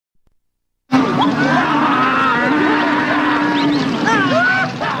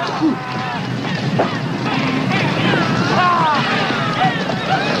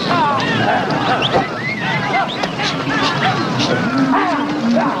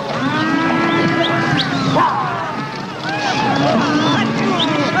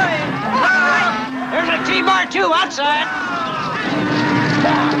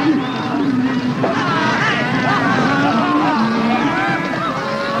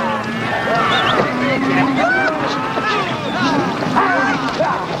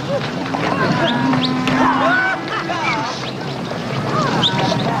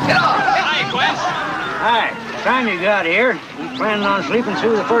out here. You planning on sleeping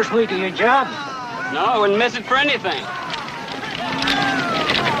through the first week of your job? No, I wouldn't miss it for anything.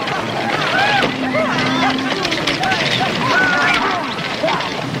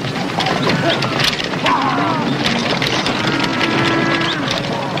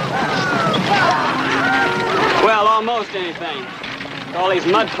 Well, almost anything. With all these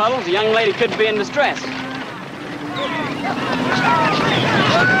mud puddles, the young lady could be in distress.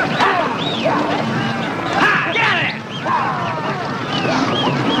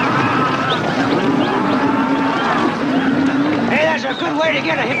 Hey, that's a good way to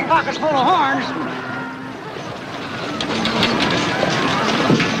get a hip pockets full of horns.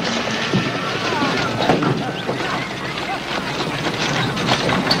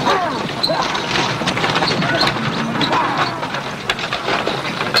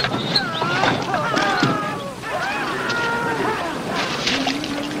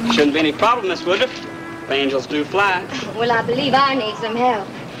 Shouldn't be any problem, Miss Woodruff. If angels do fly. Well, I believe I need some help.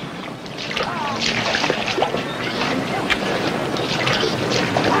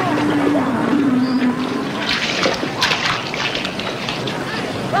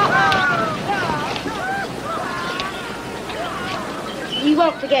 You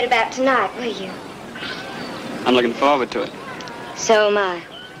won't forget about tonight, will you? I'm looking forward to it. So am I.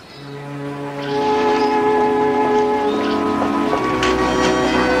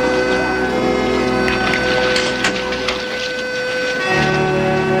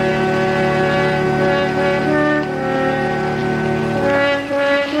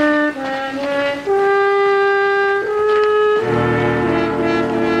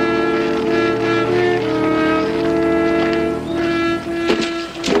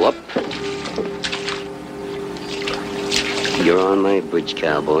 Bridge,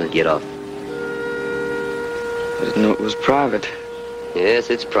 cowboy. Get off. I didn't know it was private. Yes,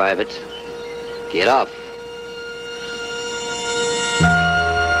 it's private. Get off.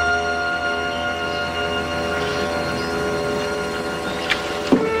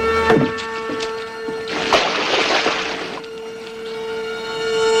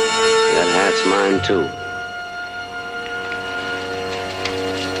 That hat's mine, too.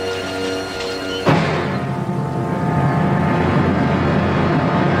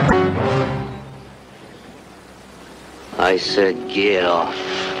 I said get off.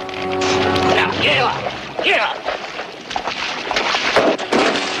 Now, get off! Get off!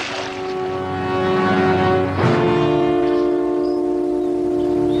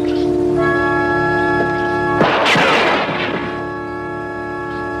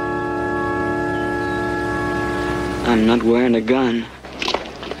 I'm not wearing a gun.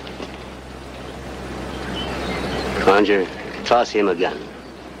 Conjure, toss him a gun.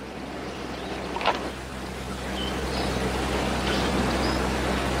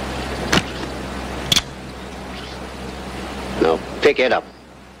 Pick it up.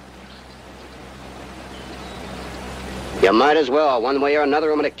 You might as well. One way or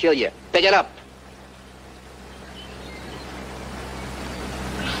another, I'm going to kill you. Pick it up.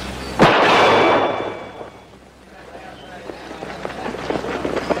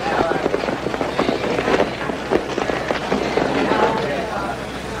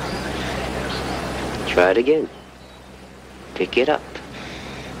 Try it again. Pick it up.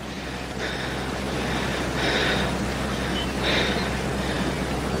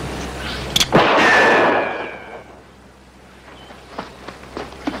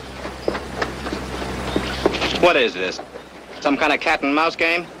 What is this? Some kind of cat and mouse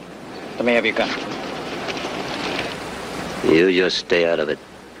game? Let me have your gun. You just stay out of it.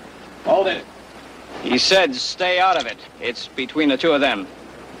 Hold it. He said stay out of it. It's between the two of them.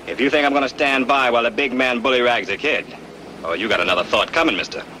 If you think I'm going to stand by while the big man bully-rags a kid, oh, you got another thought coming,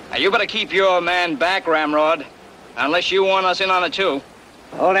 mister. Now, you better keep your man back, Ramrod. Unless you want us in on it, too.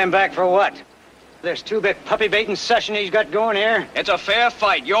 Hold him back for what? This two-bit puppy-baiting session he's got going here? It's a fair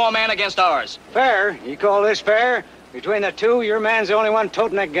fight. Your man against ours. Fair? You call this fair? Between the two, your man's the only one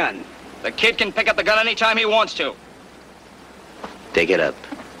toting a gun. The kid can pick up the gun anytime he wants to. Pick it up.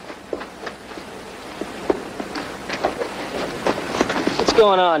 What's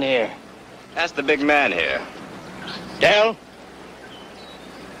going on here? That's the big man here. Del?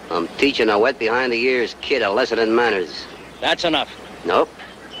 I'm teaching a wet behind-the-ears kid a lesson in manners. That's enough. Nope.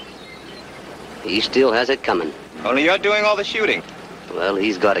 He still has it coming. Only you're doing all the shooting. Well,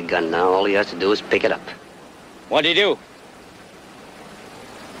 he's got a gun now. All he has to do is pick it up. What'd he do?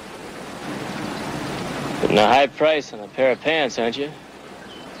 Putting a high price on a pair of pants, aren't you?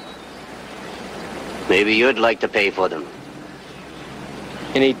 Maybe you'd like to pay for them.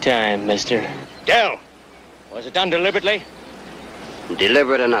 Any time, mister. Del! Was it done deliberately?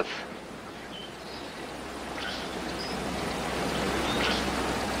 Deliberate enough.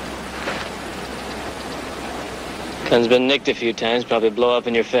 Gun's been nicked a few times, probably blow up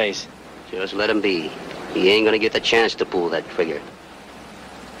in your face. Just let him be. He ain't gonna get the chance to pull that trigger.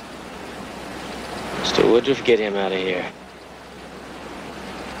 Mr. Woodruff, get him out of here.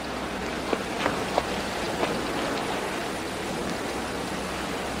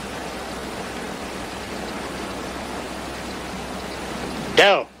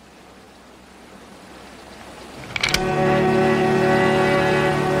 Del.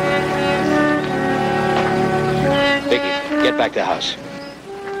 Vicky, get back to the house.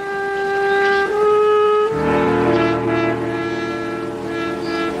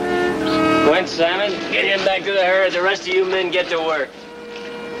 Clint, Simon, get him back to the herd. The rest of you men get to work.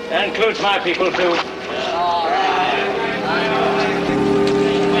 That includes my people, too.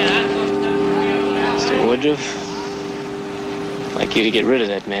 Mr. Woodruff, I'd like you to get rid of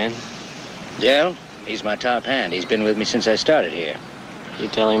that man. Del, he's my top hand. He's been with me since I started here. You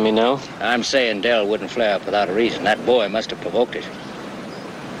telling me no? I'm saying Del wouldn't flare up without a reason. That boy must have provoked it.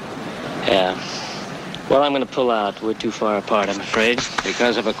 Yeah. Well, I'm going to pull out. We're too far apart, I'm afraid.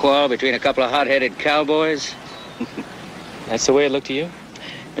 Because of a quarrel between a couple of hot-headed cowboys? That's the way it looked to you?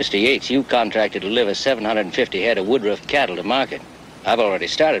 Mr. Yates, you contracted to deliver 750 head of Woodruff cattle to market. I've already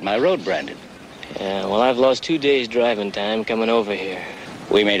started my road branding. Yeah, well, I've lost 2 days driving time coming over here.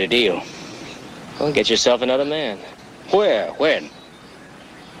 We made a deal. Well, get yourself another man. Where? When?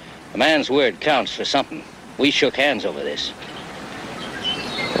 A man's word counts for something. We shook hands over this.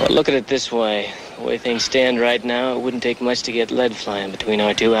 Well, look at it this way. The way things stand right now, it wouldn't take much to get lead flying between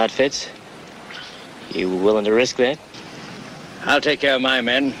our two outfits. You willing to risk that? I'll take care of my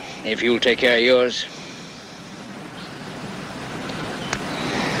men, if you'll take care of yours.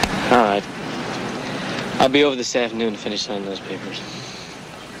 All right. I'll be over this afternoon to finish signing those papers.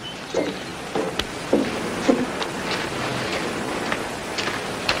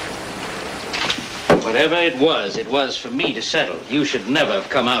 Whatever it was for me to settle. You should never have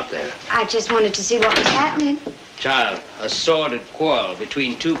come out there. I just wanted to see what was happening. Child, a sordid quarrel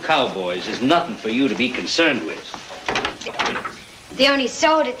between two cowboys is nothing for you to be concerned with. The only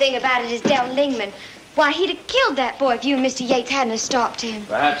sordid thing about it is Del Lingman. Why, he'd have killed that boy if you and Mr. Yates hadn't have stopped him.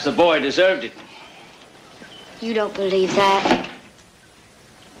 Perhaps the boy deserved it. You don't believe that.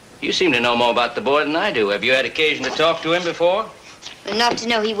 You seem to know more about the boy than I do. Have you had occasion to talk to him before? Enough to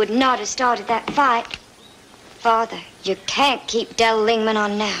know he would not have started that fight. Father, you can't keep Del Lingman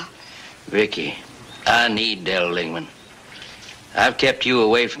on now. Vicky, I need Del Lingman. I've kept you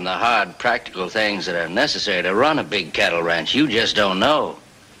away from the hard, practical things that are necessary to run a big cattle ranch. You just don't know.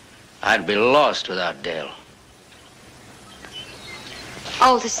 I'd be lost without Del.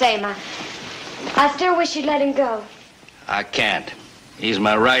 All the same, I still wish you'd let him go. I can't. He's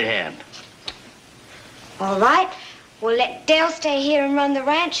my right hand. All right. We'll let Del stay here and run the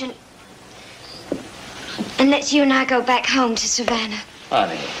ranch and let you and I go back home to Savannah.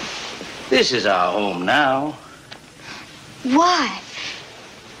 Honey, this is our home now. Why?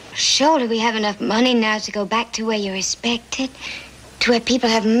 Surely we have enough money now to go back to where you're respected, to where people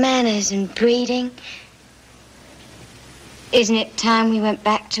have manners and breeding. Isn't it time we went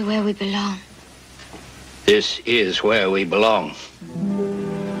back to where we belong? This is where we belong.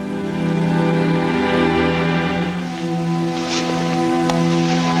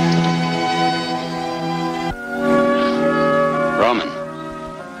 Roman.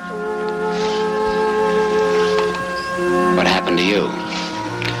 What happened to you?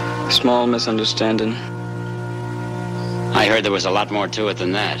 Small misunderstanding. I heard there was a lot more to it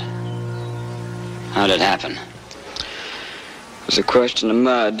than that. How did it happen? It was a question of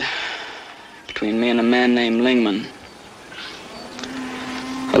mud between me and a man named Lingman.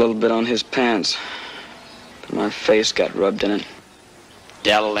 A little bit on his pants, but my face got rubbed in it.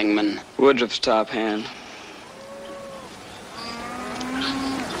 Del Lingman? Woodruff's top hand.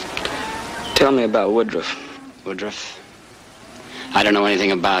 Tell me about Woodruff. Woodruff? I don't know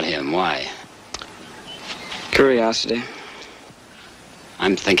anything about him. Why? Curiosity.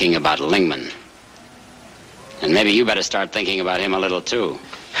 I'm thinking about Lingman. And maybe you better start thinking about him a little, too.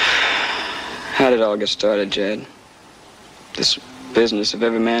 How did it all get started, Jed? This business of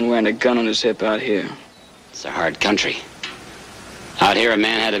every man wearing a gun on his hip out here. It's a hard country. Out here, a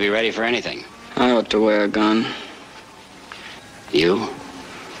man had to be ready for anything. I ought to wear a gun. You?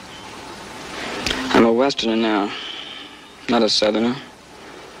 I'm a Westerner now, not a Southerner.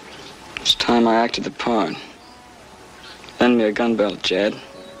 It's time I acted the part. Lend me a gun belt, Jed.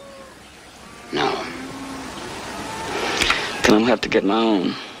 No. Then I'll have to get my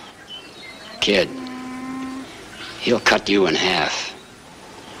own. Kid, he'll cut you in half.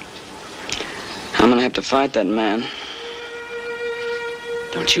 I'm gonna have to fight that man.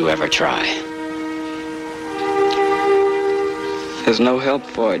 Don't you ever try. There's no help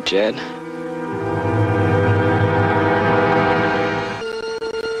for it, Jed.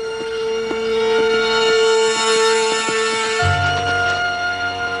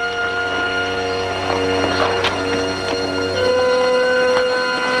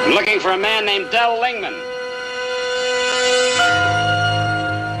 I'm looking for a man named Del Lingman.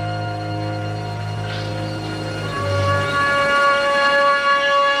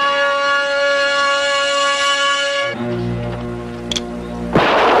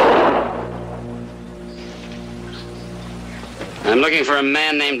 I'm looking for a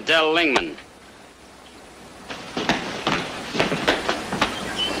man named Del Lingman.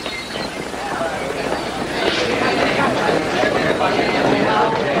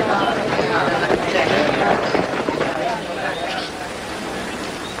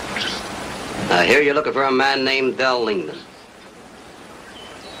 I hear you're looking for a man named Del Lingman.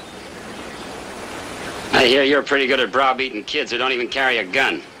 I hear you're pretty good at browbeating kids who don't even carry a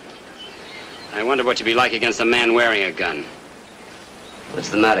gun. I wonder what you'd be like against a man wearing a gun. What's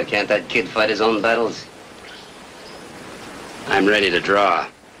the matter? Can't that kid fight his own battles? I'm ready to draw.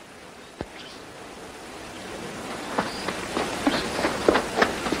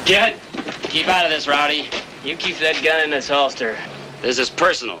 Jed, keep out of this, Rowdy. You keep that gun in its holster. This is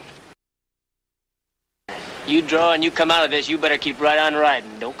personal. You draw and you come out of this, you better keep right on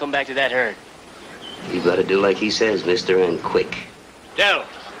riding. Don't come back to that herd. You gotta do like he says, mister, and quick. Del,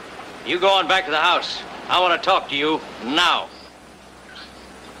 you go on back to the house. I want to talk to you now.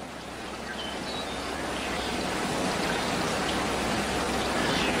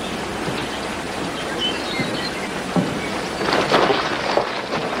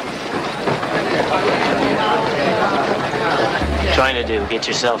 Trying to do? Get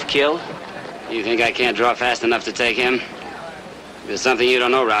yourself killed? You think I can't draw fast enough to take him? There's something you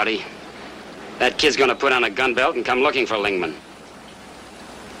don't know, Rowdy. That kid's gonna put on a gun belt and come looking for Lingman.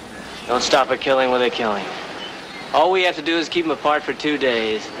 Don't stop a killing with a killing. All we have to do is keep them apart for 2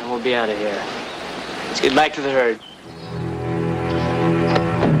 days, and we'll be out of here. Let's get back to the herd.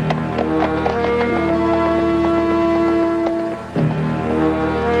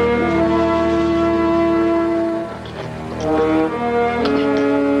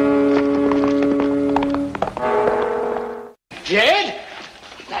 Jed?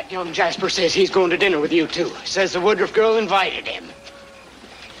 That young Jasper says he's going to dinner with you, too. Says the Woodruff girl invited him.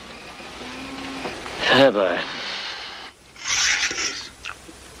 Hey, boy.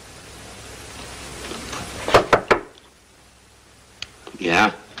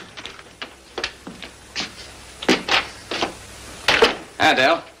 Yeah? Hi,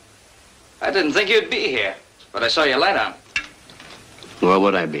 Del. I didn't think you'd be here, but I saw your light on. Where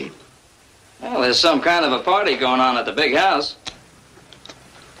would I be? Well, there's some kind of a party going on at the big house.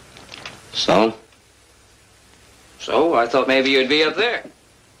 So? So I thought maybe you'd be up there.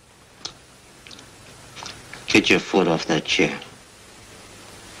 Get your foot off that chair.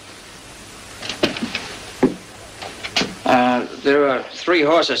 There are 3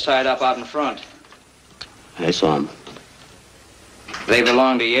 horses tied up out in front. I saw him. They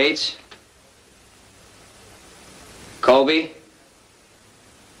belong to Yates, Colby,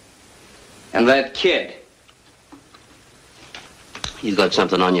 and that kid. You got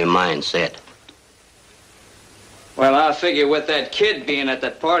something on your mind, say it. Well, I figure with that kid being at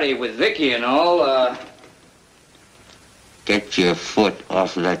that party with Vicky and all, Get your foot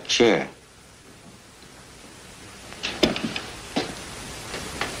off that chair.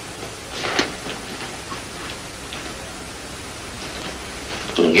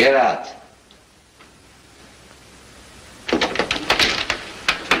 Get out.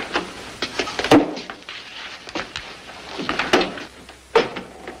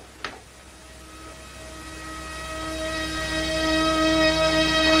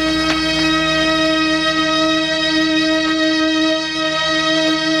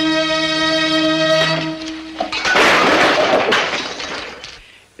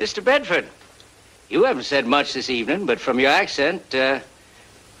 Mr. Bedford, you haven't said much this evening, but from your accent, it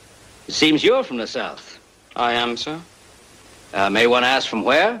seems you're from the South. I am, sir. May one ask from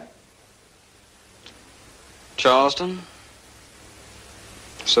where? Charleston.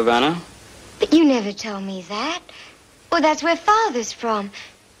 Savannah. But you never told me that. Well, that's where Father's from.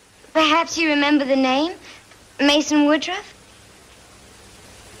 Perhaps you remember the name? Mason Woodruff?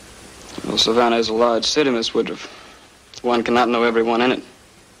 Well, Savannah is a large city, Miss Woodruff. One cannot know everyone in it.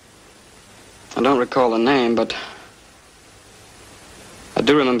 I don't recall the name, but I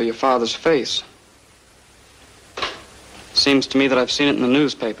do remember your father's face. Seems to me that I've seen it in the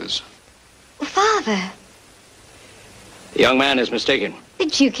newspapers. Father. The young man is mistaken.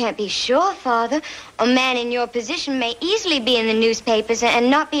 But you can't be sure, Father. A man in your position may easily be in the newspapers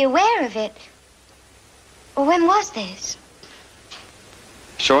and not be aware of it. Well, when was this?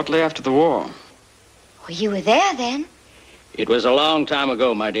 Shortly after the war. Well, you were there then. It was a long time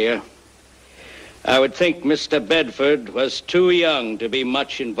ago, my dear. I would think Mr. Bedford was too young to be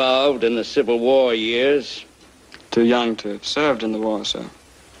much involved in the Civil War years. Too young to have served in the war, sir.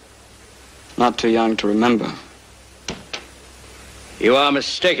 Not too young to remember. You are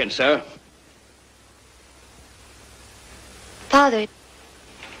mistaken, sir. Father,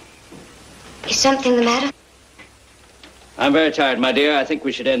 is something the matter? I'm very tired, my dear. I think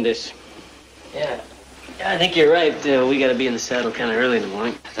we should end this. Yeah, I think you're right. We got to be in the saddle kind of early in the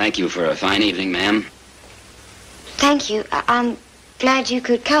morning. Thank you for a fine evening, ma'am. Thank you. I'm glad you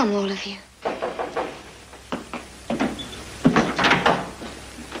could come, all of you.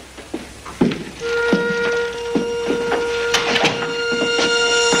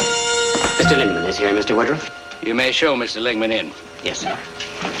 Mr. Lindman is here, Mr. Woodruff. You may show Mr. Lingman in. Yes, sir.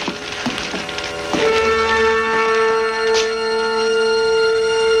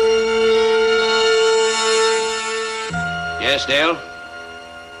 Yes, Dale?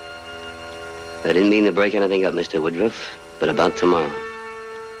 I didn't mean to break anything up, Mr. Woodruff, but about tomorrow.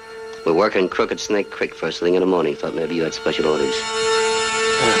 We're working Crooked Snake Creek first thing in the morning. Thought maybe you had special orders.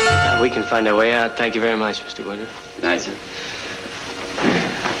 We can find our way out. Thank you very much, Mr. Woodruff. Good night, sir.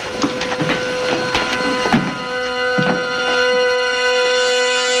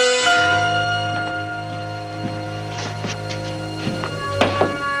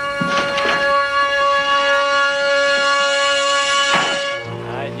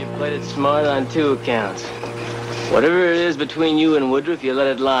 Smart on two accounts. Whatever it is between you and Woodruff, you let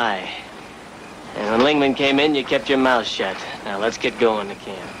it lie. And when Lingman came in, you kept your mouth shut. Now, let's get going to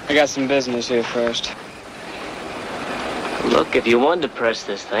camp. I got some business here first. Look, if you wanted to press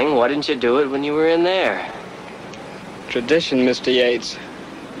this thing, why didn't you do it when you were in there? Tradition, Mr. Yates.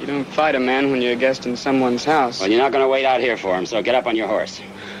 You don't fight a man when you're a guest in someone's house. Well, you're not going to wait out here for him, so get up on your horse.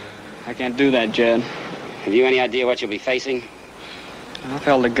 I can't do that, Jed. Have you any idea what you'll be facing? I've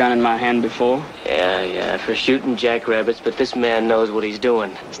held a gun in my hand before. Yeah, for shooting jackrabbits, but this man knows what he's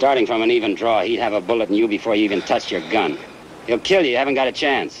doing. Starting from an even draw, he'd have a bullet in you before you even touched your gun. He'll kill you. You haven't got a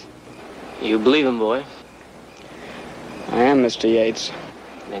chance. You believe him, boy? I am, Mr. Yates.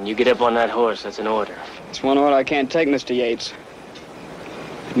 Then you get up on that horse. That's an order. It's one order I can't take, Mr. Yates.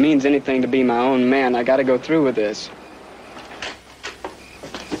 If it means anything to be my own man, I gotta go through with this.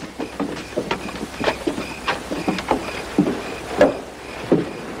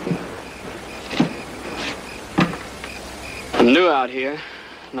 I'm new out here.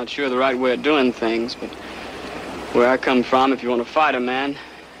 Not sure the right way of doing things, but where I come from, if you want to fight a man,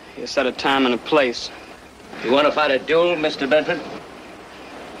 you set a time and a place. You want to fight a duel, Mr. Bedford?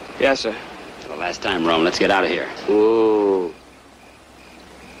 Yes, sir. Well, last time, Rome. Let's get out of here. Ooh.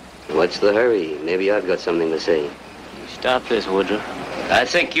 What's the hurry? Maybe I've got something to say. Stop this, Woodruff. I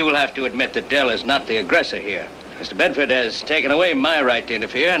think you will have to admit that Dell is not the aggressor here. Mr. Bedford has taken away my right to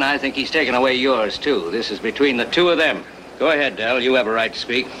interfere, and I think he's taken away yours, too. This is between the two of them. Go ahead, Dell. You have a right to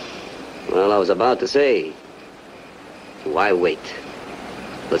speak. Well, I was about to say, why wait?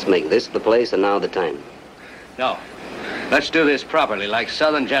 Let's make this the place and now the time. No. Let's do this properly, like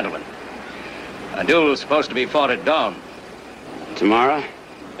Southern gentlemen. A duel's supposed to be fought at dawn. Tomorrow?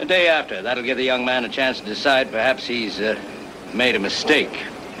 The day after. That'll give the young man a chance to decide perhaps he's made a mistake.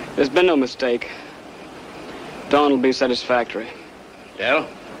 There's been no mistake. Dawn will be satisfactory. Dell?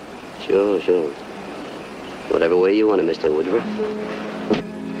 Sure. Whatever way you want it, Mr. Woodruff.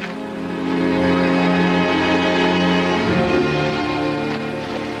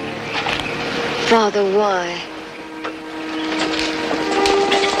 Father, why?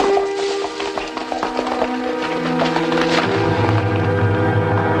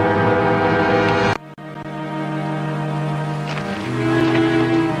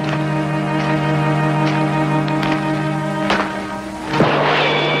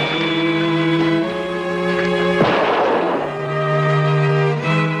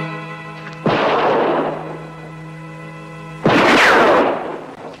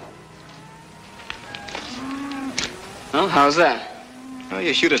 How's that? Well,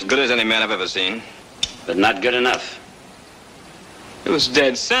 you shoot as good as any man I've ever seen. But not good enough. It was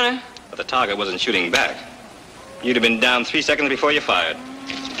dead center. But the target wasn't shooting back. You'd have been down 3 seconds before you fired.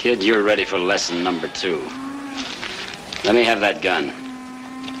 Kid, you're ready for lesson number 2. Let me have that gun.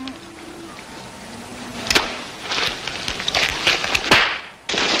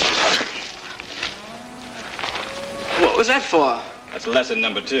 What was that for? That's lesson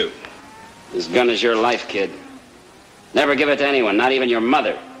number 2. This gun is your life, kid. Never give it to anyone, not even your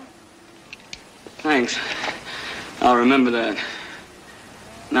mother. Thanks. I'll remember that.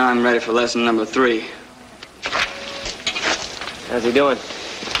 Now I'm ready for lesson number 3. How's he doing?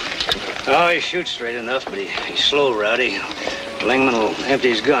 Oh, he shoots straight enough, but he's slow, Rowdy. Lingman will empty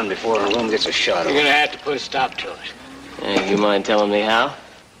his gun before our room gets a shot You're of him. gonna have to put a stop to it. Hey, you mind telling me how?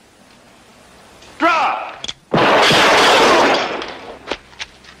 Draw!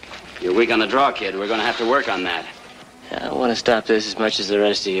 You're weak on the draw, kid. We're gonna have to work on that. I want to stop this as much as the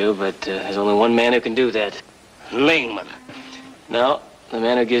rest of you, but there's only one man who can do that. Lingman. No, the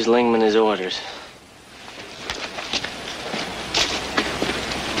man who gives Lingman his orders.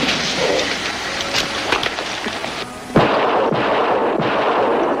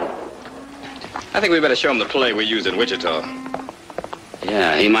 I think we better show him the play we used in Wichita.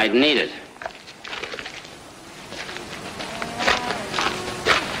 Yeah, he might need it.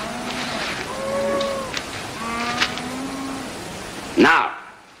 Now.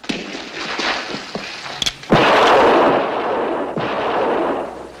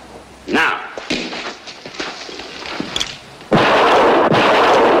 Now.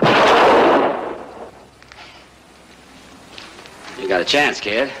 You got a chance,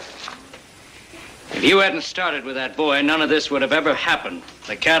 kid. If you hadn't started with that boy, none of this would have ever happened.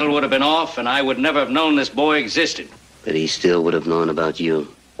 The cattle would have been off, and I would never have known this boy existed. But he still would have known about you.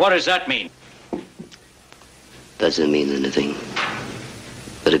 What does that mean? Doesn't mean anything.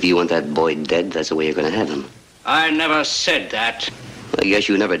 But if you want that boy dead, that's the way you're going to have him. I never said that. I guess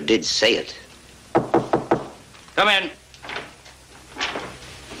you never did say it. Come in.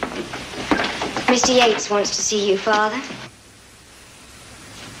 Mr. Yates wants to see you, Father.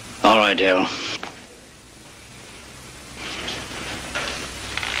 All right, Dale.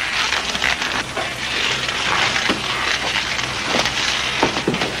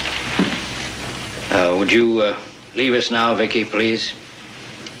 Would you leave us now, Vicky, please?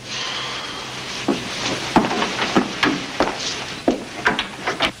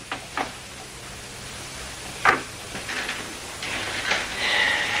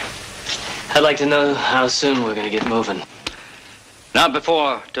 I'd like to know how soon we're going to get moving. Not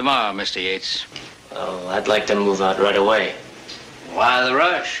before tomorrow, Mr. Yates. Oh, I'd like to move out right away. Why the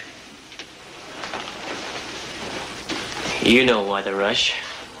rush? You know why the rush.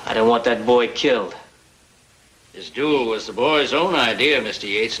 I don't want that boy killed. This duel was the boy's own idea, Mr.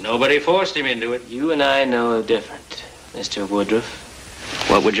 Yates. Nobody forced him into it. You and I know different, Mr. Woodruff.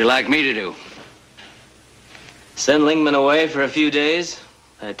 What would you like me to do? Send Lingman away for a few days.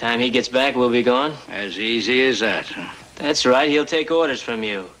 By the time he gets back, we'll be gone. As easy as that, huh? That's right. He'll take orders from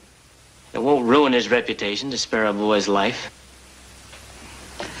you. It won't ruin his reputation to spare a boy's life.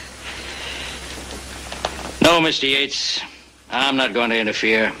 No, Mr. Yates. I'm not going to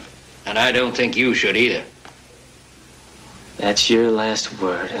interfere. And I don't think you should either. That's your last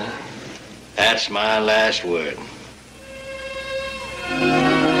word, huh? That's my last word.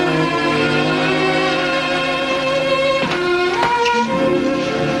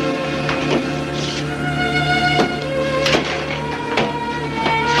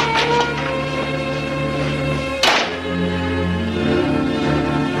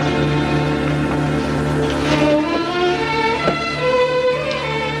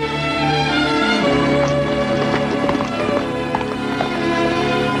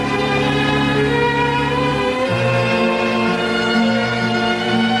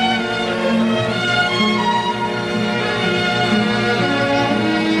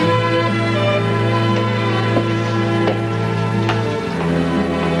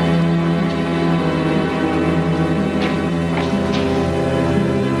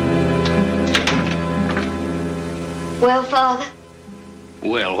 Well, Father?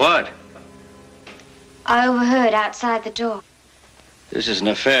 Well, what? I overheard outside the door. This is an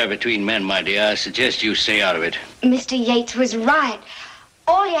affair between men, my dear. I suggest you stay out of it. Mr. Yates was right.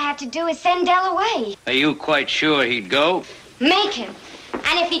 All you have to do is send Dell away. Are you quite sure he'd go? Make him.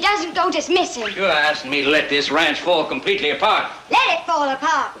 And if he doesn't go, dismiss him. You're asking me to let this ranch fall completely apart. Let it fall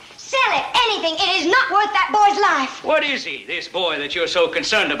apart. Sell it. Anything. It is not worth that boy's life. What is he, this boy that you're so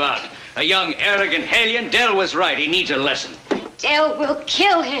concerned about? A young, arrogant hellion? Dell was right. He needs a lesson. Dell will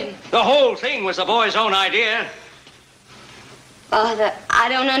kill him. The whole thing was the boy's own idea. Father, I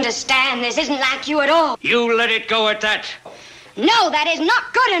don't understand. This isn't like you at all. You let it go at that. No, that is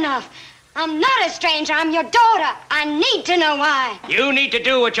not good enough. I'm not a stranger. I'm your daughter. I need to know why. You need to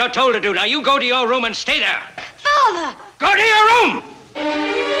do what you're told to do. Now, you go to your room and stay there. Father! Go to your room!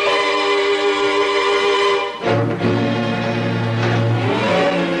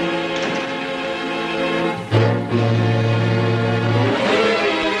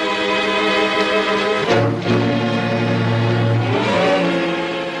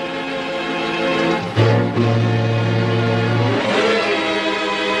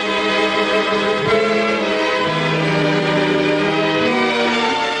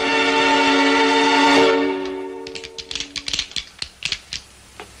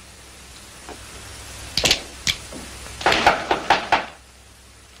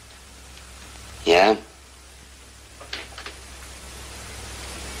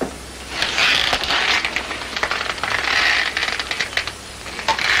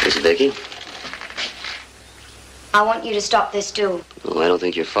 Miss Vicky? I want you to stop this duel. Oh, I don't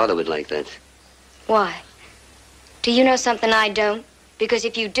think your father would like that. Why? Do you know something I don't? Because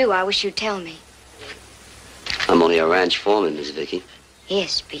if you do, I wish you'd tell me. I'm only a ranch foreman, Miss Vicky.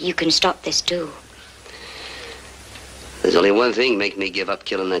 Yes, but you can stop this duel. There's only one thing make me give up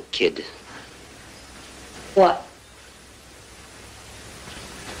killing that kid. What?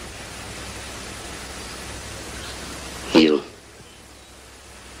 You.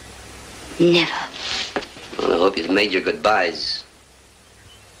 Never. Well, I hope you've made your goodbyes.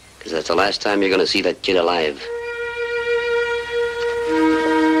 Because that's the last time you're going to see that kid alive.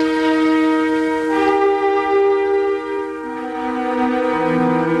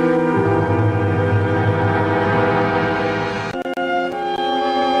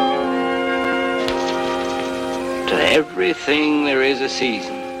 Everything there is a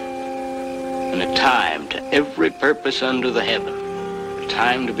season, and a time to every purpose under the heaven. A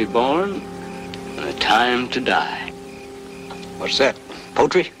time to be born, and a time to die. What's that?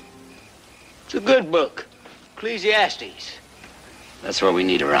 Poetry? It's a good book. Ecclesiastes. That's what we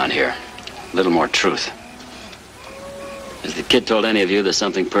need around here. A little more truth. Has the kid told any of you there's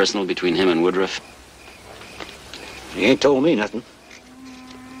something personal between him and Woodruff? He ain't told me nothing.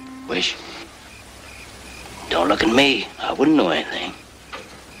 Wish? Don't look at me. I wouldn't know anything.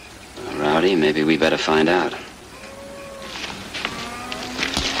 Rowdy, maybe we better find out.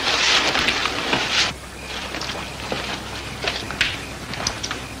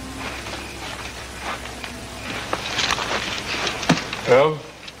 Hello?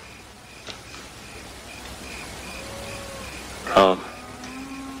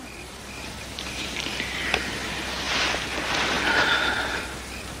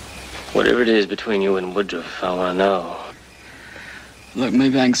 Whatever it is between you and Woodruff, I want to know. Look,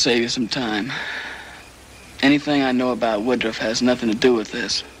 maybe I can save you some time. Anything I know about Woodruff has nothing to do with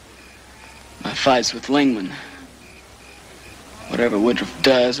this. My fight's with Lingman. Whatever Woodruff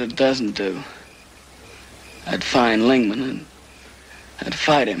does or doesn't do, I'd find Lingman and I'd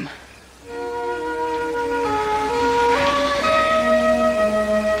fight him.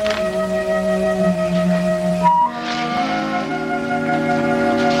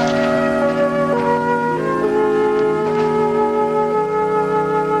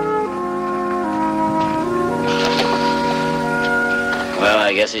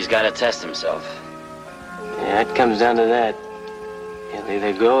 I guess he's got to test himself. Yeah, it comes down to that. He'll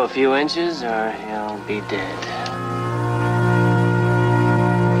either go a few inches or he'll be dead.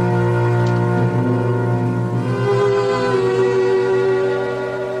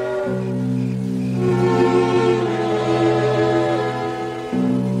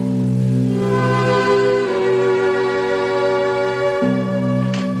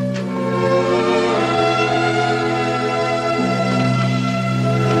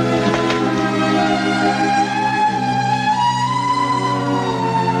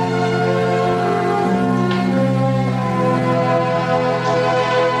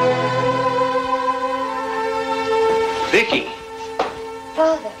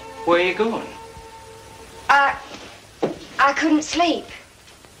 Sleep.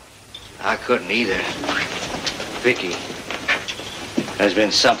 I couldn't either. Vicky, there's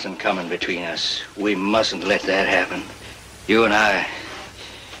been something coming between us. We mustn't let that happen. You and I,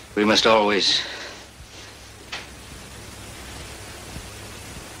 we must always...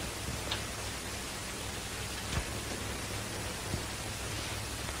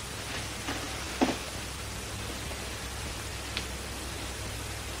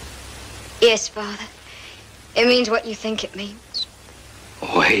 Yes, Father. It means what you think it means.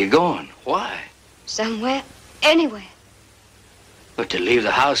 Where are you going? Why? Somewhere. Anywhere. But to leave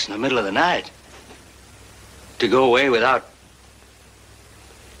the house in the middle of the night. To go away without...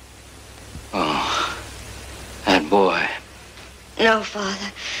 Oh, that boy. No,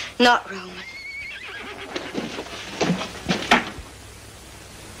 Father. Not Roman.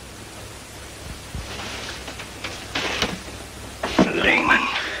 Lingman.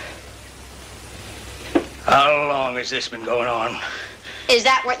 How long has this been going on? Is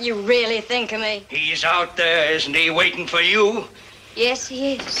that what you really think of me? He's out there, isn't he, waiting for you? Yes,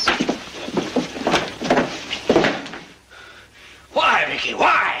 he is. Why, Vicky,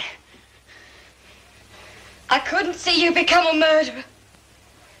 why? I couldn't see you become a murderer.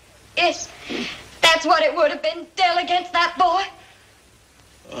 Yes, that's what it would have been, Dell against that boy.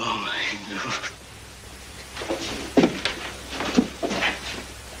 Oh, my God.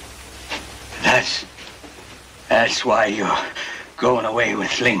 That's why you're going away with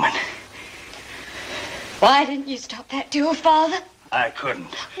Lingman. Why didn't you stop that duel, Father? I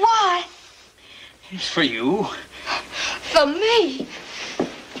couldn't. Why? It's for you. For me?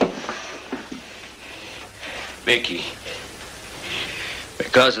 Vicky,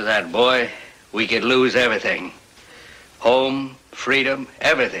 because of that boy, we could lose everything. Home, freedom,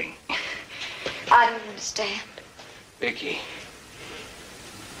 everything. I don't understand. Vicky,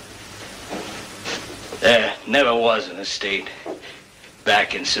 there never was an estate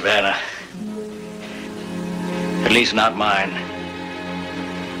back in Savannah. At least not mine.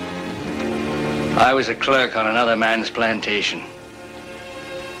 I was a clerk on another man's plantation.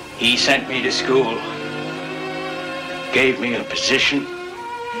 He sent me to school, gave me a position,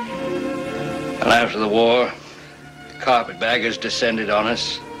 and after the war, the carpetbaggers descended on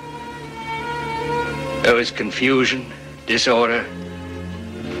us. There was confusion, disorder.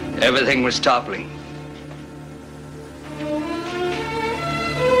 Everything was toppling.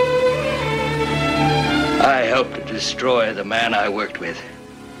 I helped to destroy the man I worked with.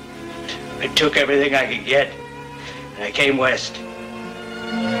 I took everything I could get, and I came west.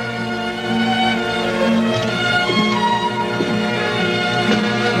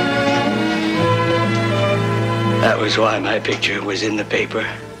 That was why my picture was in the paper.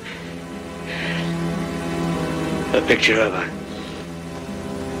 A picture of a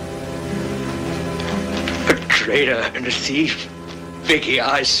traitor and a thief. Vicky,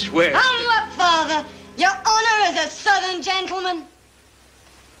 I swear. Humble up, Father. Your honor as a Southern gentleman.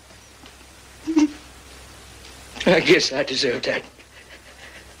 I guess I deserve that.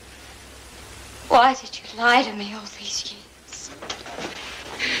 Why did you lie to me all these years?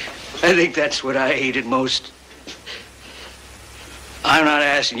 I think that's what I hated most. I'm not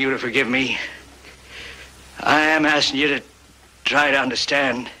asking you to forgive me. I am asking you to try to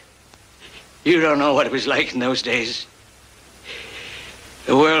understand. You don't know what it was like in those days.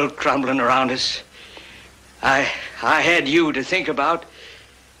 The world crumbling around us. I had you to think about.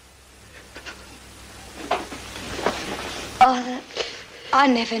 Father, I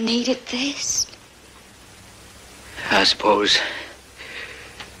never needed this. I suppose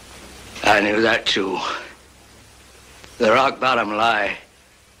I knew that too. The rock bottom lie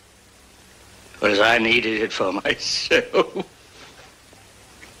was I needed it for myself.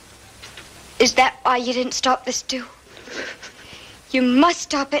 Is that why you didn't stop this duel? You must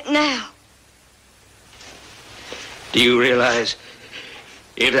stop it now. Do you realize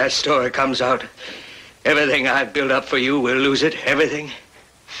if that story comes out, everything I've built up for you will lose it? Everything?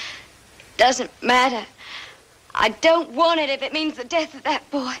 Doesn't matter. I don't want it if it means the death of that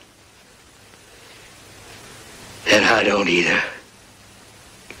boy. Then I don't either.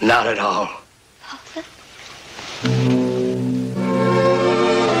 Not at all. Father?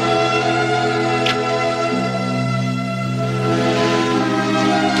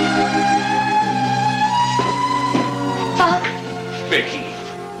 Father? Vicky,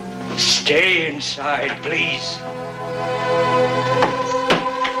 stay inside, please.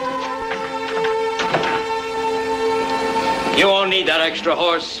 You won't need that extra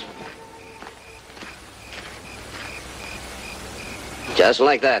horse. Just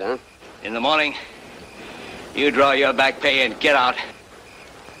like that, huh? In the morning, you draw your back pay and get out.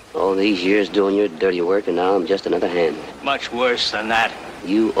 All these years doing your dirty work, and now I'm just another hand. Much worse than that.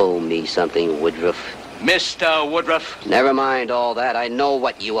 You owe me something, Woodruff. Mr. Woodruff. Never mind all that. I know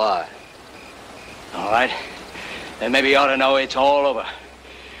what you are. All right. Then maybe you ought to know it's all over.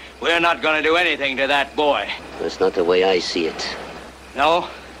 We're not going to do anything to that boy. That's not the way I see it. No?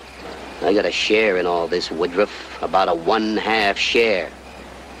 I got a share in all this, Woodruff. About a 1/2 share.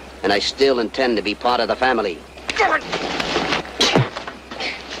 And I still intend to be part of the family. Get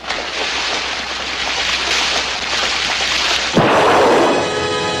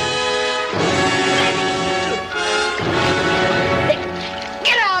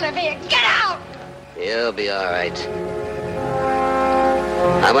out of here! Get out! He'll be all right.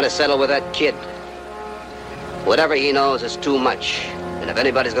 I'm going to settle with that kid. Whatever he knows is too much. And if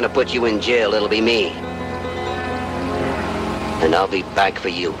anybody's going to put you in jail, it'll be me. And I'll be back for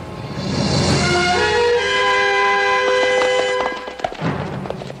you.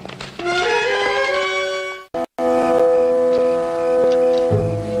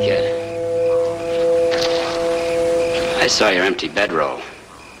 Kid, I saw your empty bedroll.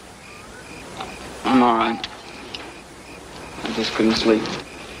 I'm all right. I just couldn't sleep.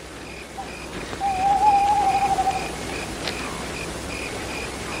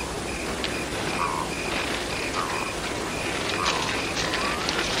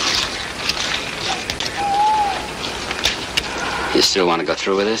 You still want to go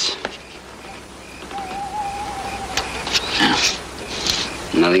through with this?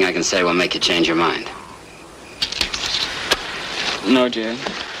 Yeah. Nothing I can say will make you change your mind. No, Jed.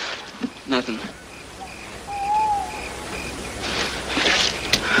 Nothing.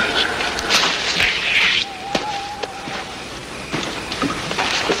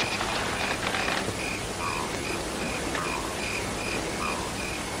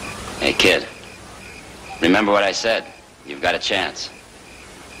 Remember what I said. You've got a chance.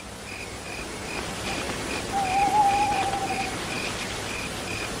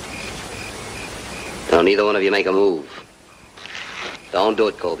 Don't either one of you make a move. Don't do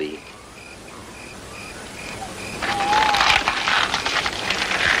it, Colby.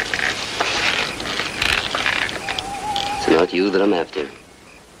 It's not you that I'm after.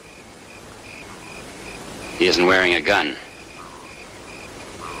 He isn't wearing a gun.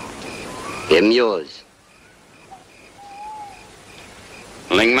 Give him yours.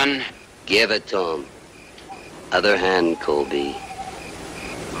 Lingman? Give it to him. Other hand, Colby.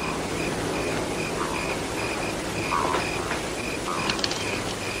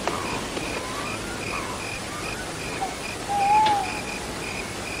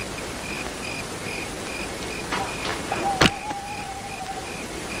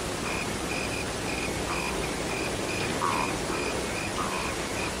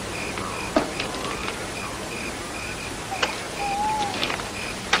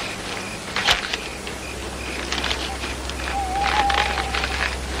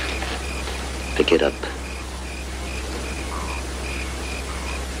 Pick it up.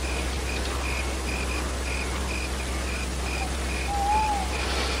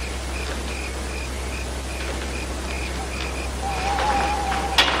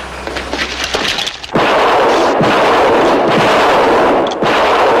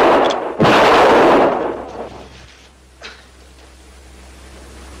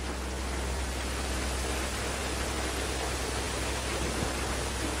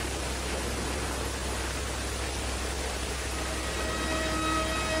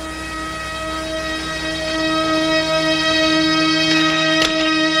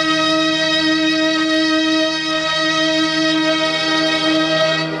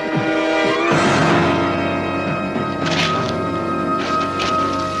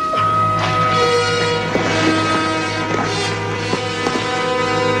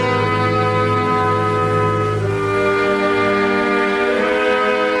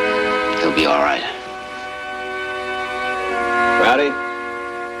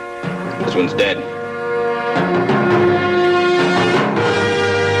 This one's dead.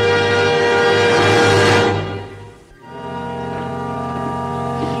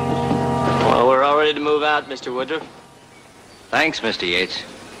 Well, we're all ready to move out, Mr. Woodruff. Thanks, Mr. Yates.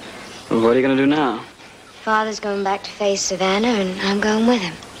 Well, what are you going to do now? Father's going back to face Savannah, and I'm going with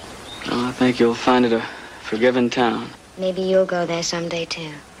him. Oh, I think you'll find it a forgiving town. Maybe you'll go there someday,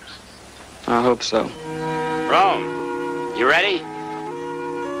 too. I hope so. Rome, you ready?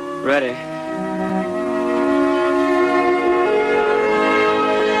 Ready.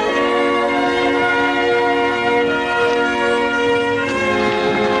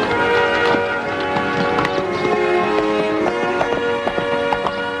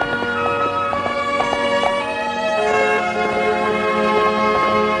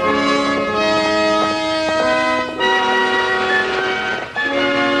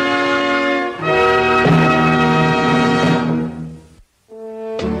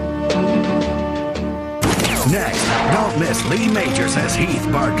 Lee Majors as Heath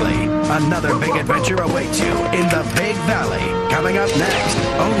Barkley. Another big adventure awaits you in the Big Valley. Coming up next,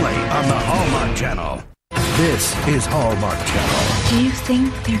 only on the Hallmark Channel. This is Hallmark Channel. Do you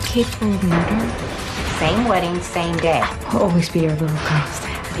think they're capable of murder? Same wedding, same day. I'll always be your little girls.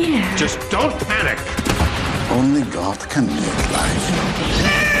 Yeah. Just don't panic. Only God can make life.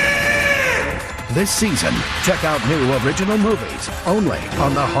 This season, check out new original movies only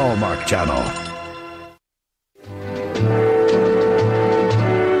on the Hallmark Channel.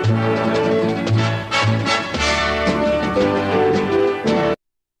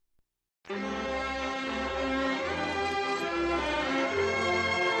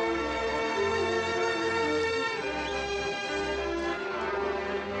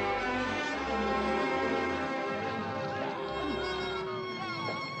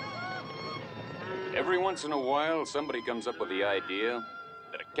 Every once in a while, somebody comes up with the idea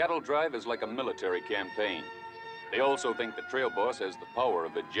that a cattle drive is like a military campaign. They also think the trail boss has the power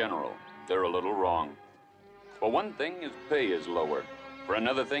of a general. They're a little wrong. For one thing, his pay is lower. For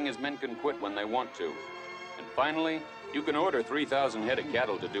another thing, his men can quit when they want to. And finally, you can order 3,000 head of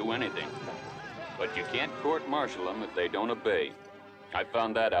cattle to do anything. But you can't court-martial them if they don't obey. I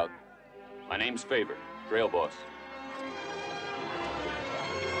found that out. My name's Favor, trail boss.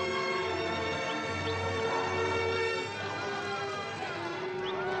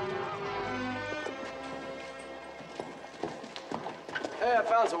 Hey, I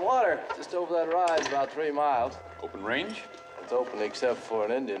found some water just over that rise about 3 miles. Open range? It's open except for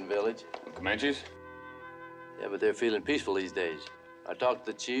an Indian village. Comanches? Yeah, but they're feeling peaceful these days. I talked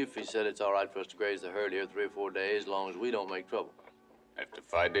to the chief. He said it's all right for us to graze the herd here 3 or 4 days, as long as we don't make trouble. After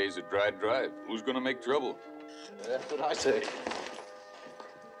 5 days of dry drive, who's gonna make trouble? That's what I say.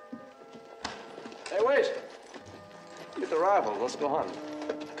 Hey, wait! Get the rifles. Let's go hunting.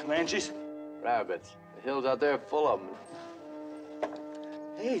 Comanches? Rabbits. The hills out there are full of them.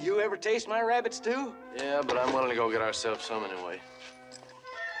 Hey, you ever taste my rabbits, too? Yeah, but I'm willing to go get ourselves some anyway.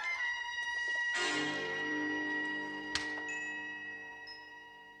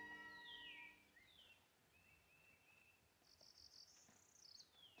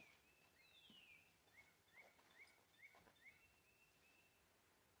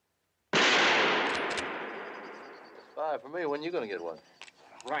 For me, when you gonna get one?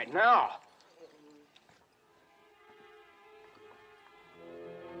 Right now.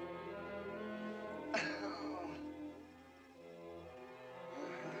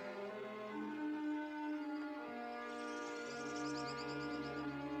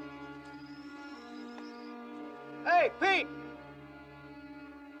 Hey, Pete!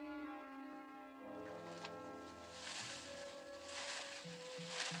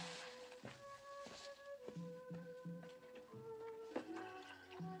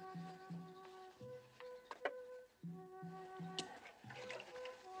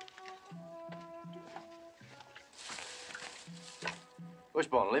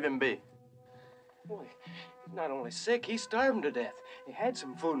 Wishbone, leave him be. Boy, he's not only sick, he's starving to death. He had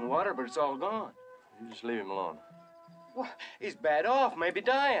some food and water, but it's all gone. You just leave him alone. Well, he's bad off, maybe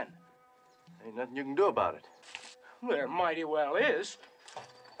dying. Ain't nothing you can do about it. There mighty well is.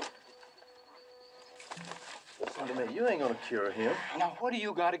 Listen to me, you ain't gonna cure him. Now, what do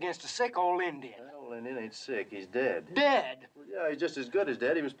you got against a sick old Indian? That old Indian ain't sick, he's dead. Dead? Well, yeah, he's just as good as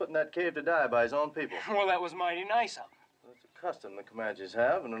dead. He was put in that cave to die by his own people. Well, that was mighty nice of him. Well, it's a custom the Comanches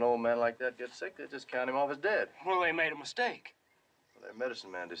have. When an old man like that gets sick, they just count him off as dead. Well, they made a mistake. Well, their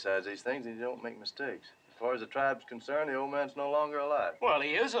medicine man decides these things, and he don't make mistakes. As far as the tribe's concerned, the old man's no longer alive. Well,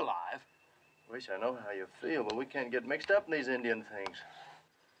 he is alive. Wish I know how you feel, but we can't get mixed up in these Indian things.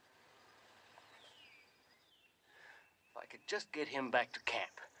 If I could just get him back to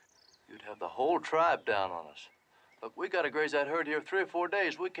camp. You'd have the whole tribe down on us. Look, we gotta graze that herd here 3 or 4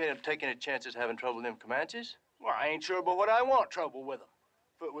 days. We can't take any chances having trouble with them Comanches. Well, I ain't sure but what I want trouble with them.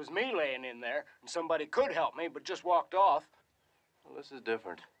 If it was me laying in there, and somebody could help me, but just walked off. Well, this is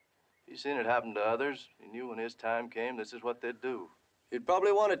different. He's seen it happen to others. He knew when his time came, this is what they'd do. He'd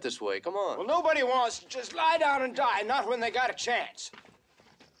probably want it this way. Come on. Well, nobody wants to just lie down and die, not when they got a chance.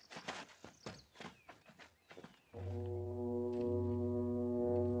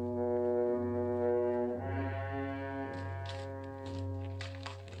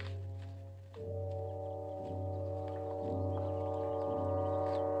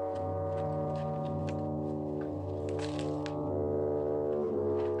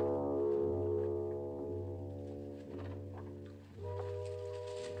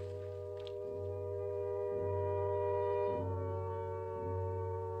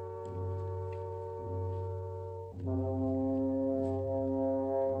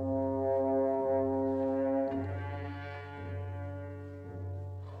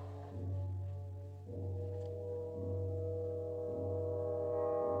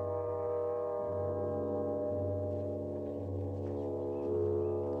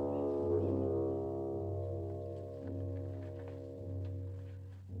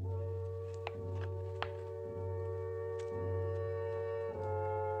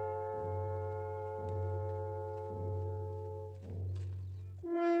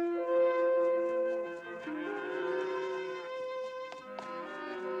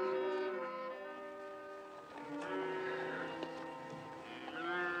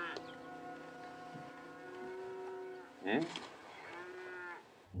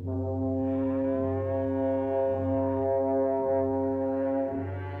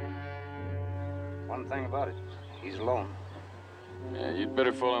 One thing about it, he's alone. Yeah, you'd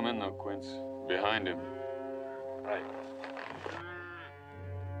better follow him in, though, Quince. Behind him. Right.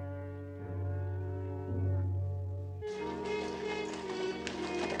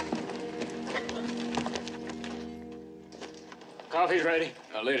 Coffee's ready.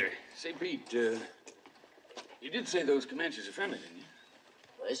 Later. Say, Pete, you did say those Comanches are friendly, didn't you?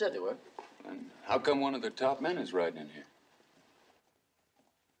 Well, they said they were. And how come one of their top men is riding in here?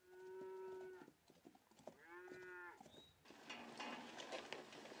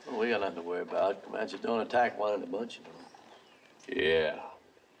 Well, we got nothing to worry about. Comanches don't attack one in a bunch, you know. Yeah.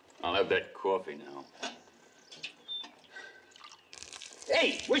 I'll have that coffee now.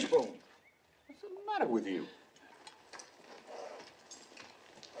 Hey, Wishbone! What's the matter with you?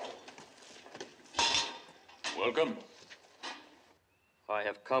 Welcome. I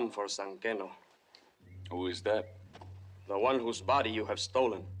have come for Sanqueno. Who is that? The one whose body you have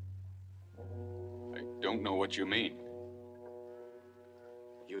stolen. I don't know what you mean.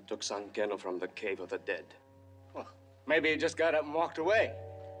 You took Sanqueno from the Cave of the Dead. Well, maybe he just got up and walked away.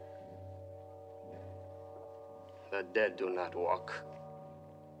 The dead do not walk.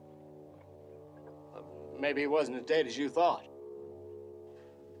 Maybe he wasn't as dead as you thought.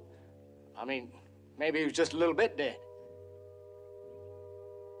 I mean, maybe he was just a little bit dead.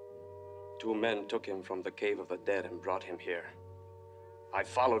 2 men took him from the Cave of the Dead and brought him here. I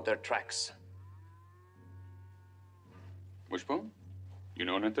followed their tracks. Wishbone? You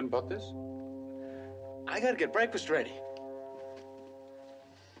know nothing about this? I gotta get breakfast ready.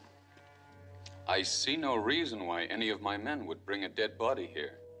 I see no reason why any of my men would bring a dead body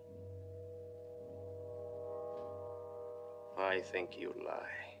here. I think you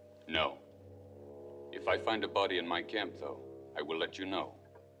lie. No. If I find a body in my camp, though, I will let you know.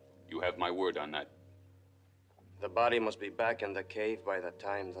 You have my word on that. The body must be back in the cave by the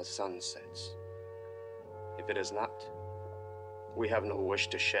time the sun sets. If it is not, we have no wish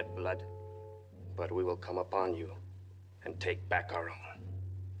to shed blood, but we will come upon you and take back our own.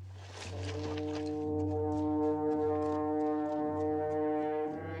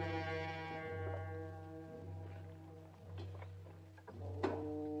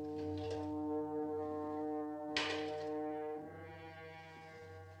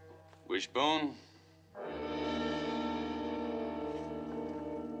 Wishbone?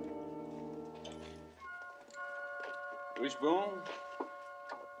 Wishbone?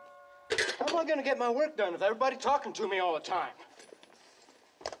 How am I gonna get my work done with everybody talking to me all the time?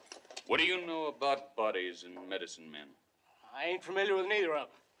 What do you know about bodies and medicine men? I ain't familiar with neither of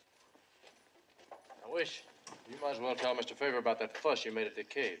them. I wish. You might as well tell Mr. Favor about that fuss you made at the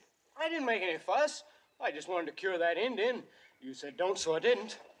cave. I didn't make any fuss. I just wanted to cure that Indian. You said don't, so I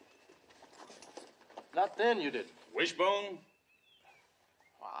didn't. Not then, you didn't. Wishbone?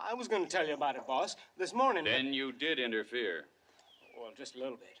 I was going to tell you about it, boss. This morning... Then you did interfere. Well, just a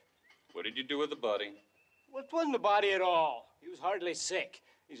little bit. What did you do with the body? Well, it wasn't the body at all. He was hardly sick.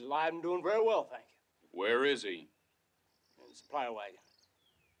 He's alive and doing very well, thank you. Where is he? In the supply wagon.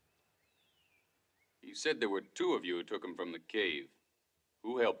 You said there were 2 of you who took him from the cave.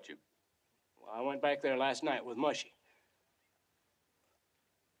 Who helped you? Well, I went back there last night with Mushy.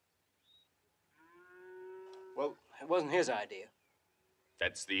 Well, it wasn't his idea.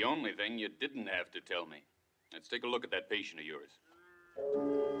 That's the only thing you didn't have to tell me. Let's take a look at that patient of yours.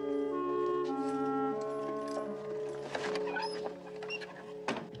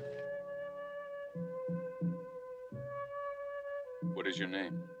 What is your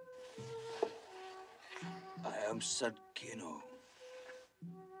name? I am Sanqueno.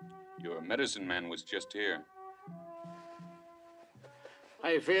 Your medicine man was just here. How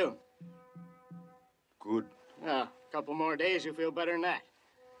you feel? Good. Yeah, a couple more days, you'll feel better than that.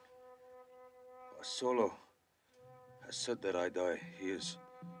 Solo has said that I die. He is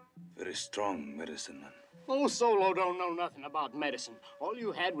very strong medicine man. Oh, Solo don't know nothing about medicine. All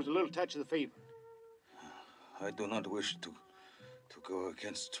you had was a little touch of the fever. I do not wish to go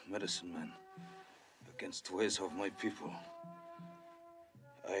against medicine man, against ways of my people.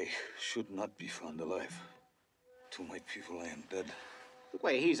 I should not be found alive. To my people, I am dead. The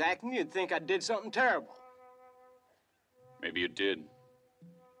way he's acting, you'd think I did something terrible. Maybe you did.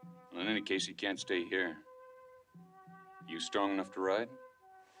 Well, in any case, you can't stay here. You strong enough to ride?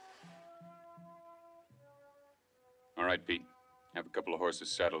 All right, Pete. Have a couple of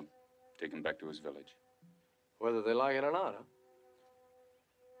horses saddled. Take him back to his village. Whether they like it or not, huh?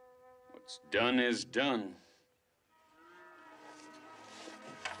 What's done is done.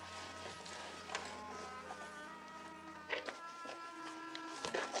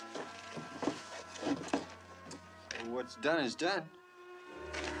 What's done is done.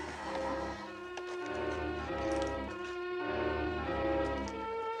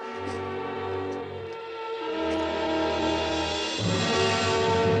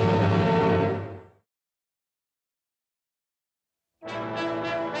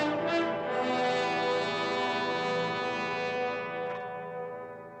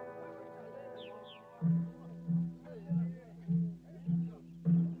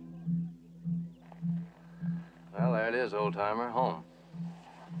 Well, there it is, old-timer. Home.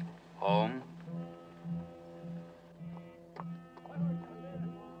 Home?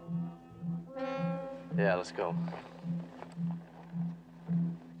 Yeah, let's go.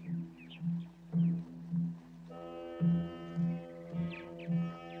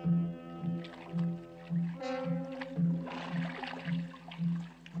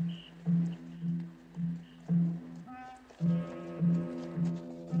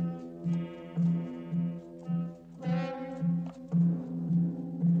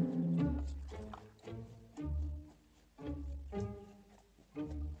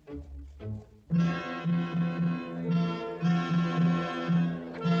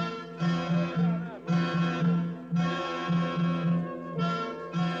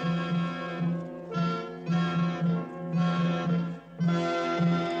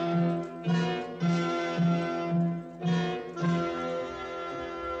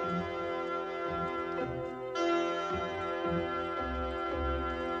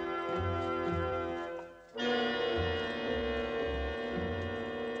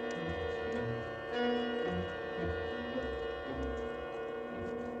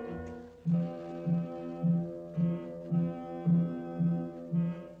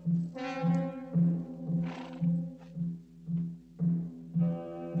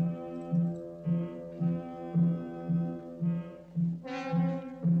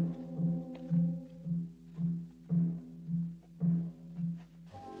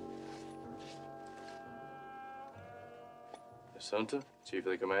 Asunta, Chief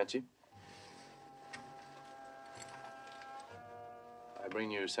of the Comanche. I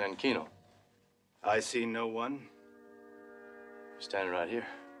bring you Sankino. I see no one. He's standing right here.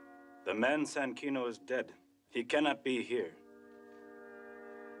 The man Sankino is dead. He cannot be here.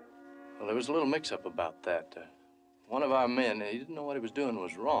 Well, there was a little mix-up about that. One of our men, he didn't know what he was doing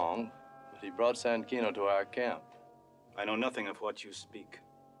was wrong, but he brought Sankino to our camp. I know nothing of what you speak.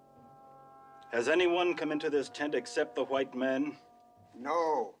 Has anyone come into this tent except the white man?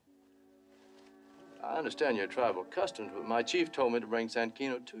 No. I understand your tribal customs, but my chief told me to bring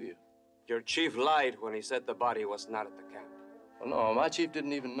Sankino to you. Your chief lied when he said the body was not at the camp. Well, no, my chief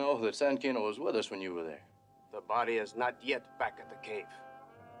didn't even know that Sankino was with us when you were there. The body is not yet back at the cave.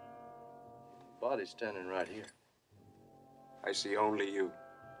 The body's standing right here. I see only you.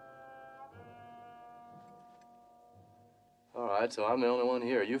 All right, so I'm the only one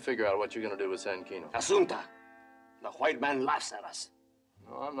here. You figure out what you're going to do with Sankino. Asunta, the white man laughs at us.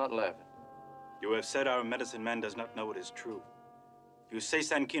 No, I'm not laughing. You have said our medicine man does not know what is true. You say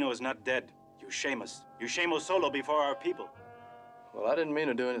Sankino is not dead. You shame us. You shame Osolo before our people. Well, I didn't mean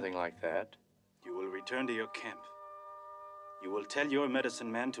to do anything like that. You will return to your camp. You will tell your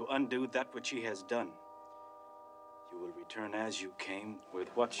medicine man to undo that which he has done. You will return as you came, with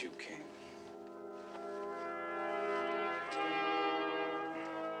what you came.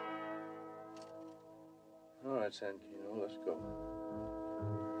 All right, Sankino, let's go.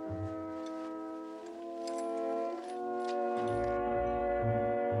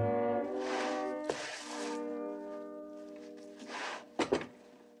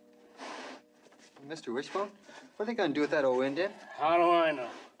 Mr. Wishbone, what are they going to do with that old Indian? How do I know?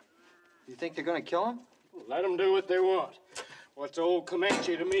 You think they're going to kill him? Let them do what they want. What's old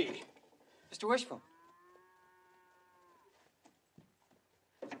Comanche to me? Mr. Wishbone.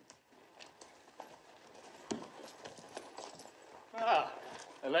 Ah,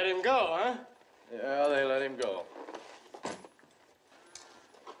 they let him go, huh? Yeah, they let him go.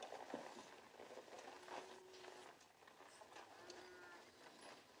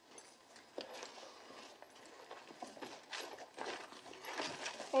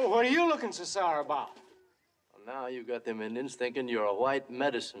 Oh, what are you looking so sour about? Well, now you got them Indians thinking you're a white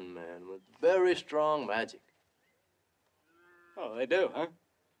medicine man with very strong magic. Oh, they do, huh?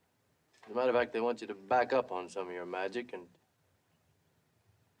 As a matter of fact, they want you to back up on some of your magic and...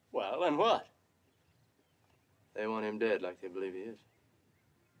 Well, and what? They want him dead like they believe he is.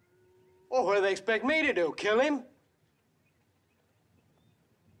 Oh, what do they expect me to do, kill him?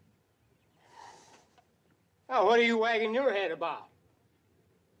 Oh, what are you wagging your head about?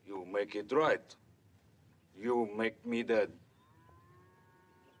 You make it right. You make me dead.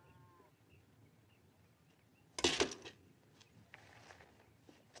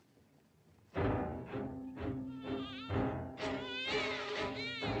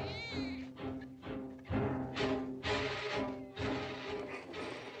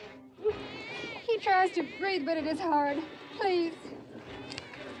 He tries to breathe, but it is hard. Please.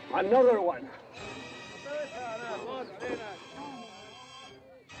 Another one.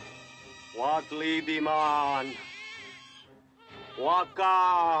 Walk, lead him on. Walk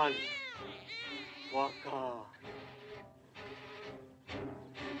on. Walk on.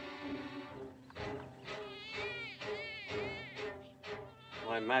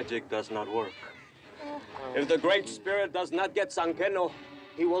 My magic does not work. If the Great Spirit does not get Sankino,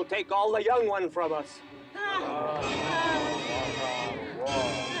 he will take all the young one from us.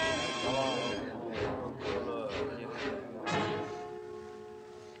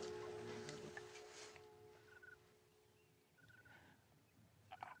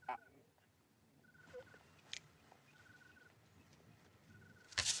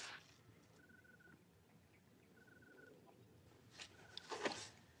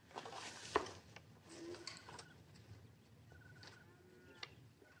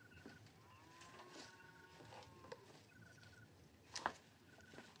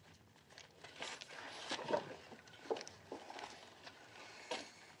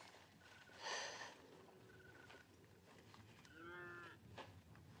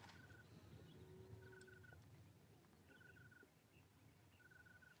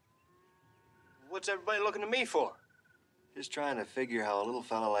 What's everybody looking to me for? Just trying to figure how a little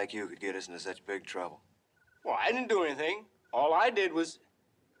fella like you could get us into such big trouble. Well, I didn't do anything. All I did was...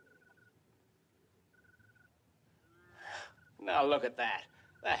 Now look at that.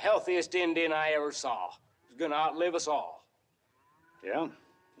 The healthiest Indian I ever saw. He's gonna outlive us all. Yeah?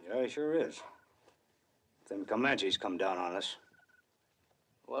 Yeah, he sure is. Them Comanches come down on us.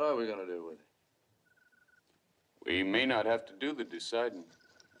 What are we gonna do with it? We may not have to do the deciding.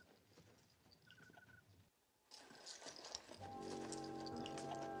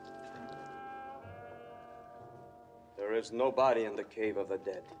 There is no body in the cave of the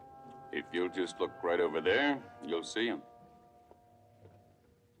dead. If you'll just look right over there, you'll see him.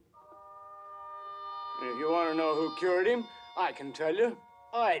 If you want to know who cured him, I can tell you.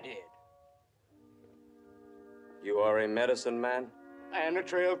 I did. You are a medicine man? And a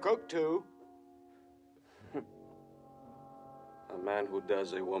trail cook, too. A man who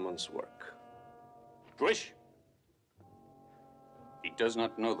does a woman's work. Wish. He does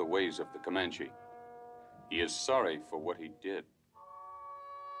not know the ways of the Comanche. He is sorry for what he did.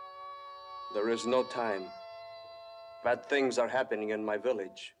 There is no time. Bad things are happening in my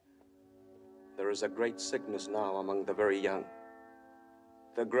village. There is a great sickness now among the very young.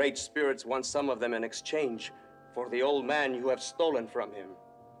 The great spirits want some of them in exchange for the old man you have stolen from him.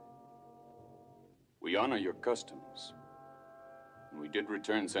 We honor your customs. We did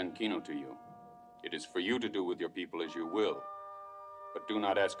return Sankino to you. It is for you to do with your people as you will. But do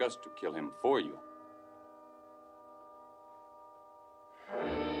not ask us to kill him for you.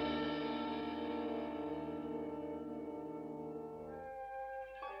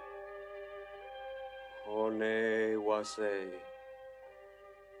 One wase.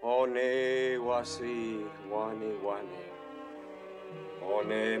 One wasi wani wani.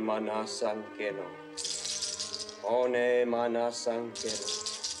 One mana sankeno. One mana sankeno.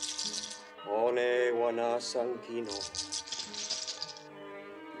 One wana sankino.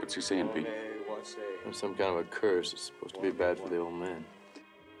 What's he saying, Pete? There's some kind of a curse. It's supposed to be bad for the old man.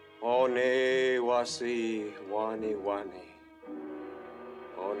 One wasi wani wani.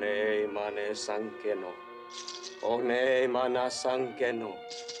 One mane sankeno. One mana sankeno.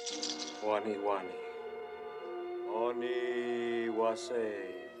 Wani wani. Oni wase.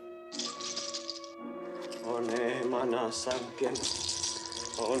 One mana sankeno.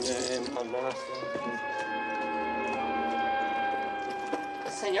 One mana sankeno.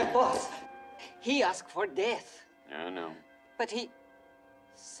 Senor Boss, he asked for death. I know. But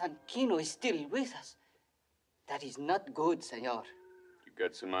Sankino is still with us. That is not good, senor. You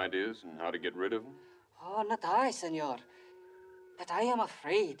got some ideas on how to get rid of him? Oh, not I, senor. But I am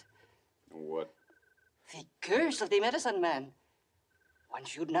afraid. What? The curse of the medicine man. One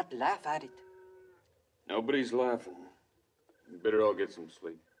should not laugh at it. Nobody's laughing. You better all get some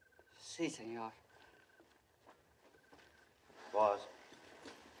sleep. Si, senor. Boss,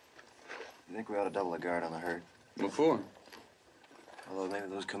 you think we ought to double the guard on the herd? What for? Although maybe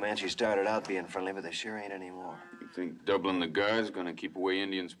those Comanches started out being friendly, but they sure ain't anymore. You think doubling the guard's gonna keep away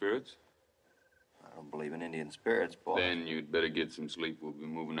Indian spirits? I don't believe in Indian spirits, boss. Then you'd better get some sleep. We'll be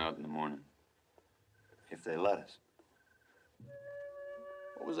moving out in the morning. If they let us.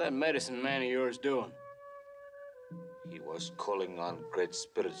 What was that medicine man of yours doing? He was calling on great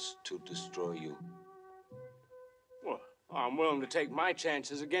spirits to destroy you. Well, I'm willing to take my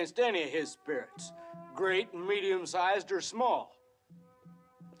chances against any of his spirits. Great, medium-sized, or small.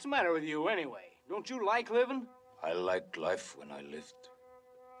 What's the matter with you, anyway? Don't you like living? I liked life when I lived.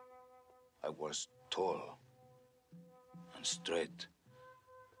 I was tall and straight.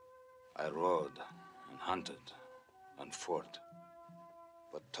 I rode and hunted and fought.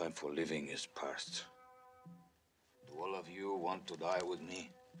 But time for living is past. Do all of you want to die with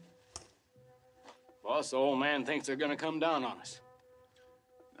me? Boss, the old man thinks they're gonna come down on us.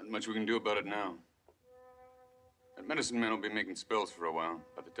 Not much we can do about it now. That medicine man will be making spells for a while.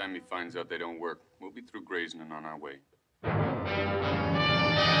 By the time he finds out they don't work, we'll be through grazing and on our way.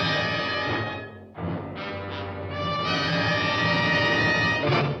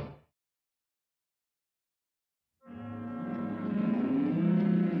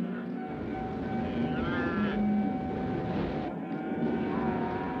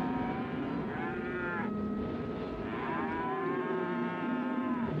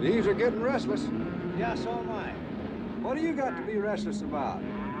 Thieves are getting restless. Yeah, so am I. What do you got to be restless about?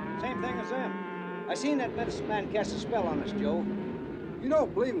 Same thing as them. I seen that medicine man cast a spell on us, Joe. You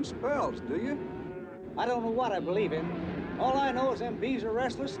don't believe in spells, do you? I don't know what I believe in. All I know is them bees are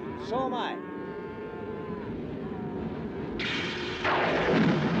restless, so am I.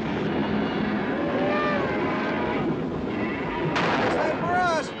 Same for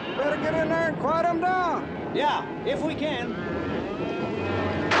us. Better get in there and quiet them down. Yeah, if we can.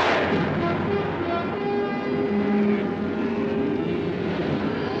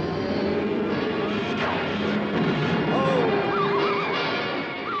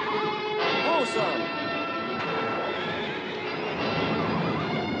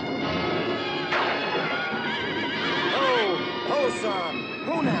 Son.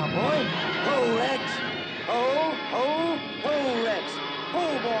 Who now, boy? Ho, Rex. Ho, ho, ho, Rex. Ho,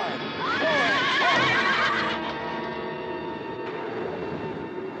 boy. Ho, Rex.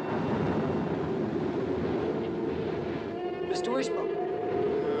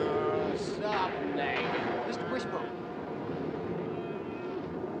 Wishbone. Stop nagging. Mr. Wishbone.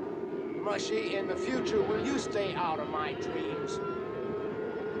 Mushy, in the future, will you stay out of my dreams?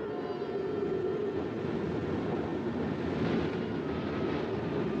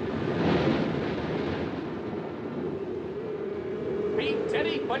 Pete,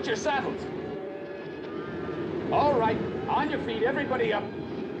 Teddy, put your saddles. All right, on your feet, everybody up.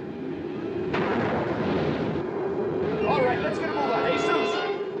 All right, let's get a move on. Jesus!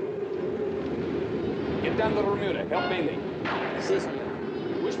 Get down to the Bermuda. Help Bailey. Si, senor.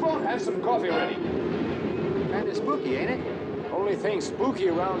 Wishbone, have some coffee ready. Kind of spooky, ain't it? Only thing spooky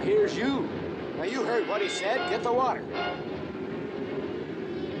around here's you. Now, you heard what he said. Get the water.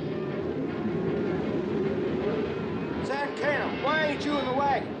 Sancano, why ain't you in the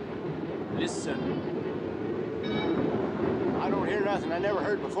wagon? Listen. I don't hear nothing I never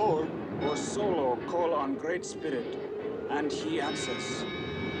heard before. O Solo call on Great Spirit, and he answers.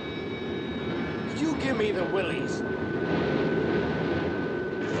 You give me the willies.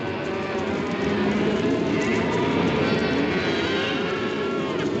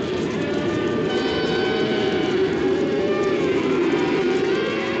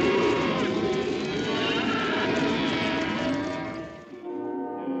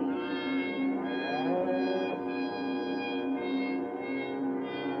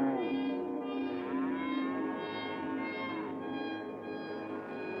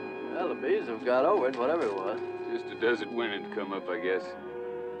 Well, the bees have got over it, whatever it was. Just a desert wind had come up, I guess.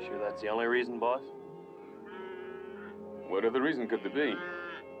 Sure that's the only reason, boss? What other reason could there be?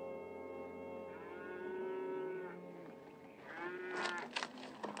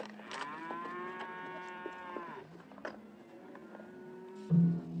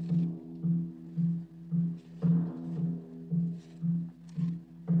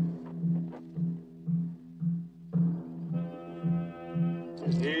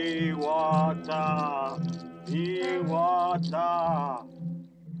 Iwata! Iwata!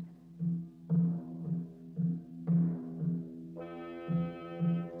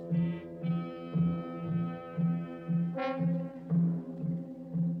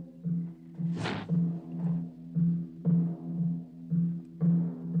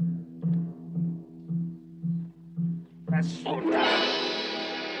 That's so down.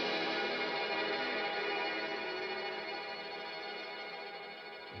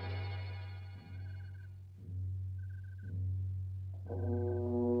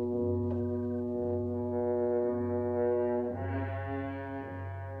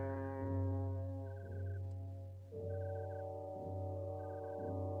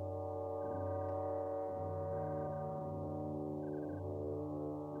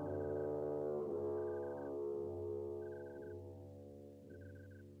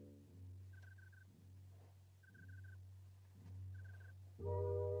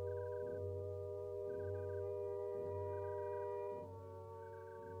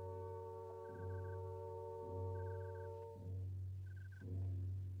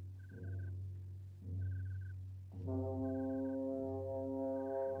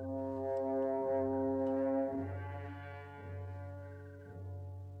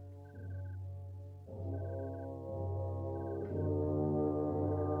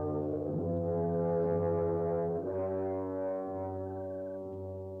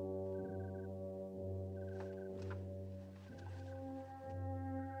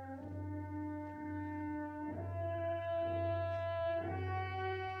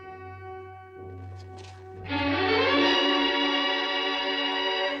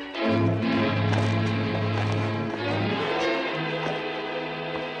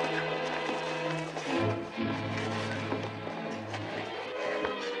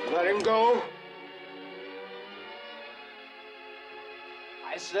 Let him go.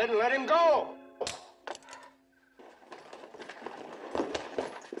 I said let him go.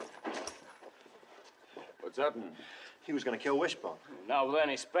 What's happening? He was gonna kill Wishbone. Not with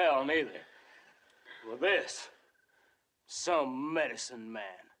any spell, neither. With this. Some medicine man.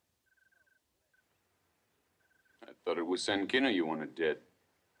 I thought it was Sankino you wanted dead.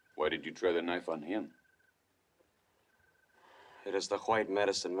 Why did you try the knife on him? It is the white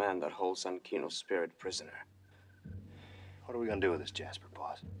medicine man that holds Sankino's spirit prisoner. What are we gonna do with this Jasper,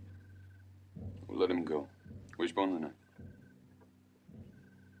 boss? We'll let him go. Wishbone or not.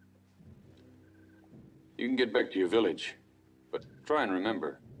 You can get back to your village, but try and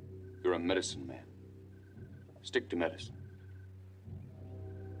remember, you're a medicine man. Stick to medicine.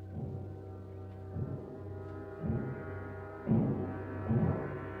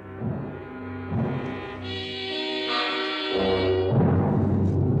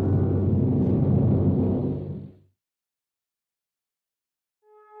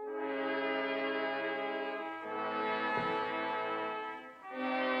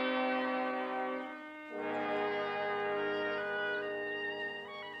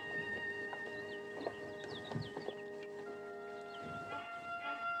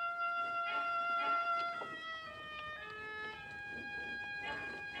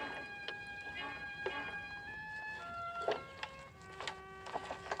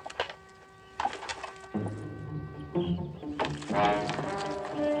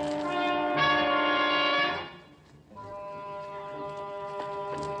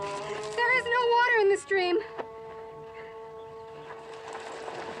 There is no water in the stream.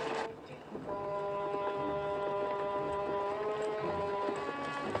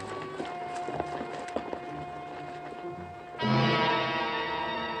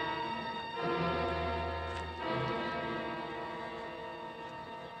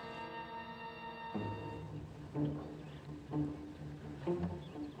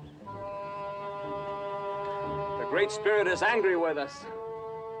 The Great Spirit is angry with us.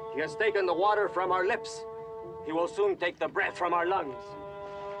 He has taken the water from our lips. He will soon take the breath from our lungs.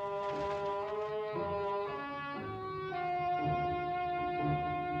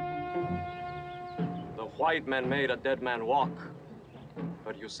 The white man made a dead man walk,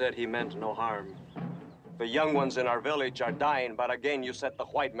 but you said he meant no harm. The young ones in our village are dying, but again you said the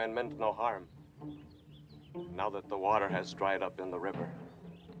white man meant no harm. Now that the water has dried up in the river,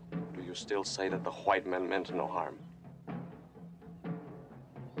 do you still say that the white man meant no harm?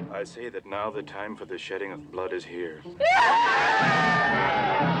 I say that now the time for the shedding of blood is here. I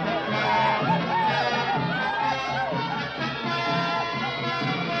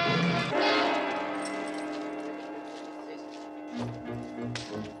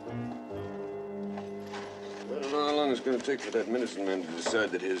don't know how long it's going to take for that medicine man to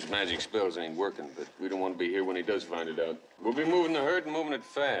decide that his magic spells ain't working, but we don't want to be here when he does find it out. We'll be moving the herd and moving it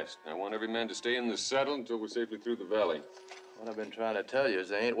fast. I want every man to stay in the saddle until we're safely through the valley. What I've been trying to tell you is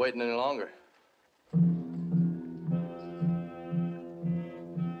they ain't waiting any longer.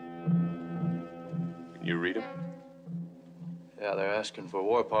 Can you read them? Yeah, they're asking for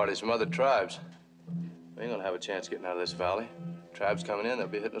war parties from other tribes. We ain't gonna have a chance getting out of this valley. Tribes coming in, they'll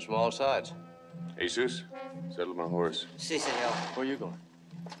be hitting us from all sides. Jesus, settle my horse. Si, senor. Where are you going?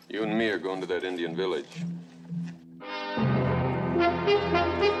 You and me are going to that Indian village.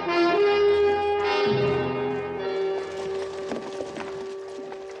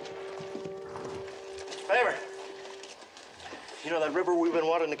 Favor. You know that river we've been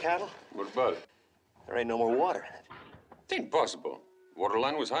watering the cattle? What about it? There ain't no more water in it. It ain't possible. Water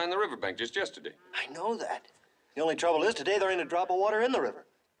line was high on the riverbank just yesterday. I know that. The only trouble is today there ain't a drop of water in the river.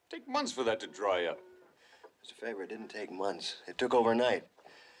 Take months for that to dry up. Mr. Favor, it didn't take months. It took overnight.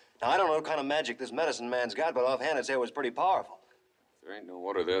 Now, I don't know what kind of magic this medicine man's got, but offhand I'd say it was pretty powerful. If there ain't no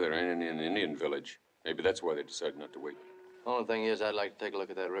water there, there ain't any in the Indian village. Maybe that's why they decided not to wait. Only thing is, I'd like to take a look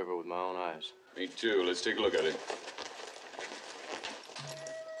at that river with my own eyes. Me too. Let's take a look at it.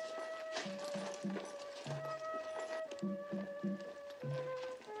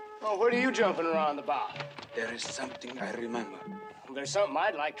 Oh, what are you jumping around about? There is something I remember. Well, there's something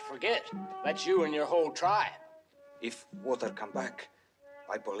I'd like to forget. That's you and your whole tribe. If water come back,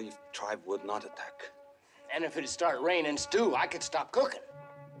 I believe tribe would not attack. And if it'd start raining stew, I could stop cooking.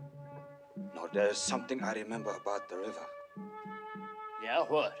 No, there's something I remember about the river. Yeah,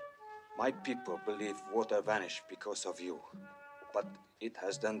 what? My people believe water vanished because of you. But it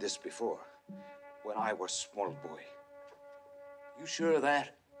has done this before, when I was small boy. You sure of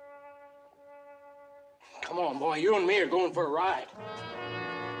that? Come on, boy, you and me are going for a ride.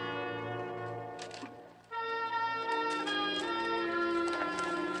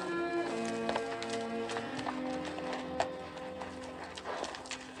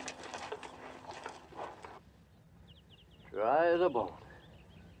 Dry as a bone.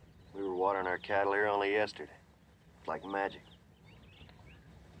 We were watering our cattle here only yesterday. It's like magic.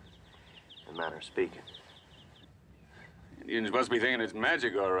 In a manner of speaking. Indians must be thinking it's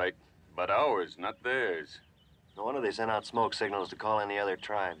magic, all right. But ours, not theirs. No wonder they sent out smoke signals to call in the other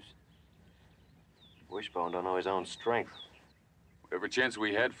tribes. Wishbone don't know his own strength. Whatever chance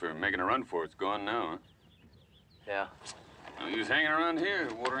we had for making a run for it's gone now, huh? Yeah. No use hanging around here.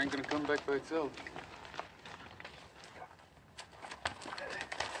 Water ain't gonna come back by itself.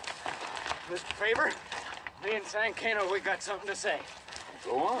 Mr. Favor, me and Sankano, we got something to say.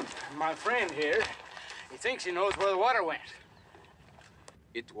 Go on. My friend here, he thinks he knows where the water went.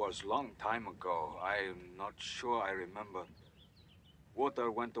 It was long time ago. I'm not sure I remember. Water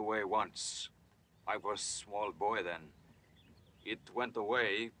went away once. I was small boy then. It went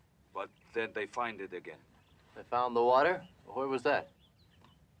away, but then they find it again. They found the water? Where was that?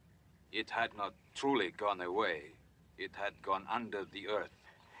 It had not truly gone away. It had gone under the earth.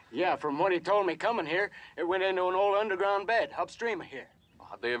 Yeah, from what he told me coming here, it went into an old underground bed upstream of here.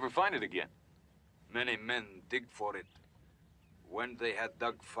 How'd they ever find it again? Many men dig for it. When they had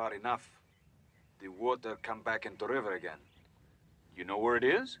dug far enough, the water come back into the river again. You know where it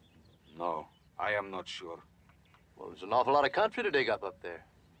is? No, I am not sure. Well, there's an awful lot of country to dig up there.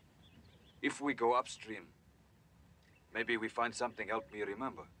 If we go upstream, maybe we find something help me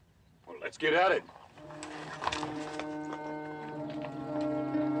remember. Well, let's get at it.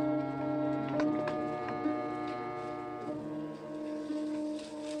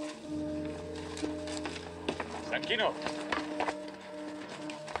 Kino.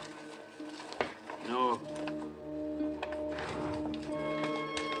 No.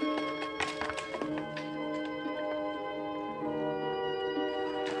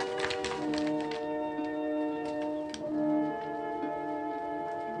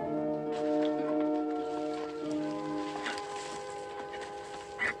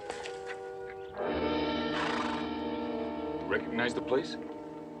 Recognize the place?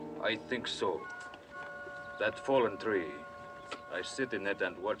 I think so. That fallen tree. I sit in it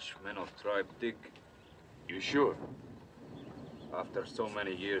and watch men of tribe dig. You sure? After so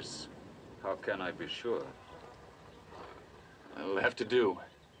many years, how can I be sure? I'll have to do.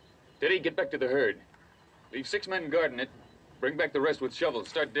 Teddy, get back to the herd. Leave 6 men guarding it. Bring back the rest with shovels.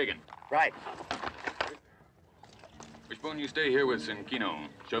 Start digging. Right. Wishbone, you stay here with Sinkino.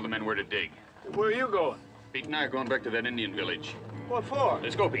 Show the men where to dig. Where are you going? Pete and I are going back to that Indian village. What for?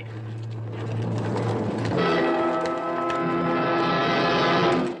 Let's go, Pete.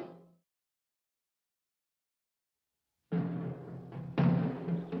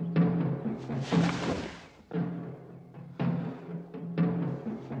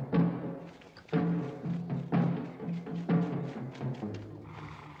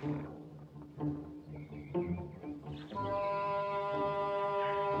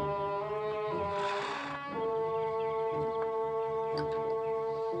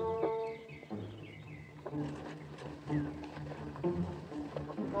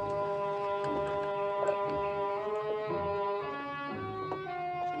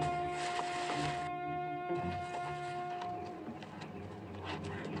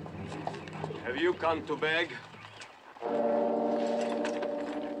 Have you come to beg?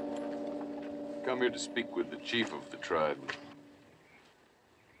 Come here to speak with the chief of the tribe.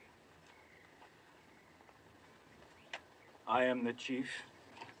 I am the chief.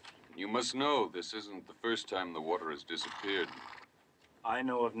 You must know this isn't the first time the water has disappeared. I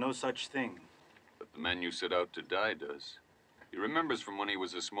know of no such thing. But the man you set out to die does. He remembers from when he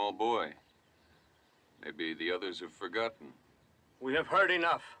was a small boy. Maybe the others have forgotten. We have heard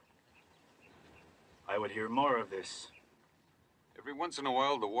enough. I would hear more of this. Every once in a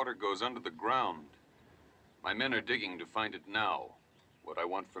while, the water goes under the ground. My men are digging to find it now. What I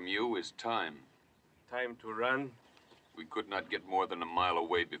want from you is time. Time to run? We could not get more than a mile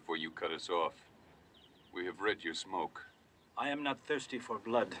away before you cut us off. We have read your smoke. I am not thirsty for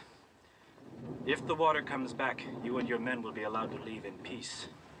blood. If the water comes back, you and your men will be allowed to leave in peace.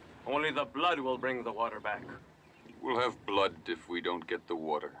 Only the blood will bring the water back. We'll have blood if we don't get the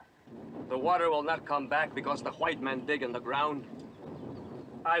water. The water will not come back because the white men dig in the ground.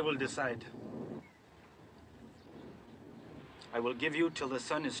 I will decide. I will give you till the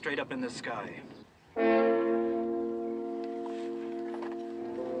sun is straight up in the sky.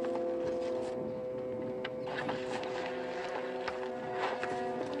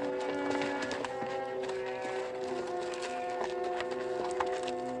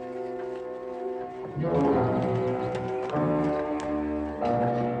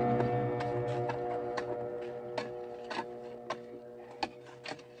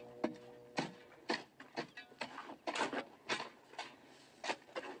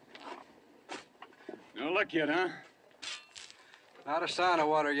 No luck yet, huh? Not a sign of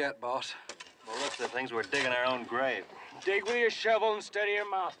water yet, boss. Well, looks of things we're digging our own grave. Dig with your shovel and steady your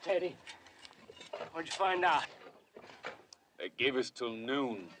mouth, Teddy. What'd you find out? They gave us till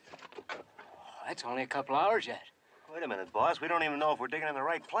noon. Oh, that's only a couple hours yet. Wait a minute, boss. We don't even know if we're digging in the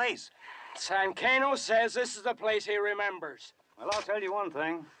right place. Sankano says this is the place he remembers. Well, I'll tell you one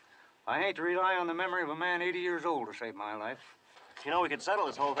thing. I hate to rely on the memory of a man 80 years old to save my life. You know, we could settle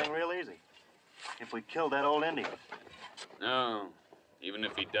this whole thing real easy. If we killed that old Indian. No. Even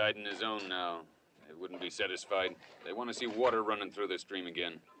if he died in his own now, they wouldn't be satisfied. They want to see water running through the stream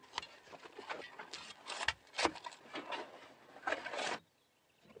again.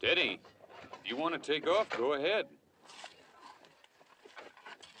 Teddy, if you want to take off, go ahead.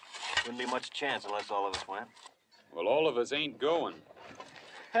 Wouldn't be much chance unless all of us went. Well, all of us ain't going.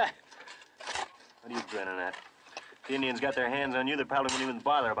 What are you grinning at? If the Indians got their hands on you, they probably wouldn't even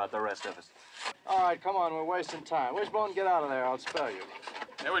bother about the rest of us. All right, come on, we're wasting time. Wishbone, get out of there. I'll spell you.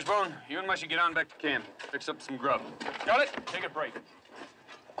 Hey, Wishbone, you and Mushy get on back to camp. Fix up some grub. Got it? Take a break.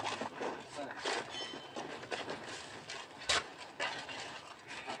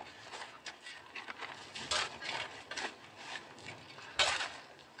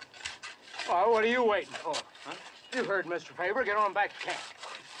 Well, what are you waiting for? Huh? You heard Mr. Faber. Get on back to camp.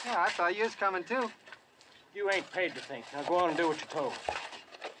 Yeah, I thought you was coming, too. You ain't paid to think. Now go on and do what you're told.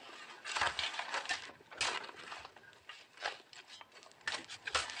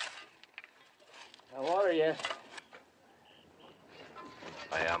 No water yet.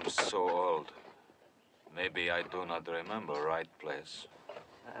 am so old. Maybe I do not remember right place.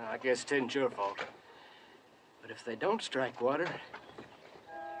 I guess it isn't your fault. But if they don't strike water...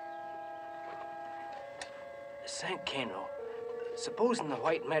 Sankeno, supposing the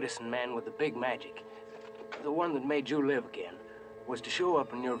white medicine man with the big magic, the one that made you live again, was to show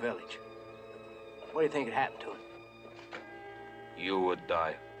up in your village. What do you think would happen to him? You would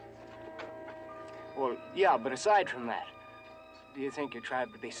die. Well, yeah, but aside from that, do you think your tribe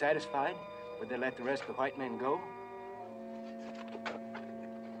would be satisfied? Would they let the rest of the white men go?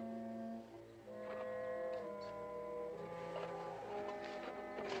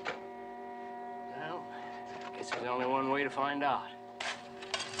 Well, I guess there's only one way to find out.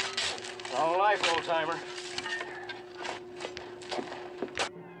 Long life, old-timer.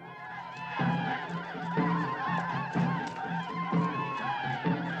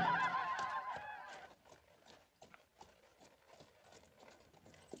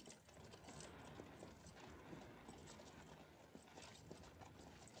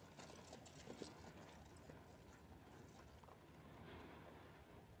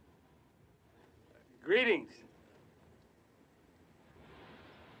 Greetings.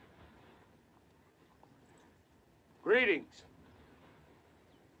 Greetings.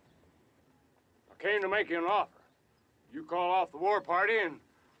 I came to make you an offer. You call off the war party and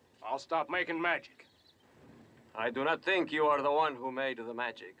I'll stop making magic. I do not think you are the one who made the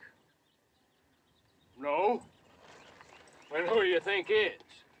magic. No? Then who do you think is?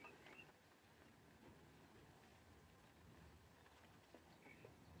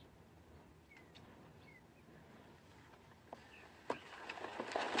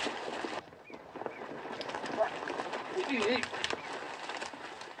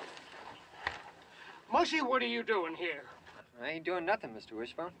 Mushy, what are you doing here? I ain't doing nothing, Mr.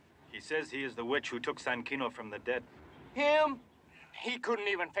 Wishbone. He says he is the witch who took Sankeno from the dead. Him? He couldn't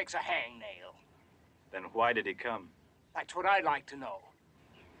even fix a hangnail. Then why did he come? That's what I'd like to know.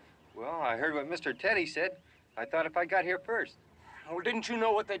 Well, I heard what Mr. Teddy said. I thought if I got here first. Well, didn't you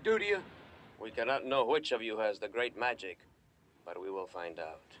know what they do to you? We cannot know which of you has the great magic, but we will find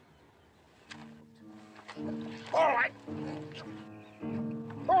out. All right.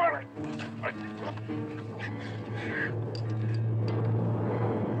 All right.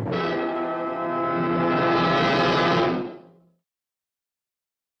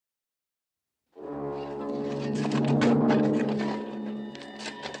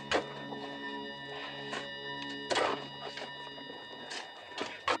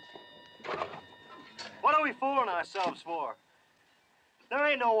 What are we fooling ourselves for? There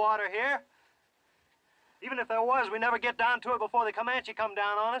ain't no water here. Even if there was, we never get down to it before the Comanche come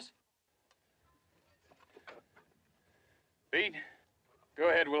down on us. Pete, go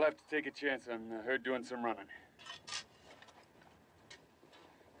ahead. We'll have to take a chance on her doing some running.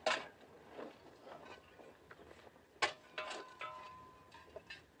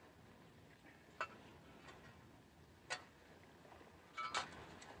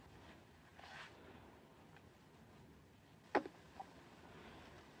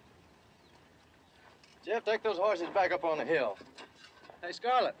 Jeff, take those horses back up on the hill. Hey,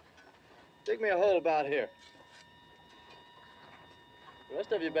 Scarlet, dig me a hole about here. The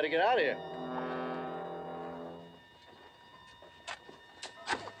rest of you better get out of here.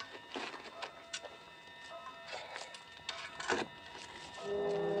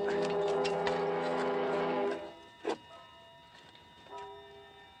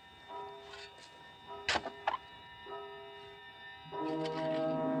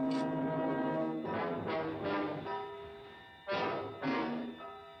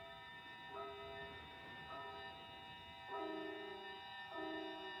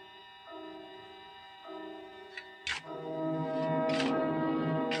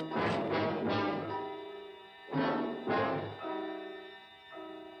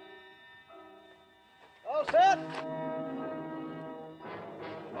 All set?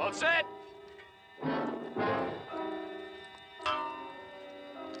 All set?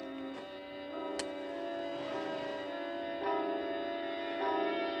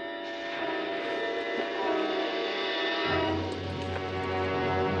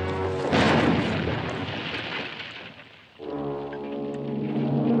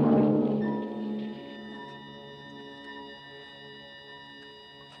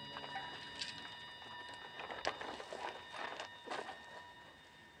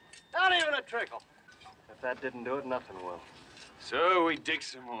 Not even a trickle. If that didn't do it, nothing will. So we dig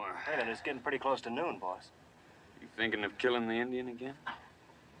some more. Hey, then it's getting pretty close to noon, boss. You thinking of killing the Indian again?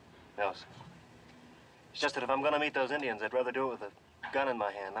 No, sir. It's just that if I'm gonna meet those Indians, I'd rather do it with a gun in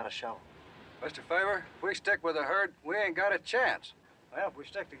my hand, not a shovel. Mr. Favor, if we stick with the herd, we ain't got a chance. Well, if we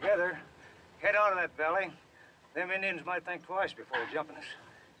stick together, head out of that valley, them Indians might think twice before jumping us.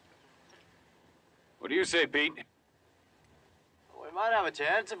 What do you say, Pete? We might have a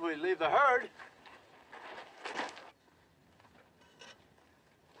chance if we leave the herd.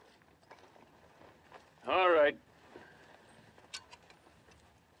 All right.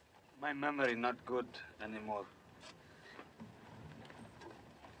 My memory not good anymore.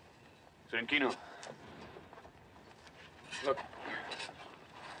 Sanquino. Look,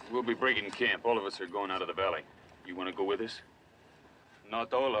 we'll be breaking camp. All of us are going out of the valley. You want to go with us?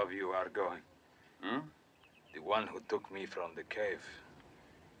 Not all of you are going. Huh? The one who took me from the cave,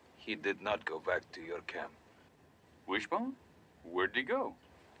 he did not go back to your camp. Wishbone? Where'd he go?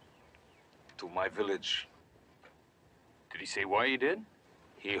 To my village. Did he say why he did?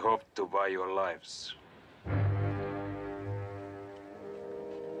 He hoped to buy your lives. We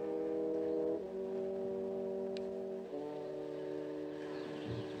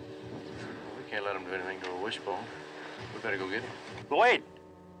can't let him do anything to a Wishbone. We better go get him. But wait!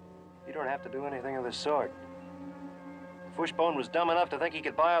 You don't have to do anything of the sort. If Wishbone was dumb enough to think he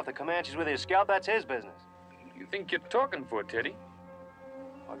could buy off the Comanches with his scalp, that's his business. You think you're talking for, Teddy?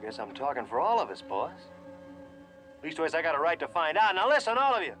 I guess I'm talking for all of us, boss. Leastways, I got a right to find out. Now listen,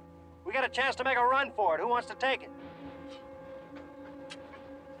 all of you. We got a chance to make a run for it. Who wants to take it?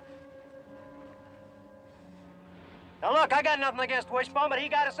 Now look, I got nothing against Wishbone, but he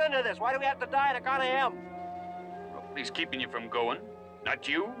got us into this. Why do we have to die on account of him? He's keeping you from going. Not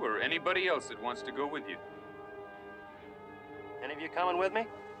you or anybody else that wants to go with you. Any of you coming with me?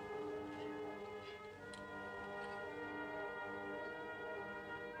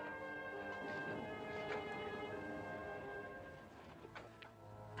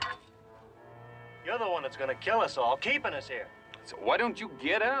 You're the one that's gonna kill us all, keeping us here. So why don't you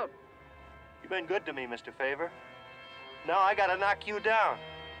get out? You've been good to me, Mr. Favor. Now I gotta knock you down.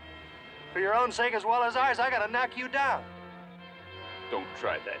 For your own sake as well as ours, I gotta knock you down. Don't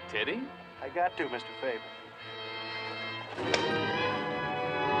try that, Teddy. I got to, Mr. Favor.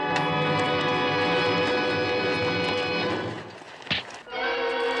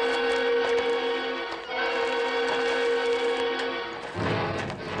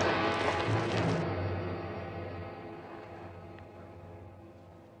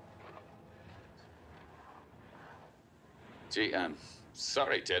 Gee, I'm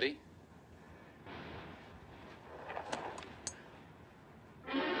sorry, Teddy.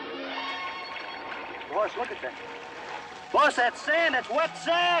 Boss, look at that. Boss, that's sand. That's wet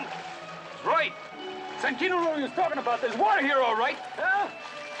sand. That's right. Sanquino was talking about there's water here, all right. Huh?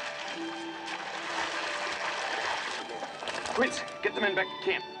 Clint, get the men back to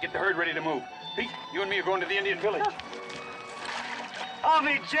camp. Get the herd ready to move. Pete, you and me are going to the Indian village. I'll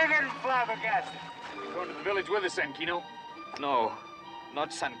be jiggered and flabbergasted. Going to the village with us, Sanquino. No,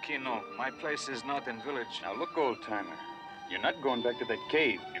 not Sanquino. My place is not in village. Now look, old-timer. You're not going back to that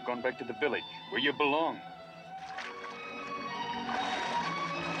cave. You're going back to the village, where you belong.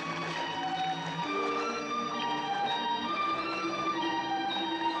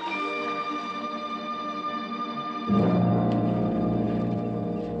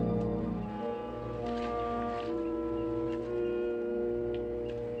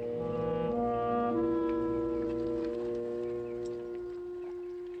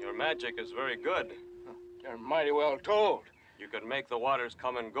 Your magic is very good. You're mighty well told. You can make the waters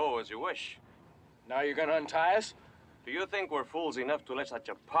come and go as you wish. Now you're gonna untie us? Do you think we're fools enough to let such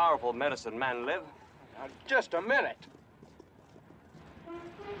a powerful medicine man live? Now, just a minute.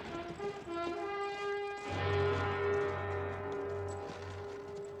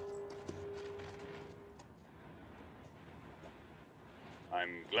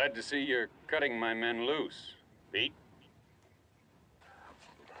 I'm glad to see you're cutting my men loose, Pete.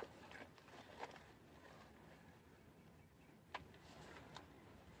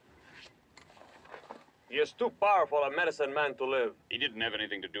 He is too powerful a medicine man to live. He didn't have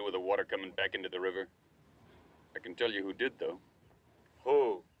anything to do with the water coming back into the river. I can tell you who did, though.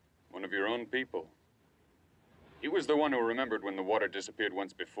 Who? One of your own people. He was the one who remembered when the water disappeared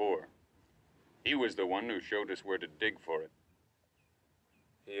once before. He was the one who showed us where to dig for it.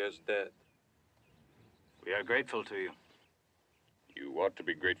 He is dead. We are grateful to you. You ought to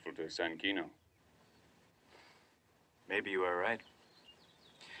be grateful to Sanquino. Maybe you are right.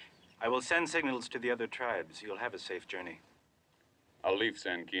 I will send signals to the other tribes. You'll have a safe journey. I'll leave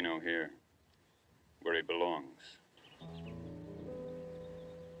Sanquino here, where he belongs.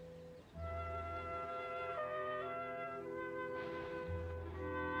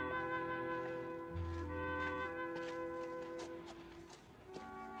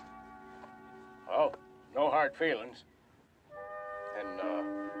 Oh, no hard feelings. And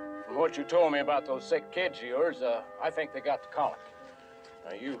from what you told me about those sick kids of yours, I think they got the colic.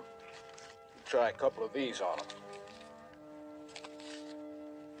 Now, you try a couple of these on them.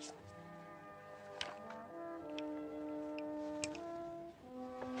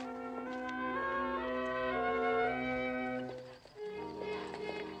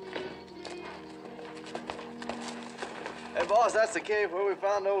 Hey, boss, that's the cave where we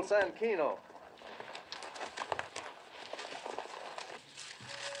found old Sankino.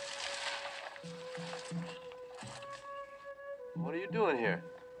 What are you doing here?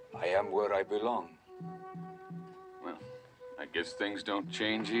 I am where I belong. Well, I guess things don't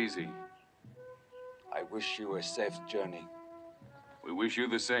change easy. I wish you a safe journey. We wish you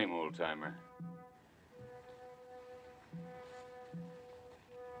the same, old-timer.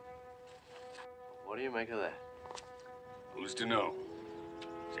 What do you make of that? Who's to know?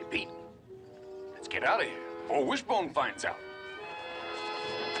 Say, Pete, let's get out of here before Wishbone finds out.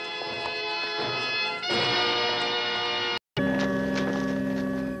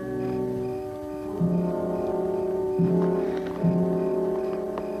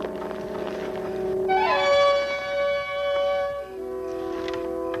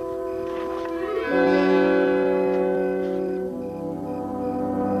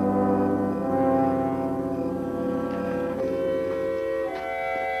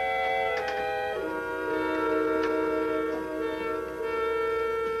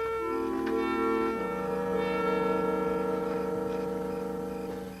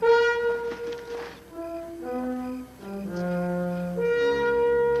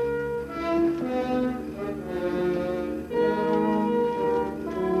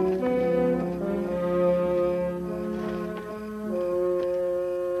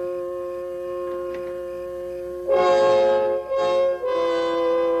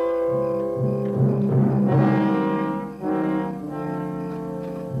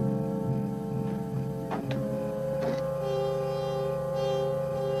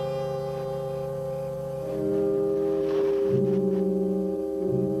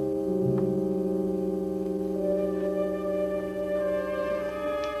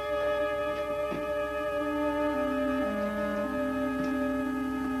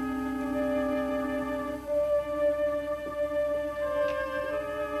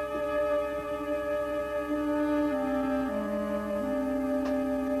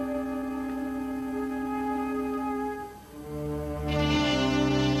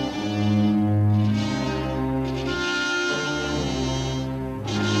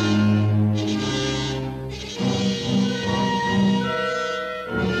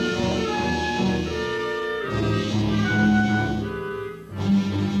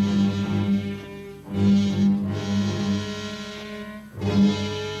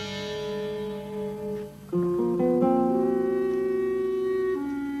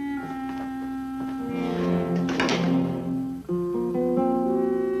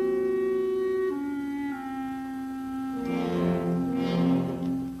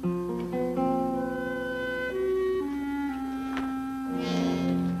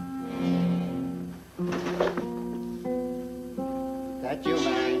 That you,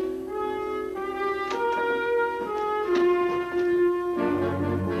 Mary?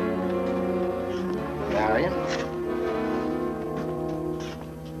 Marion?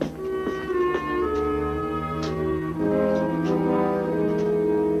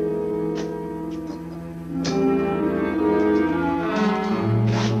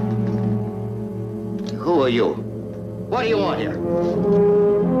 Who are you? What do you want here?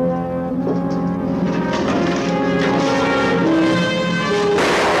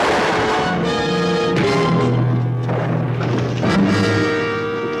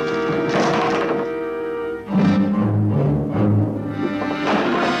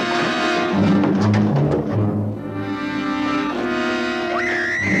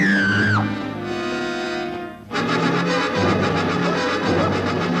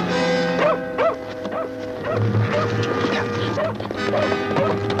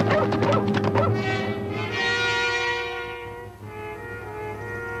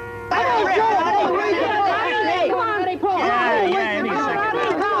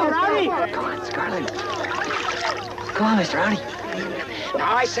 Come on, Mr. Rowdy.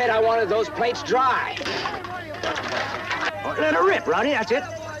 Now, I said I wanted those plates dry. Let her rip, Rowdy. That's it.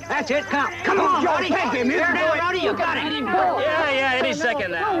 That's it. Come on, Rowdy. Thank him. Bear down, Rowdy. You got it. Yeah, any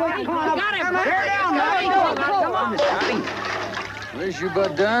second now. Got him. Bear down, Rowdy. Come on, Mr. Rowdy. Where's you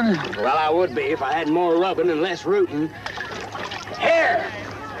about done? Well, I would be if I had more rubbing and less rooting. Here.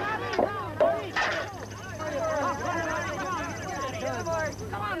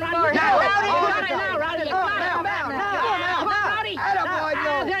 Now, Rowdy. You got it now, Rowdy. You got it. Come on, Rowdy.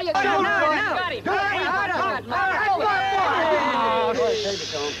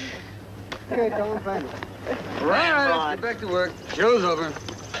 Okay, Tom, thank you. All right, let's get back to work. Show's over.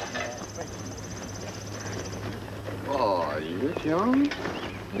 Oh, you young?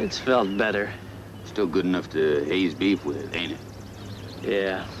 It's felt better. Still good enough to haze beef with, ain't it?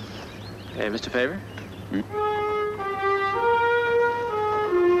 Yeah. Hey, Mr. Favor?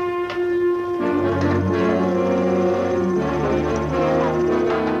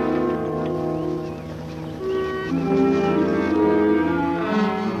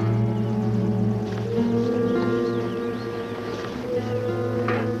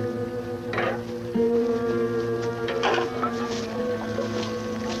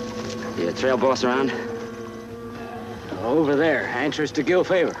 Trail boss around? Over there, anxious to kill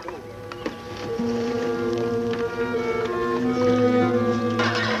Favor.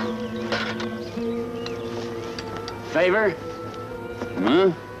 Favor?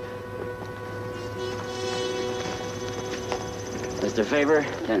 Huh? Mr. Favor,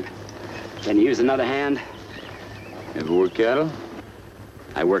 can you use another hand? Ever work cattle?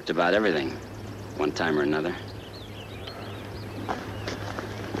 I worked about everything, one time or another.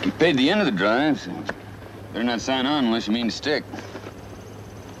 You paid the end of the drive, so better not sign on unless you mean to stick.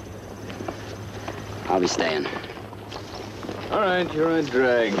 I'll be staying. All right, you're on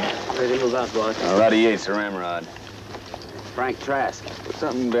drag. Ready to move out, boss. Roddy Yates, a ramrod. Frank Trask. Put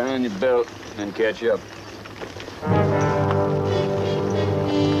something behind your belt, then catch up.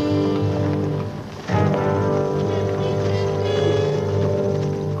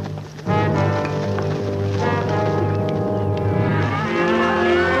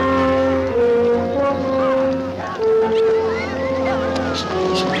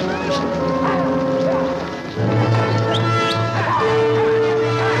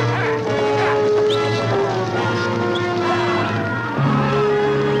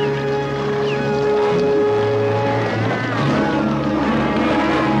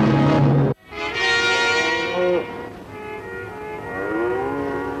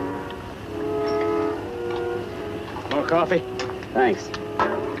 Coffee? Thanks.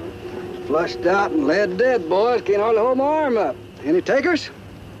 Flushed out and lead dead, boys. Can't hardly hold my arm up. Any takers?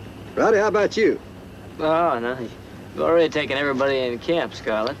 Roddy, how about you? Oh, no. You've already taken everybody in camp,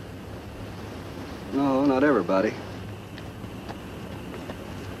 Scarlet. No, not everybody.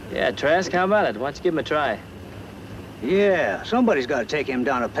 Yeah, Trask, how about it? Why don't you give him a try? Yeah, somebody's got to take him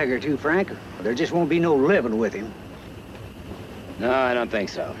down a peg or two, Frank. Or there just won't be no living with him. No, I don't think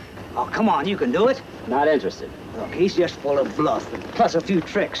so. Oh, come on, you can do it. Not interested. Look, he's just full of bluff, and plus a few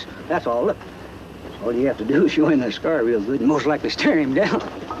tricks. That's all. Look, all you have to do is show him the scar real good and most likely stare him down.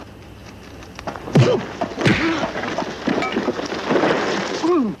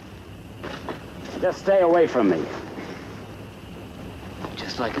 Just stay away from me.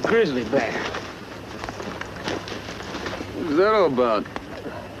 Just like a grizzly bear. What's that all about?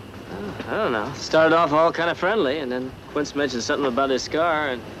 I don't know. Started off all kind of friendly, and then Quince mentioned something about his scar,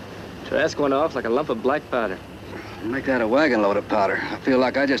 and Trask went off like a lump of black powder. Make that a wagon load of powder. I feel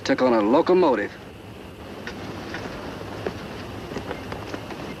like I just took on a locomotive.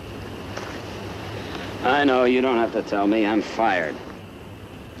 I know, you don't have to tell me. I'm fired.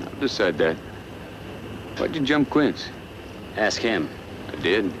 I'll decide that. Why'd you jump Quince? Ask him. I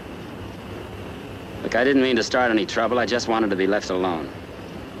did. Look, I didn't mean to start any trouble. I just wanted to be left alone.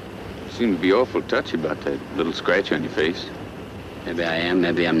 You seem to be awful touchy about that little scratch on your face. Maybe I am,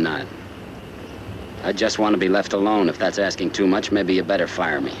 maybe I'm not. I just want to be left alone. If that's asking too much, maybe you better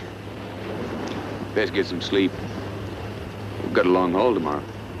fire me. Best get some sleep. We've got a long haul tomorrow.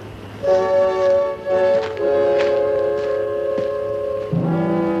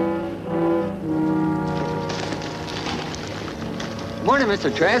 Morning,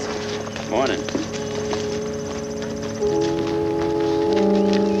 Mr. Trask. Morning.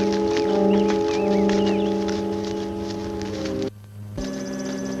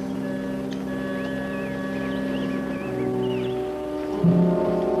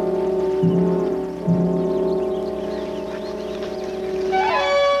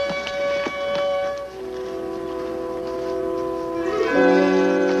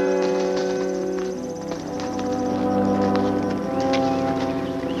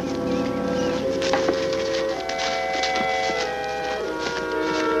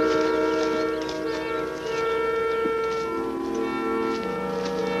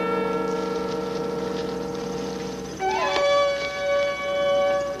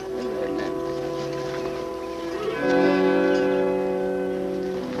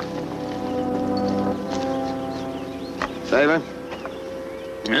 Favor?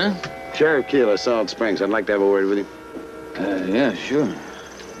 Huh? Sheriff Keel of Salt Springs. I'd like to have a word with you. Yeah, sure.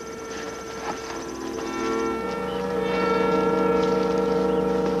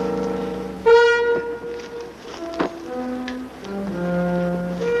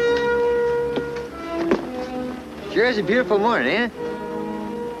 is a beautiful morning, eh?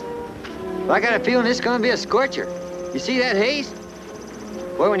 Well, I got a feeling this is gonna be a scorcher. You see that haze?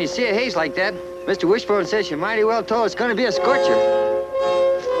 Boy, when you see a haze like that, Mr. Wishbone says you're mighty well told it's gonna be a scorcher.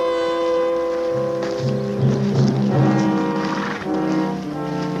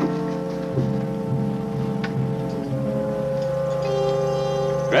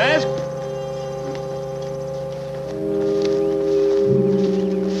 Trask?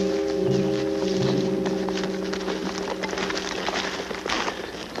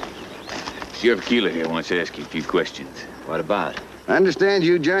 Sheriff Keeler here wants to ask you a few questions. What about? I understand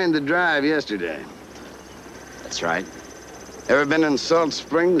you joined the drive yesterday. That's right. Ever been in Salt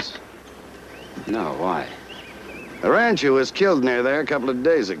Springs? No, why? A rancher was killed near there a couple of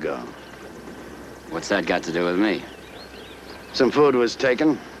days ago. What's that got to do with me? Some food was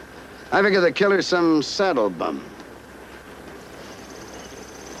taken. I figure the killer's some saddle bum.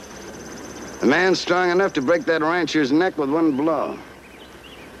 A man strong enough to break that rancher's neck with one blow.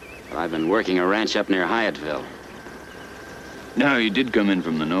 Well, I've been working a ranch up near Hyattville. No, you did come in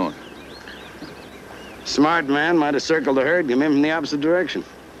from the north. Smart man might have circled the herd and come in from the opposite direction.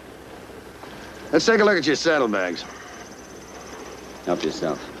 Let's take a look at your saddlebags. Help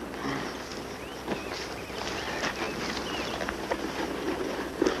yourself.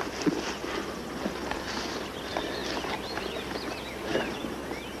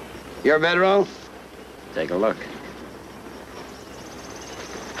 Your bedroll? Take a look.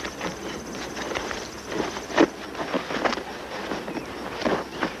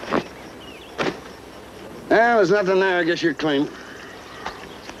 Well, there's nothing there. I guess you're clean.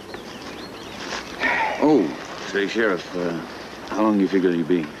 Oh, say, Sheriff, how long do you figure you'll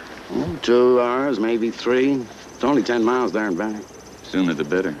be? Oh, 2 hours, maybe 3. It's only 10 miles there and back. Sooner the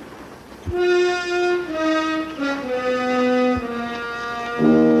better.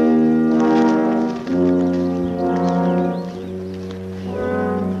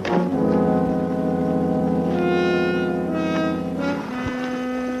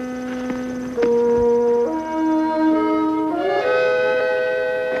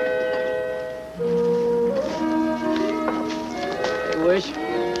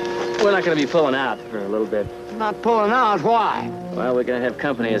 We're not going to be pulling out for a little bit. Not pulling out? Why? Well, we're going to have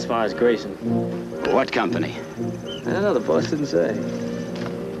company as far as Grayson. What company? I don't know. The boss didn't say.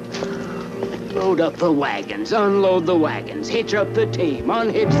 Load up the wagons, unload the wagons, hitch up the team,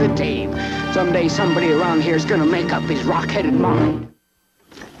 unhitch the team. Someday somebody around here's gonna make up his rock-headed mind.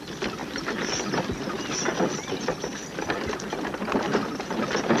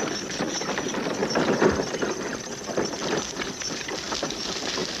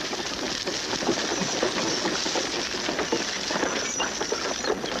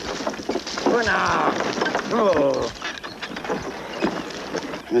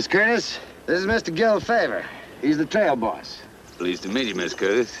 Miss Curtis, this is Mr. Gil Favor. He's the trail boss. Pleased to meet you, Miss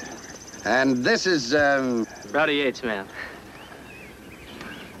Curtis. And this is, Rowdy Yates, ma'am.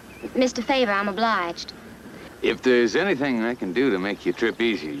 Mr. Favor, I'm obliged. If there's anything I can do to make your trip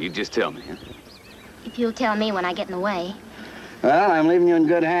easier, you just tell me, huh? If you'll tell me when I get in the way. Well, I'm leaving you in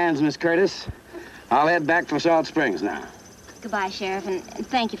good hands, Miss Curtis. I'll head back for Salt Springs now. Goodbye, Sheriff, and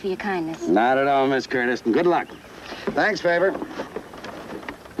thank you for your kindness. Not at all, Miss Curtis, and good luck. Thanks, Favor.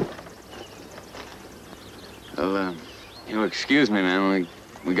 Well, you'll excuse me, man.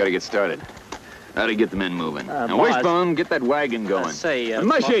 We got to get started. How to get the men moving. Now, boss. Wishbone, get that wagon going. Say, and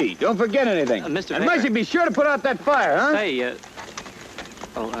Mushy, don't forget anything. Mr. And Favor. Mushy, be sure to put out that fire, huh? Say,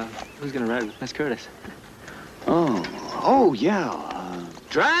 who's going to ride with Miss Curtis? Oh, yeah.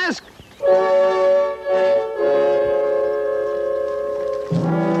 Trask?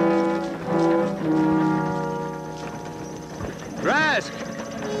 Trask!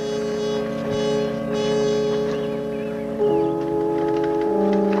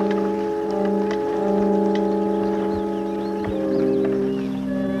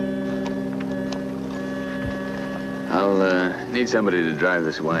 I'll need somebody to drive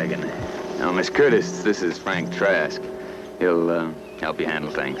this wagon. Now, Miss Curtis, this is Frank Trask. He'll help you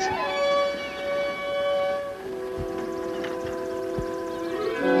handle things.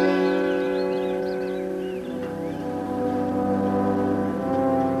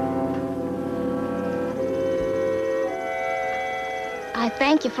 I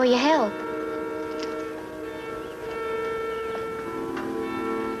thank you for your help.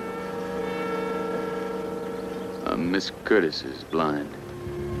 Miss Curtis is blind.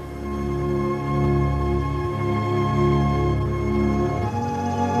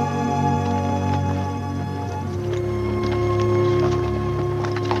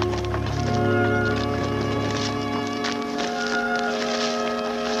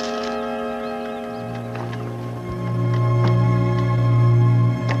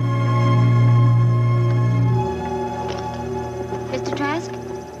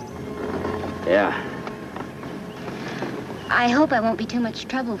 Yeah. I hope I won't be too much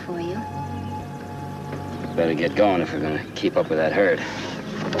trouble for you. Better get going if we're gonna keep up with that herd.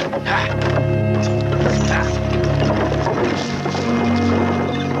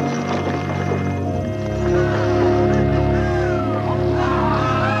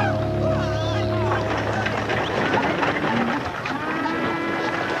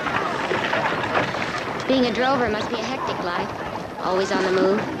 Being a drover must be a hectic life. Always on the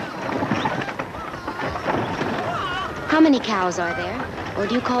move. How many cows are there? Or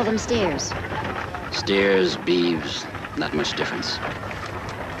do you call them steers? Steers, beeves, not much difference.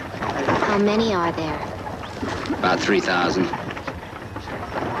 How many are there? About 3,000.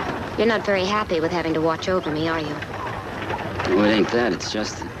 You're not very happy with having to watch over me, are you? Well, it ain't that. It's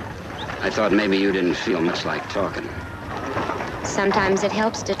just that I thought maybe you didn't feel much like talking. Sometimes it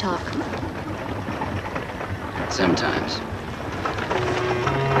helps to talk. Sometimes.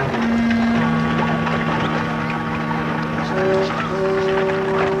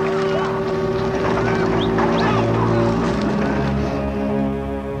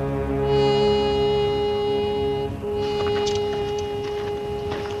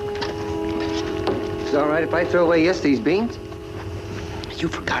 Is it all right if I throw away yesterday's beans? You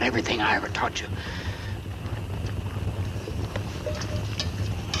forgot everything I ever taught you.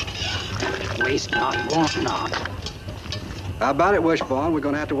 Waste not, want not. How about it, Wishbone? We're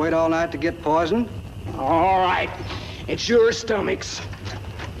gonna have to wait all night to get poisoned? All right. It's your stomachs.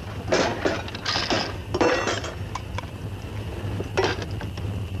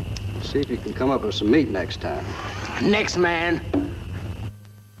 See if you can come up with some meat next time. Next man.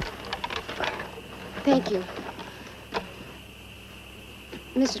 Thank you.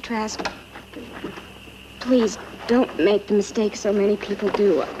 Mr. Trask, please don't make the mistake so many people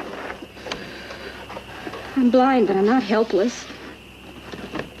do. I'm blind, but I'm not helpless.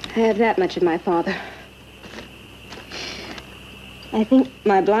 I have that much of my father. I think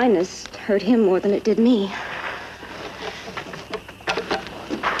my blindness hurt him more than it did me.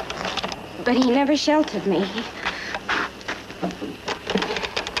 But he never sheltered me.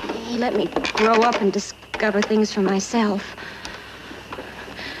 He let me grow up and discover things for myself.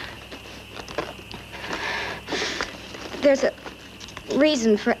 There's a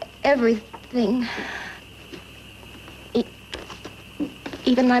reason for everything.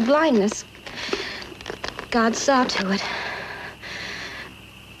 Even my blindness. God saw to it.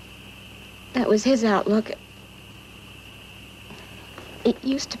 That was his outlook. It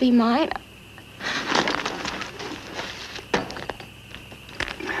used to be mine.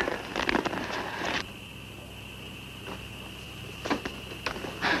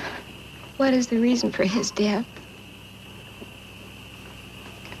 What is the reason for his death?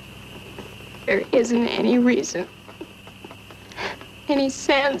 There isn't any reason. Any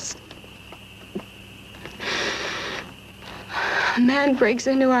sense. A man breaks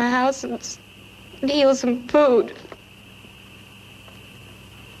into our house and steals some food.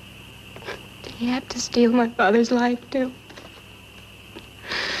 Did he have to steal my father's life, too?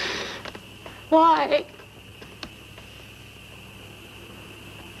 Why?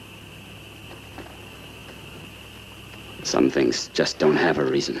 Some things just don't have a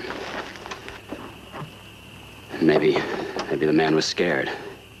reason. Maybe the man was scared.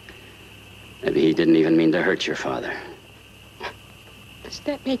 Maybe he didn't even mean to hurt your father. Does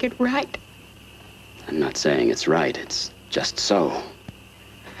that make it right? I'm not saying it's right. It's just so.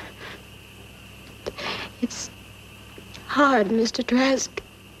 It's hard, Mr. Trask.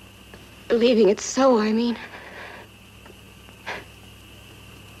 Believing it's so, I mean.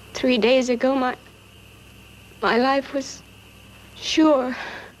 3 days ago, my life was sure,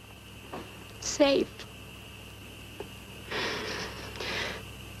 safe.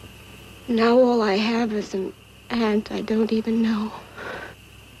 Now all I have is an aunt I don't even know.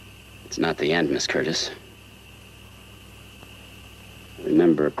 It's not the end, Miss Curtis. I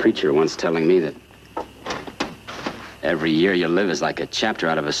remember a preacher once telling me that every year you live is like a chapter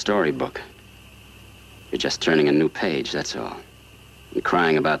out of a storybook. You're just turning a new page, that's all. And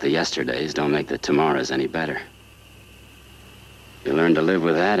crying about the yesterdays don't make the tomorrows any better. You learn to live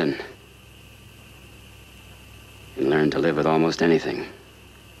with that, and you learn to live with almost anything.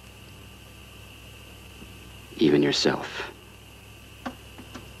 Even yourself.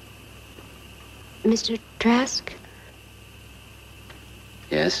 Mr. Trask?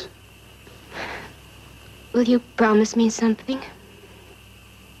 Yes? Will you promise me something?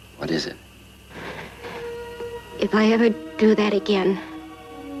 What is it? If I ever do that again,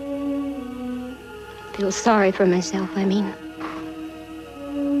 feel sorry for myself, I mean.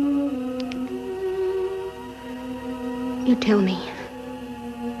 You tell me.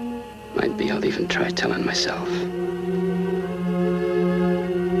 Might be I'll even try telling myself.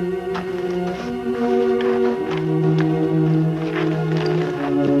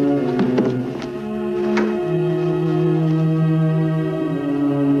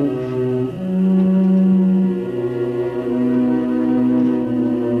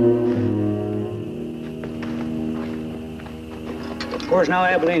 Of course, now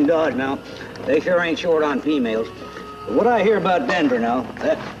Abilene Dodge now, they sure ain't short on females. But what I hear about Denver now,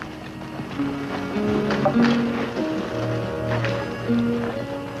 that...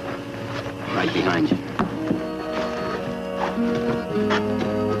 Right behind you.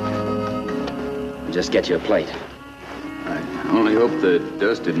 I'll just get you a plate. I only hope the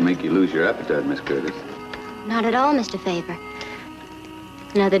dust didn't make you lose your appetite, Miss Curtis. Not at all, Mr. Favor.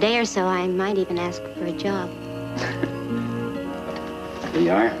 Another day or so, I might even ask for a job. Here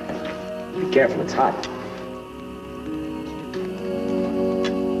you are. Be careful, it's hot.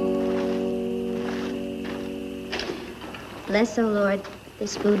 Bless, O Lord,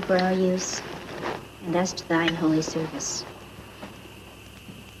 this food for our use, and us to thine holy service.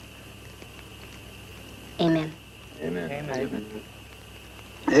 Amen. Amen. Amen.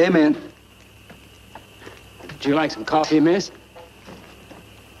 Amen. Would you like some coffee, miss?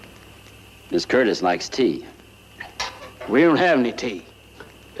 Miss Curtis likes tea. We don't have any tea.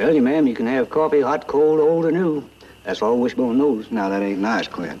 Tell you, ma'am, you can have coffee hot, cold, old, or new. That's all Wishbone knows. Now, that ain't nice,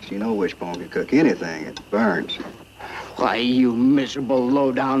 Clint. You know Wishbone can cook anything. It burns. Why, you miserable,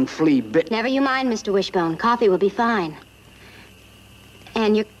 low-down flea bit. Never you mind, Mr. Wishbone. Coffee will be fine.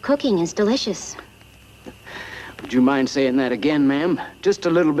 And your cooking is delicious. Would you mind saying that again, ma'am? Just a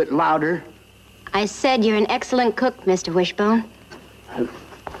little bit louder. I said you're an excellent cook, Mr. Wishbone.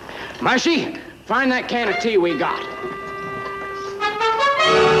 Marcy, find that can of tea we got.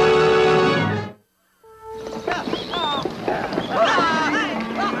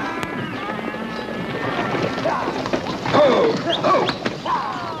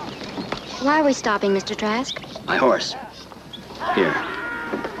 Why are we stopping, Mr. Trask? My horse. Here.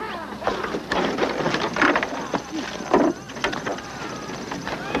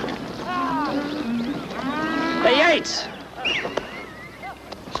 Hey, Yates!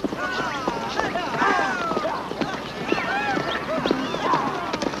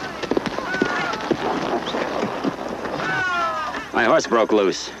 My horse broke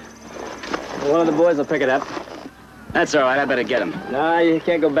loose. One of the boys will pick it up. That's all right, I better get him. No, you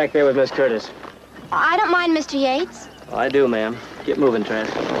can't go back there with Miss Curtis. I don't mind, Mr. Yates. Oh, I do, ma'am. Get moving,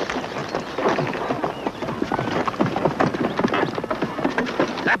 Trask.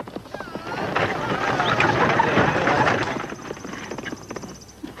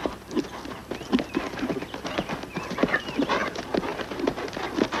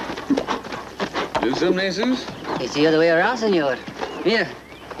 Do something, Jesus? It's the other way around, senor. Here,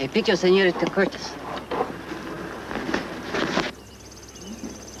 a picture, Senorita Curtis.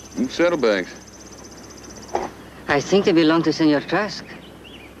 Saddlebags. I think they belong to Senor Trask.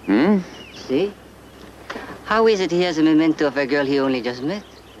 Hmm? See? How is it he has a memento of a girl he only just met?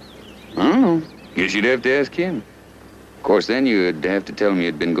 I don't know. Guess you'd have to ask him. Of course, then you'd have to tell him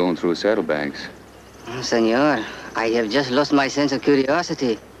you'd been going through saddlebags. Oh, senor, I have just lost my sense of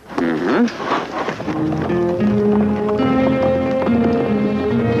curiosity. Mm-hmm.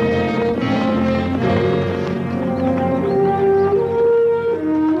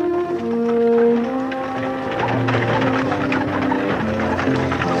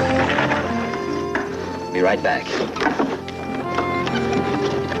 Be right back.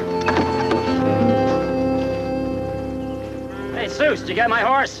 Hey, Seuss, did you get my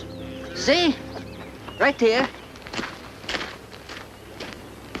horse? See? Right here.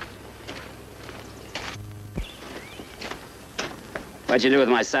 What'd you do with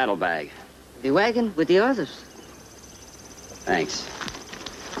my saddlebag? The wagon with the others. Thanks.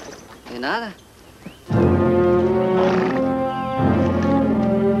 De nada.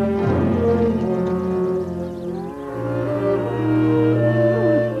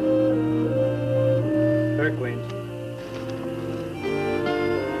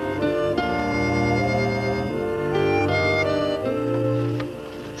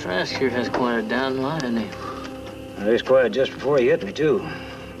 Trask here has quite a down line, hasn't he? It was quiet just before he hit me, too.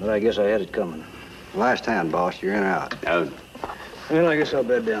 But I guess I had it coming. Last hand, boss. You're in or out? Out. Well, I guess I'll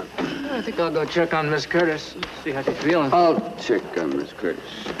bed down. I think I'll go check on Miss Curtis, see how she's feeling. I'll check on Miss Curtis.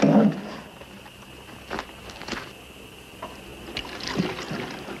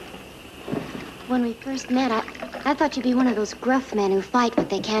 When we first met, I thought you'd be one of those gruff men who fight what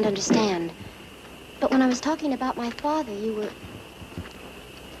they can't understand. But when I was talking about my father, you were...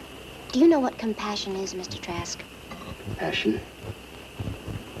 Do you know what compassion is, Mr. Trask? Compassion?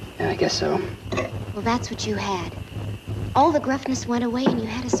 Yeah, I guess so. Well, that's what you had. All the gruffness went away and you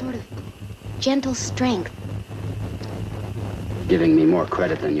had a sort of gentle strength. Giving me more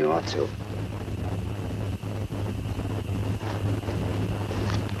credit than you ought to.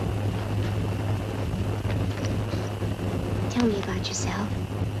 Tell me about yourself.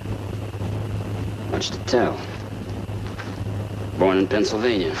 Much to tell. Born in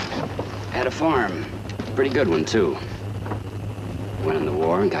Pennsylvania. Had a farm. Pretty good one, too. Went in the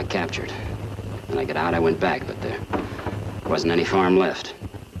war and got captured. When I got out, I went back, but there wasn't any farm left.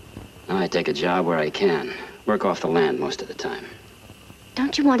 Now I take a job where I can. Work off the land most of the time.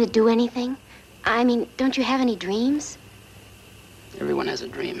 Don't you want to do anything? I mean, don't you have any dreams? Everyone has a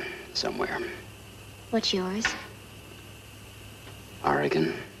dream somewhere. What's yours?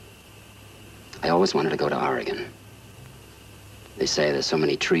 Oregon. I always wanted to go to Oregon. They say there's so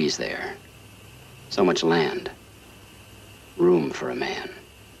many trees there. So much land. Room for a man.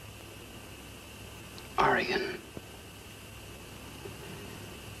 Oregon.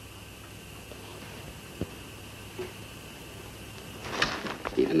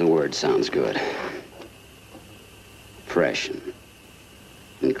 Even the word sounds good. Fresh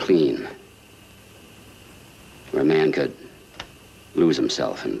and clean. Where a man could lose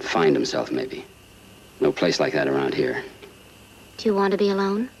himself and find himself, maybe. No place like that around here. Do you want to be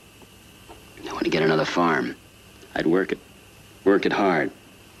alone? I want to get another farm. I'd work it hard.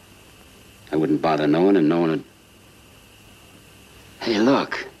 I wouldn't bother no one, and no one would... Hey,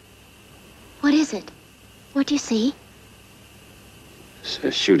 look. What is it? What do you see? It's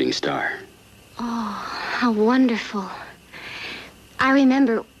a shooting star. Oh, how wonderful. I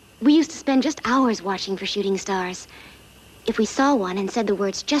remember we used to spend just hours watching for shooting stars. If we saw one and said the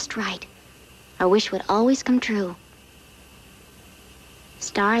words just right, our wish would always come true.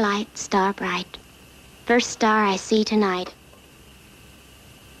 Starlight, star bright, first star I see tonight.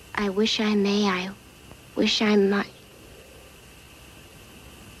 I wish I may, I wish I might.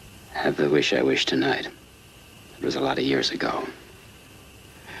 Have the wish I wish tonight. It was a lot of years ago.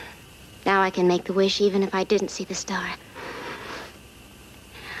 Now I can make the wish even if I didn't see the star.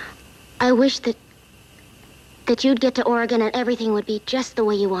 I wish that you'd get to Oregon and everything would be just the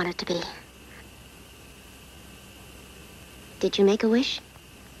way you want it to be. Did you make a wish?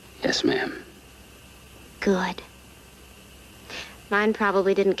 Yes, ma'am. Good. Mine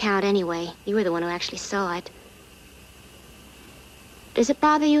probably didn't count anyway. You were the one who actually saw it. Does it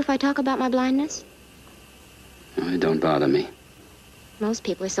bother you if I talk about my blindness? No, it don't bother me. Most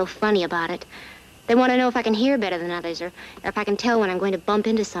people are so funny about it. They want to know if I can hear better than others, or if I can tell when I'm going to bump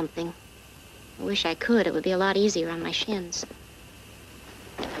into something. I wish I could. It would be a lot easier on my shins.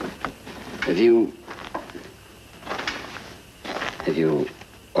 Have you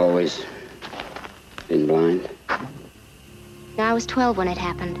always been blind? Now, I was 12 when it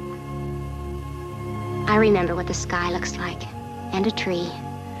happened. I remember what the sky looks like, and a tree,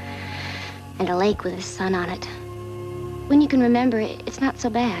 and a lake with the sun on it. When you can remember it, it's not so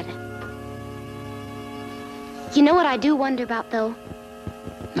bad. You know what I do wonder about, though?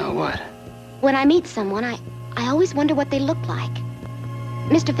 No, what? When I meet someone, I always wonder what they look like.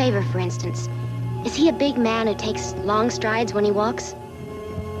 Mr. Favor, for instance. Is he a big man who takes long strides when he walks?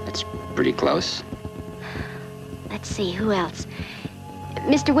 That's pretty close. Let's see, who else?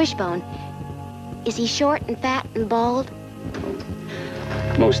 Mr. Wishbone. Is he short and fat and bald?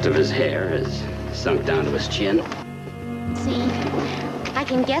 Most of his hair is sunk down to his chin. See, I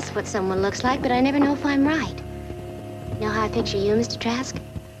can guess what someone looks like, but I never know if I'm right. Know how I picture you, Mr. Trask?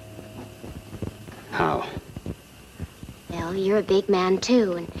 How? Well, you're a big man,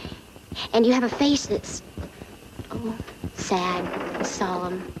 too, and you have a face that's, oh, sad and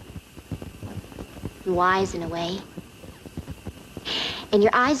solemn and wise in a way. And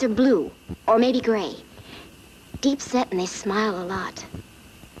your eyes are blue, or maybe gray. Deep set, and they smile a lot.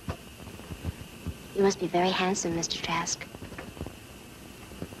 You must be very handsome, Mr. Trask.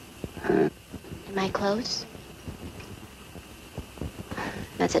 Am I close?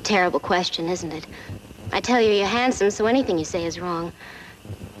 That's a terrible question, isn't it? I tell you, you're handsome, so anything you say is wrong.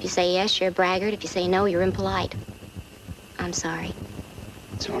 If you say yes, you're a braggart. If you say no, you're impolite. I'm sorry.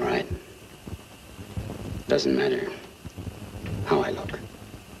 It's all right. Doesn't matter how I look.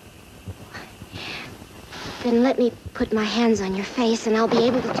 Then let me put my hands on your face, and I'll be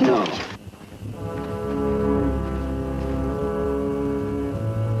able to... No.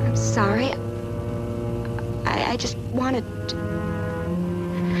 I'm sorry. I just wanted to...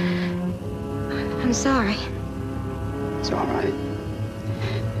 I'm sorry. It's all right.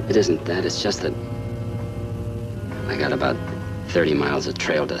 It isn't that. It's just that I got about 30 miles of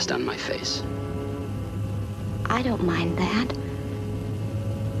trail dust on my face. I don't mind that.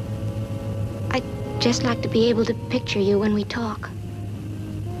 I'd just like to be able to picture you when we talk.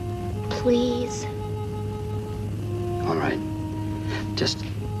 Please. All right. Just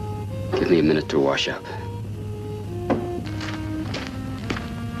give me a minute to wash up.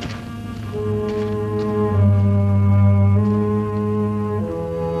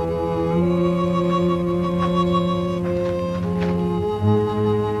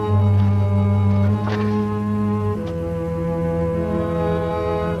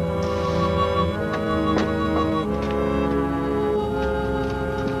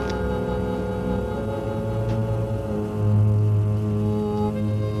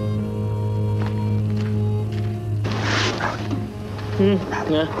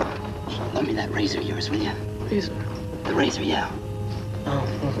 Yeah? Lend me that razor of yours, will you? Razor? The razor, yeah. Oh,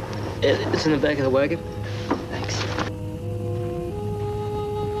 it's in the back of the wagon? Thanks.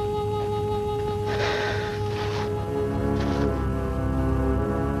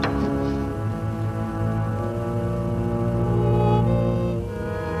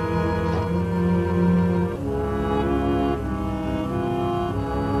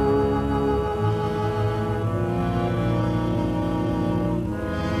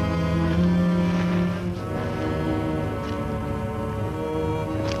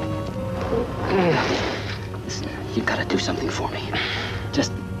 Something for me.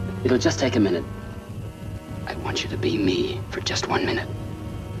 It'll just take a minute. I want you to be me for just 1 minute.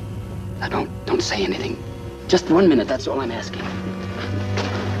 Now don't say anything. Just 1 minute, that's all I'm asking.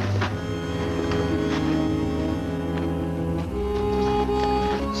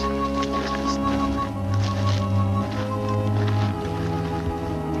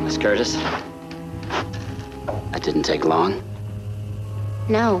 Miss Curtis, that didn't take long.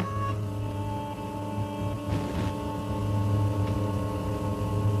 No.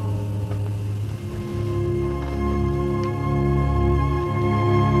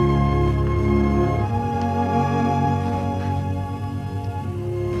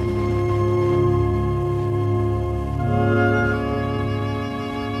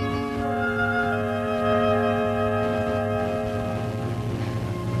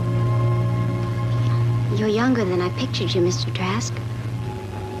 Than I pictured you, Mr. Trask.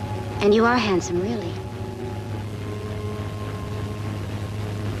 And you are handsome, really.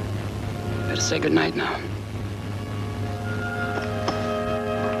 Better say goodnight now.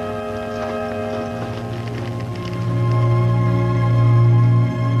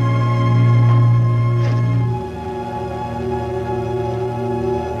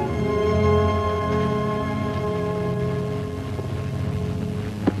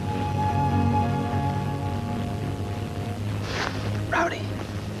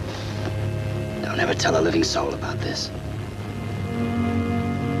 Tell a living soul about this.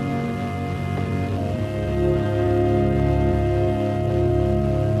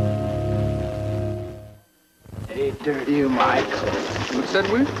 Hey, dirty you, Mike. What's that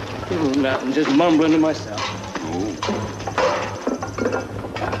with? Oh, nothing, just mumbling to myself. Oh.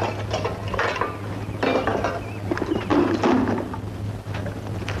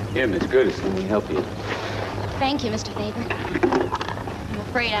 Here, Miss Curtis, let me help you. Thank you, Mr. Faber. I'm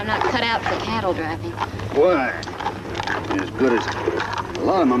afraid I'm not cut out for cattle driving. Why? You're as good as a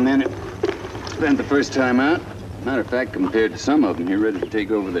lot of my men spent the first time out. Matter of fact, compared to some of them, you're ready to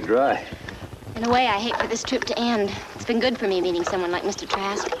take over the drive. In a way, I hate for this trip to end. It's been good for me meeting someone like Mr.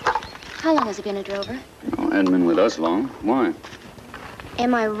 Trask. How long has he been a drover? Oh, hadn't been with us long. Why?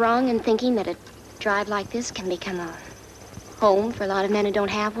 Am I wrong in thinking that a drive like this can become a home for a lot of men who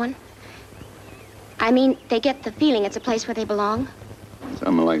don't have one? I mean, they get the feeling it's a place where they belong.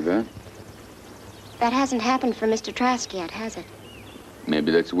 Something like that. That hasn't happened for Mr. Trask yet, has it?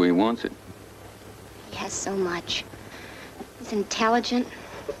 Maybe that's the way he wants it. He has so much. He's intelligent,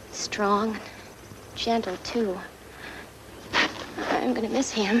 strong, gentle, too. I'm gonna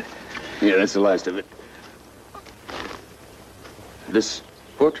miss him. Yeah, that's the last of it. This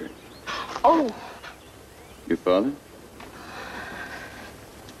portrait. Oh! Your father?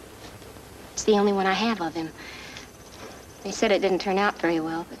 It's the only one I have of him. They said it didn't turn out very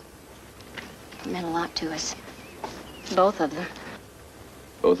well, but it meant a lot to us. Both of them.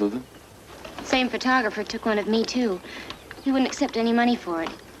 Both of them? Same photographer took one of me, too. He wouldn't accept any money for it.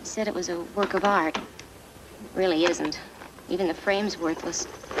 He said it was a work of art. It really isn't. Even the frame's worthless.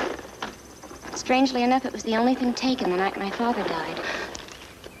 Strangely enough, it was the only thing taken the night my father died.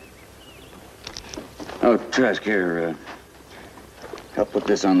 Oh, Trask, here, help put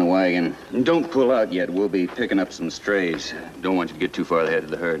this on the wagon. And don't pull out yet. We'll be picking up some strays. Don't want you to get too far ahead of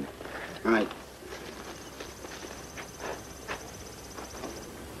the herd. All right.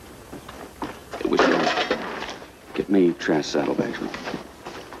 Hey, Wishbone, get me Trask's saddlebags.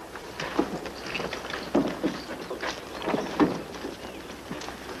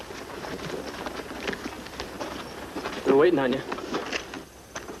 waiting on you.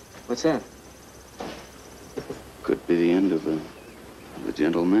 What's that? Could be the end of a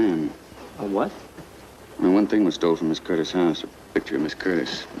gentle man. A what? Now, one thing was stole from Miss Curtis' house, a picture of Miss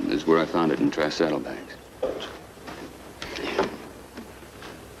Curtis. And this is where I found it in Trask's saddlebags.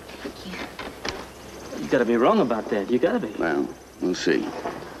 You gotta be wrong about that. You gotta be. Well, we'll see.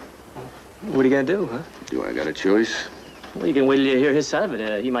 What are you gonna do, huh? Do I got a choice? Well, you can wait till you hear his side of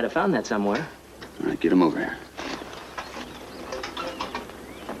it. He might have found that somewhere. All right, get him over here.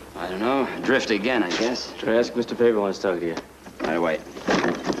 I don't know. Drift again, I guess. Trask, Mr. Paver wants to talk to you. Right away.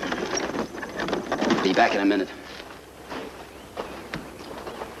 Be back in a minute.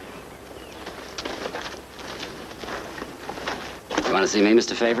 You want to see me,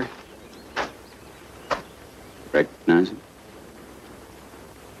 Mr. Favor? Recognize him?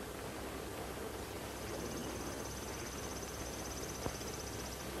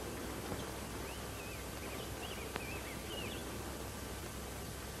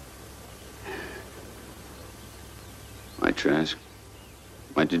 Why, Trask?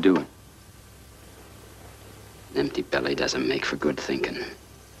 Why'd you do it? An empty belly doesn't make for good thinking. It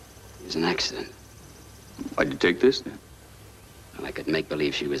was an accident. Why'd you take this, then? Well, I could make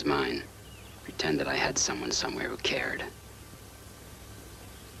believe she was mine. Pretend that I had someone somewhere who cared.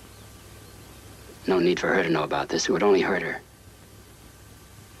 No need for her to know about this. It would only hurt her.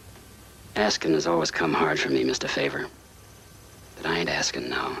 Asking has always come hard for me, Mr. Favor. But I ain't asking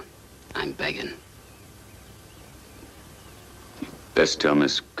now. I'm begging. Best tell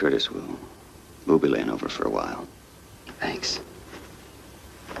Miss Curtis we'll be laying over for a while. Thanks.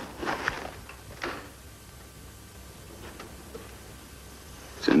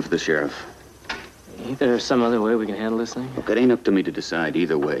 Send for the sheriff. Ain't there some other way we can handle this thing? Look, it ain't up to me to decide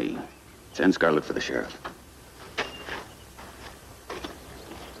either way. Send Scarlett for the sheriff.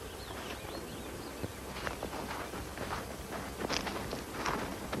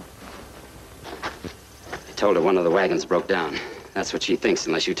 I told her one of the wagons broke down. That's what she thinks,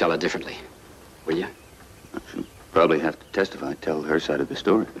 unless you tell her differently. Will you? She'll probably have to testify, tell her side of the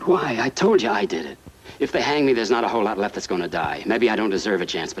story. Why? I told you I did it. If they hang me, there's not a whole lot left that's going to die. Maybe I don't deserve a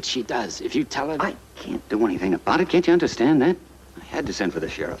chance, but she does. If you tell her... I can't do anything about it. Can't you understand that? I had to send for the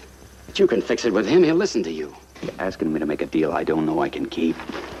sheriff. But you can fix it with him. He'll listen to you. You're asking me to make a deal I don't know I can keep.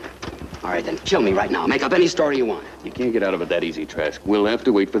 All right, then kill me right now. Make up any story you want. You can't get out of it that easy, Trask. We'll have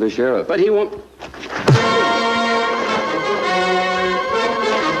to wait for the sheriff. But he won't...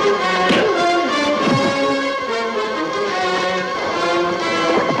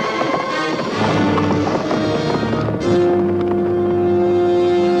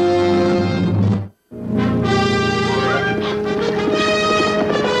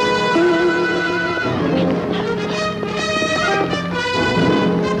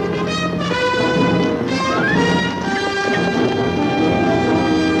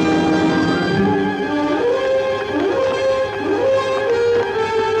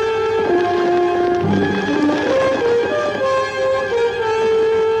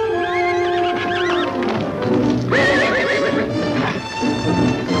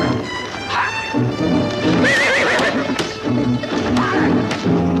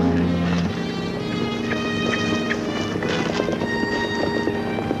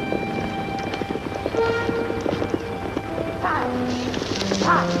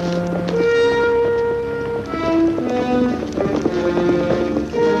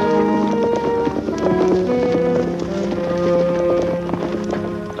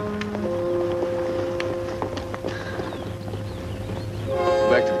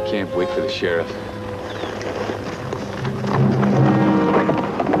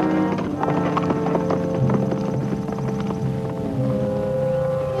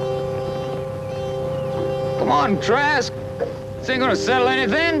 Trask, this ain't gonna settle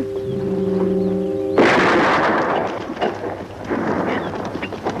anything.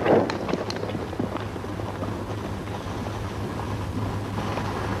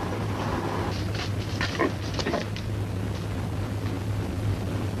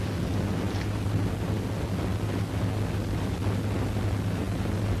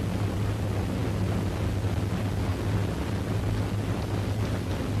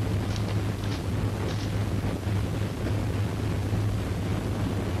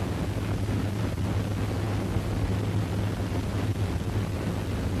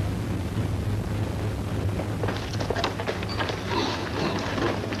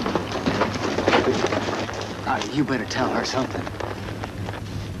 You better tell her something.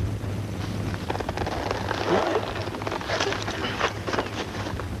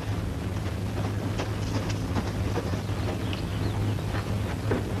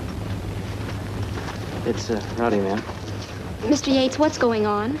 It's Rowdy, man. Mr. Yates, what's going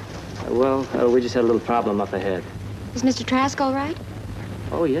on? We just had a little problem up ahead. Is Mr. Trask all right?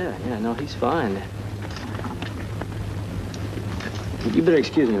 Oh, yeah, no, he's fine. You better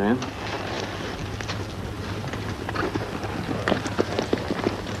excuse me, ma'am.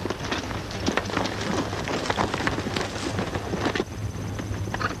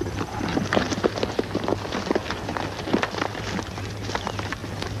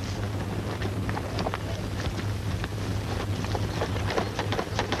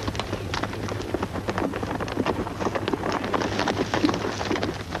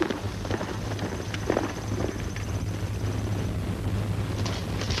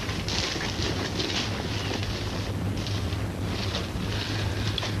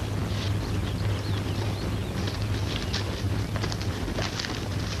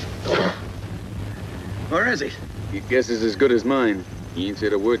 Where is he? Your guess is as good as mine. He ain't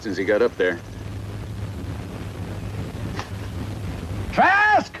said a word since he got up there.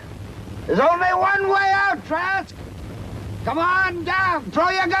 Trask! There's only one way out, Trask! Come on down! Throw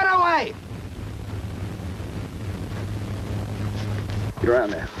your gun away! Get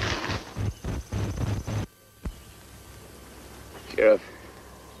around there. Sheriff,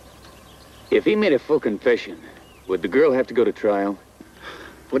 if he made a full confession, would the girl have to go to trial?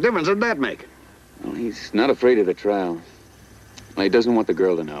 What difference would that make? Well, he's not afraid of the trial. Well, he doesn't want the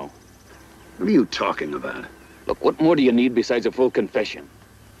girl to know. What are you talking about? Look, what more do you need besides a full confession?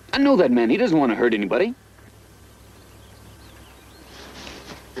 I know that man. He doesn't want to hurt anybody.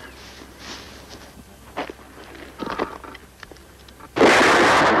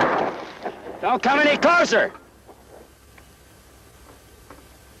 Don't come any closer!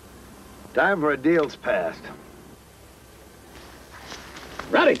 Time for a deal's passed.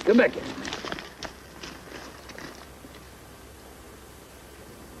 Rowdy, come back here.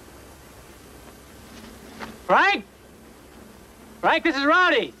 Frank? Frank, this is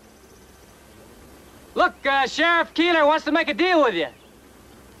Rowdy. Look, Sheriff Keeler wants to make a deal with you.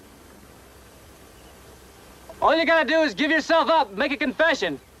 All you gotta do is give yourself up, make a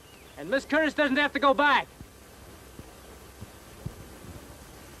confession, and Miss Curtis doesn't have to go back.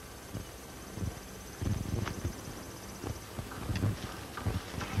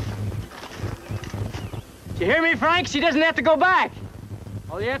 You hear me, Frank? She doesn't have to go back.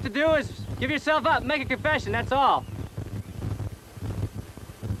 All you have to do is give yourself up, make a confession, that's all.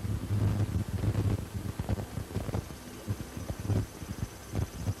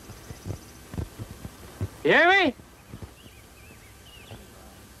 You hear me?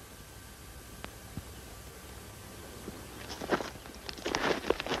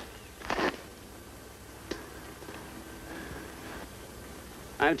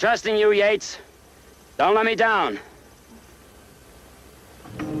 I'm trusting you, Yates. Don't let me down.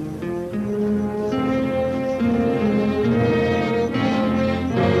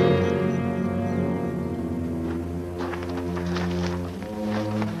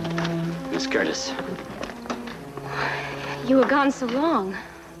 Miss Curtis. You were gone so long.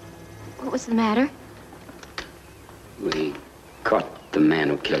 What was the matter? We caught the man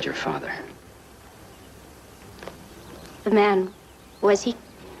who killed your father. The man, was he?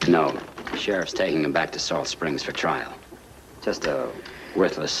 No. The sheriff's taking him back to Salt Springs for trial. Just a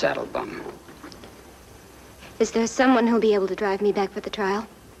worthless saddle bum. Is there someone who'll be able to drive me back for the trial?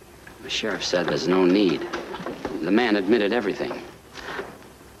 The sheriff said there's no need. The man admitted everything.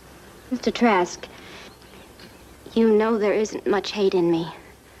 Mr. Trask, you know there isn't much hate in me.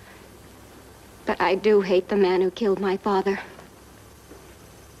 But I do hate the man who killed my father.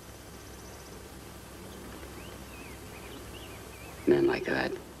 Men like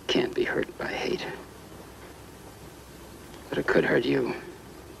that can't be hurt by hate. But it could hurt you.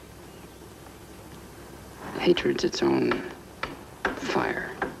 Hatred's its own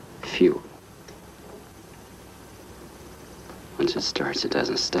fire, fuel. Once it starts, it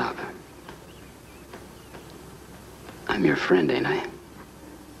doesn't stop. I'm your friend, ain't I?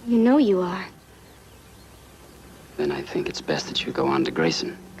 You know you are. Then I think it's best that you go on to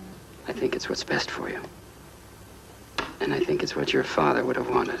Grayson. I think it's what's best for you. And I think it's what your father would have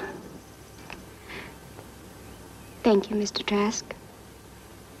wanted. Thank you, Mr. Trask.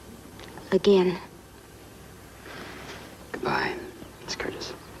 Again. Goodbye, Miss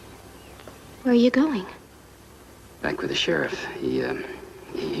Curtis. Where are you going? Back with the sheriff.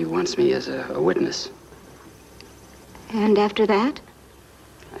 He wants me as a witness. And after that?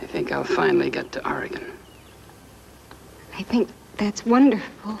 I think I'll finally get to Oregon. I think that's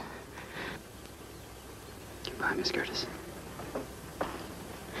wonderful. Goodbye, Miss Curtis.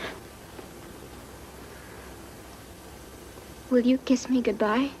 Will you kiss me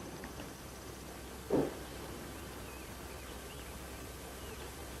goodbye?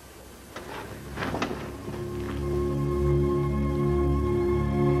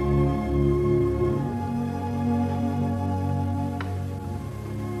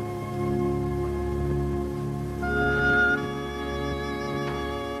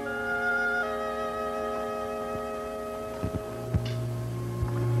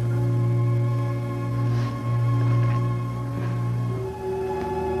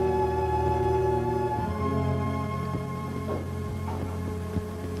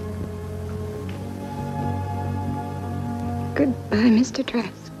 Goodbye, Mr.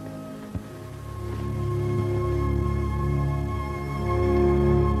 Trask.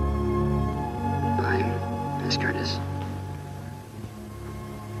 Goodbye, Miss Curtis.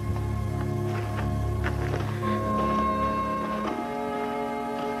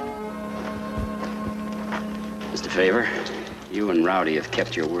 Mr. Favor, you and Rowdy have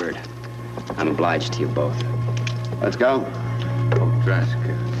kept your word. I'm obliged to you both. Let's go. Oh, Trask,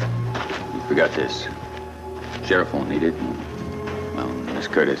 you forgot this. Sheriff won't need it. Well, Miss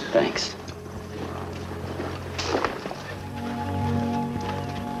Curtis. Thanks.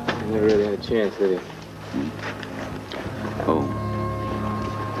 You never really had a chance, did you? Oh.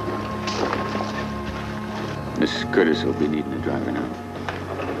 Miss Curtis will be needing a driver now.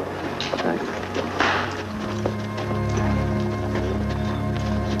 Thanks.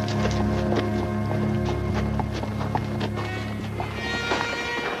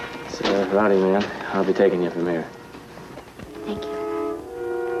 Rowdy, man. I'll be taking you from here. Thank you.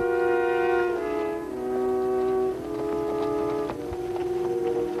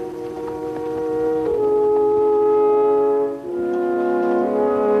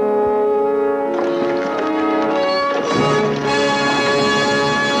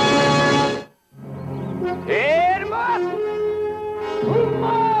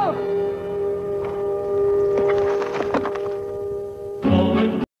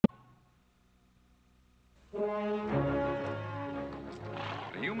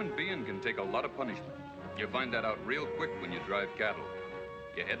 You find that out real quick when you drive cattle.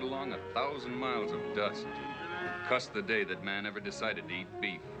 You head along 1,000 miles of dust. Cuss the day that man ever decided to eat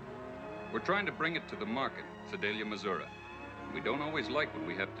beef. We're trying to bring it to the market, Sedalia, Missouri. We don't always like what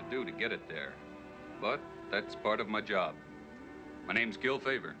we have to do to get it there, but that's part of my job. My name's Gil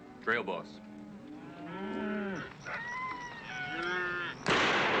Favor, trail boss.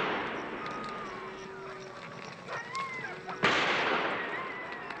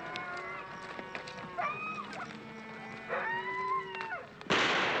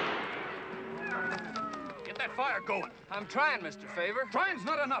 Fire going. I'm trying, Mr. Favor. Trying's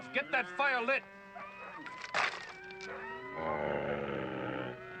not enough. Get that fire lit.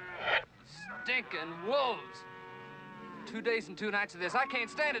 Stinking wolves. 2 days and 2 nights of this. I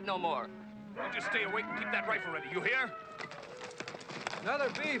can't stand it no more. You just stay awake and keep that rifle ready. You hear? Another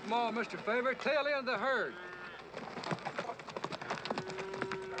beef maw, Mr. Favor. Tail end of the herd.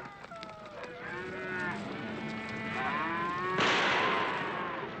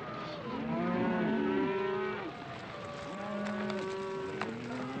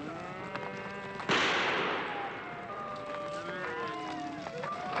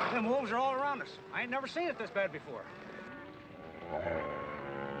 Them wolves are all around us. I ain't never seen it this bad before.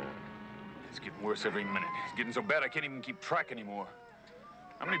 It's getting worse every minute. It's getting so bad I can't even keep track anymore.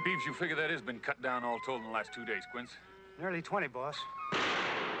 How many beeves you figure that has been cut down all told in the last 2 days, Quince? Nearly 20, boss.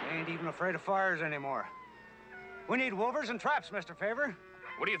 They ain't even afraid of fires anymore. We need wolvers and traps, Mr. Favor.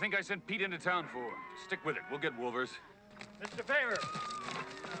 What do you think I sent Pete into town for? Stick with it. We'll get wolvers. Mr. Favor.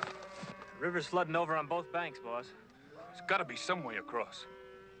 The river's flooding over on both banks, boss. There's got to be some way across.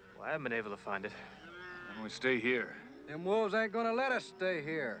 Well, I haven't been able to find it. Why don't we stay here? Them wolves ain't gonna let us stay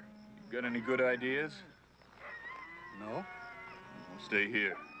here. You got any good ideas? No. We'll stay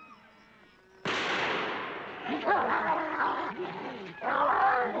here.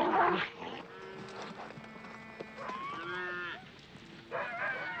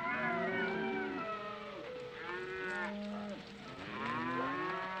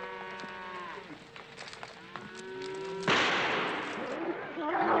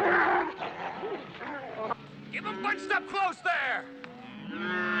 Keep them bunched up close there!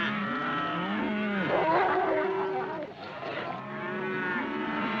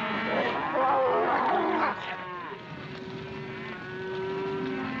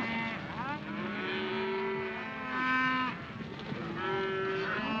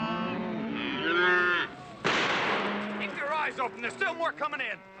 Keep your eyes open. There's still more coming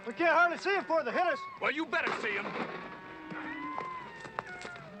in. We can't hardly see them before they hit us. Well, you better see them.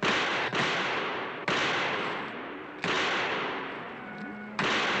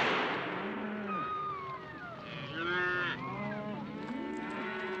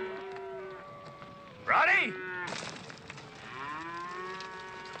 Roddy!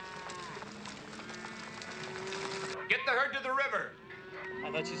 Get the herd to the river.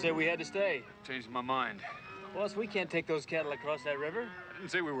 I thought you said we had to stay. Changed my mind. Boss, we can't take those cattle across that river. I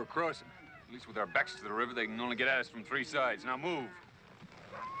didn't say we were crossing. At least with our backs to the river, they can only get at us from 3 sides. Now move.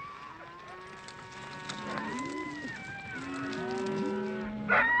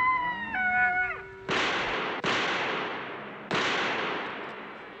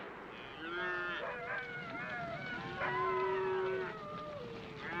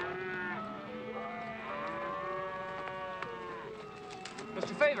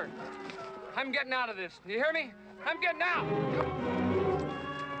 Mr. Favor, I'm getting out of this. Do you hear me? I'm getting out.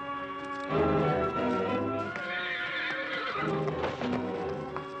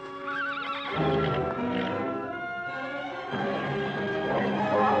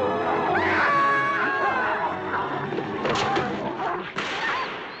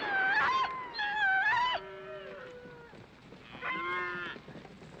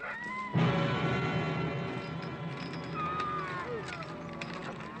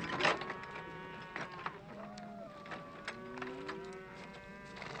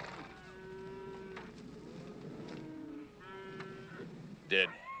 Dead.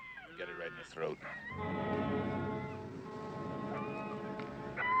 Got it right in the throat.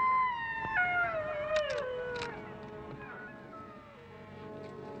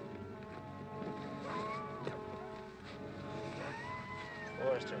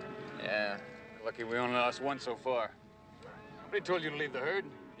 Forrester. Yeah. Lucky we only lost one so far. Somebody told you to leave the herd.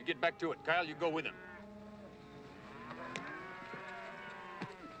 You get back to it. Kyle, you go with him.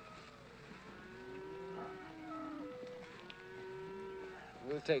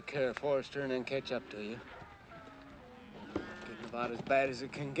 We'll take care of Forrester and then catch up to you. Getting about as bad as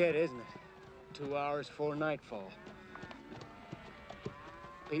it can get, isn't it? 2 hours before nightfall.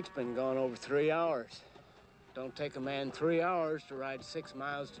 Pete's been gone over 3 hours. Don't take a man 3 hours to ride 6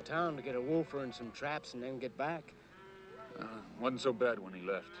 miles to town to get a wolfer and some traps and then get back. Wasn't so bad when he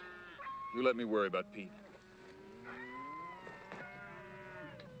left. You let me worry about Pete.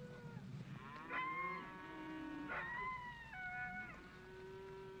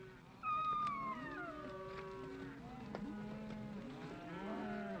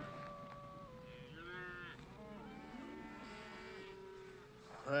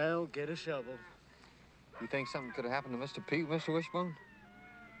 Well, get a shovel. You think something could have happened to Mr. Pete, Mr. Wishbone?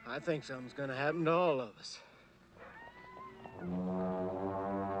 I think something's gonna happen to all of us.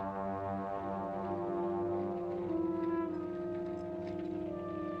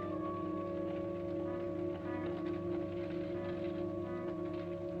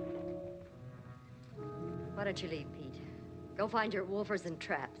 Why don't you leave, Pete? Go find your wolfers and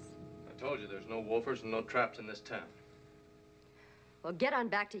traps. I told you there's no wolfers and no traps in this town. Well, get on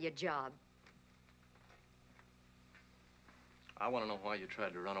back to your job. I want to know why you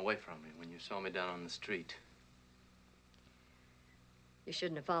tried to run away from me when you saw me down on the street. You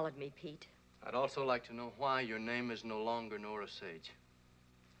shouldn't have followed me, Pete. I'd also like to know why your name is no longer Nora Sage.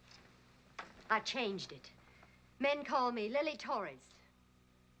 I changed it. Men call me Lily Torres.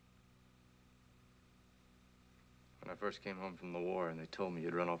 When I first came home from the war and they told me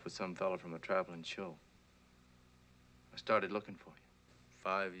you'd run off with some fella from a traveling show, I started looking for you.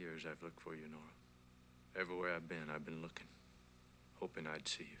 5 years I've looked for you, Nora. Everywhere I've been looking, hoping I'd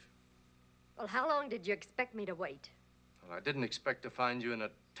see you. Well, how long did you expect me to wait? Well, I didn't expect to find you in a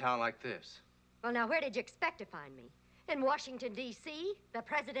town like this. Well, now, where did you expect to find me? In Washington, D.C.? The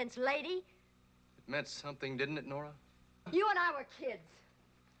president's lady? It meant something, didn't it, Nora? You and I were kids.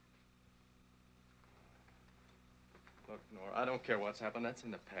 Look, Nora, I don't care what's happened. That's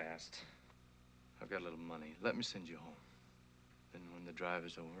in the past. I've got a little money. Let me send you home. Then when the drive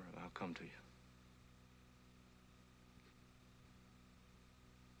is over, I'll come to you.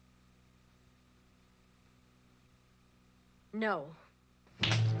 No.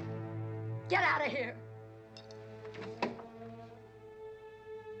 Get out of here.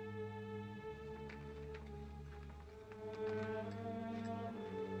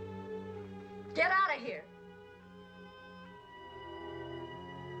 Get out of here.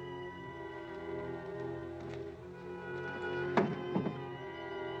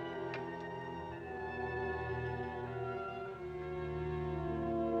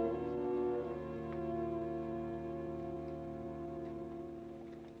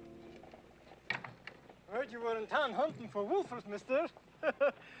 Heard you were in town hunting for wolfers, mister.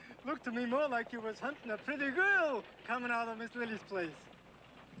 Looked to me more like you was hunting a pretty girl coming out of Miss Lily's place.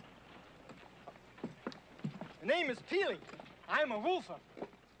 The name is Peely. I'm a wolfer.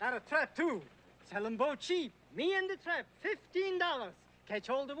 Got a trap, too. Sell 'em both cheap. Me and the trap, $15. Catch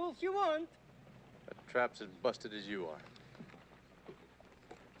all the wolves you want. That trap's as busted as you are.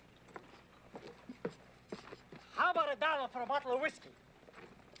 How about $1 for a bottle of whiskey?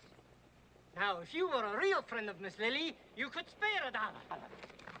 Now, if you were a real friend of Miss Lily, you could spare $1.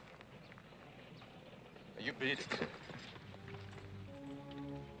 You beat it.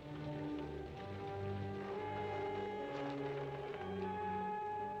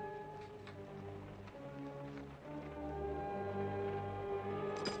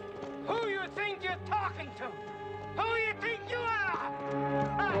 Who you think you're talking to? Who you think you are?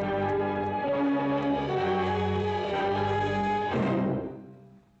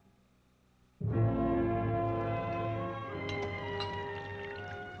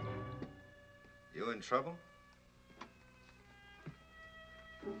 trouble?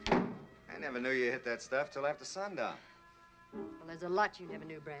 I never knew you hit that stuff till after sundown. Well, there's a lot you never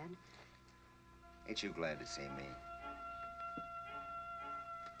knew, Brad. Ain't you glad to see me?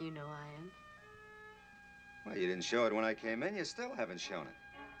 You know I am. Well, you didn't show it when I came in. You still haven't shown it.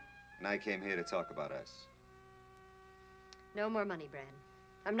 And I came here to talk about us. No more money, Brad.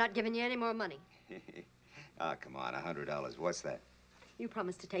 I'm not giving you any more money. Ah, come on, $100. What's that? You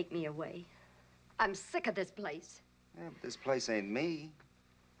promised to take me away. I'm sick of this place. Yeah, but this place ain't me.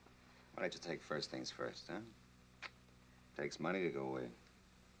 Why don't you take first things first, huh? Takes money to go away.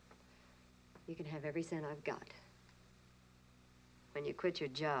 You can have every cent I've got. When you quit your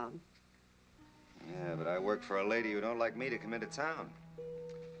job. Yeah, but I work for a lady who don't like me to come into town.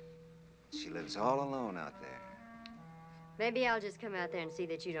 She lives all alone out there. Maybe I'll just come out there and see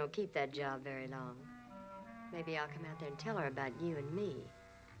that you don't keep that job very long. Maybe I'll come out there and tell her about you and me.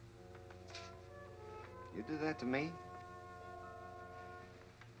 You do that to me?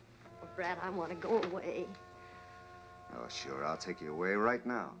 Well, Brad, I want to go away. Oh, sure. I'll take you away right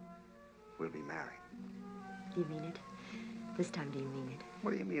now. We'll be married. Do you mean it? This time, do you mean it?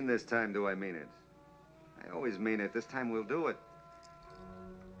 What do you mean this time do I mean it? I always mean it. This time we'll do it.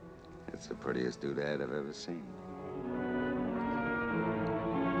 It's the prettiest doodad I've ever seen.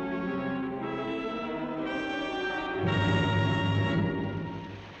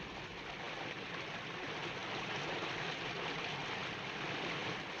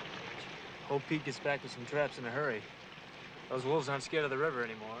 Hope Pete gets back with some traps in a hurry. Those wolves aren't scared of the river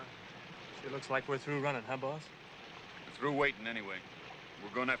anymore. Sure looks like we're through running, huh, boss? We're through waiting anyway.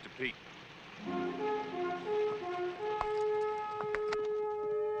 We're going after Pete.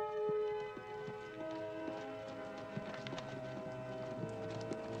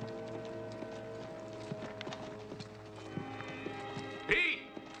 Pete!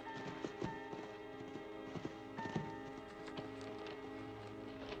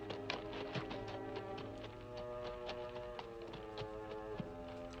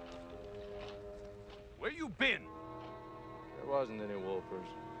 Where you been? There wasn't any wolfers.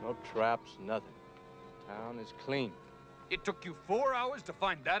 No traps, nothing. Town is clean. It took you 4 hours to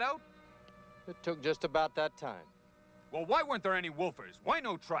find that out? It took just about that time. Well, why weren't there any wolfers? Why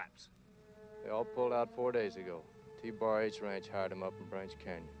no traps? They all pulled out 4 days ago. T-Bar H Ranch hired them up in Branch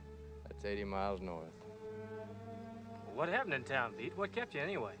Canyon. That's 80 miles north. Well, what happened in town, Pete? What kept you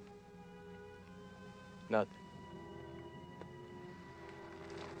anyway? Nothing.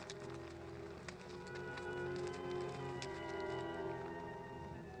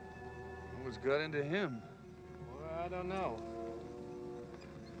 What's got into him? Well, I don't know.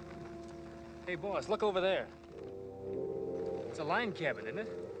 Hey, boss, look over there. It's a line cabin, isn't it?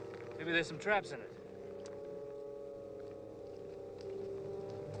 Maybe there's some traps in it.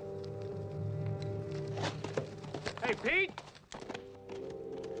 Hey, Pete!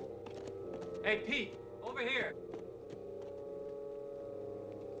 Hey, Pete, over here.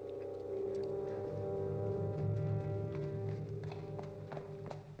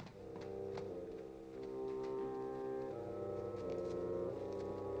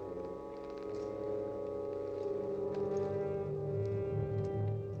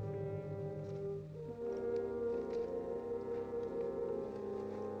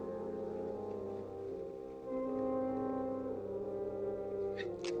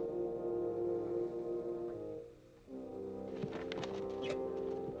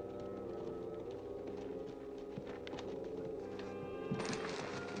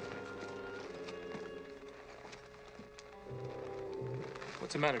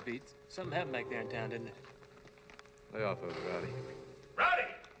 What's the matter, Pete? Something happened back there in town, didn't it? Lay off of it, Rowdy. Rowdy!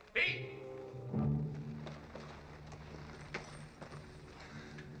 Pete!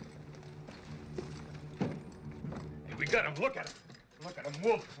 Hey, we got him. Look at him. Look at him.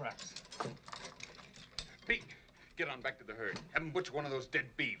 Wolf tracks. Pete, get on back to the herd. Have them butcher one of those dead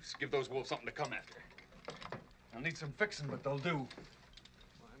beeves. Give those wolves something to come after. I'll need some fixing, but they'll do.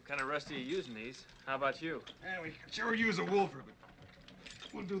 Well, I'm kind of rusty at using these. How about you? Yeah, we sure use a wolfer, but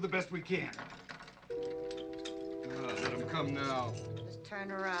we'll do the best we can. Let them come now. Just turn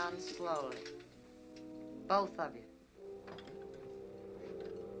around slowly. Both of you.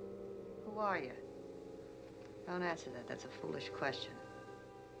 Who are you? Don't answer that. That's a foolish question.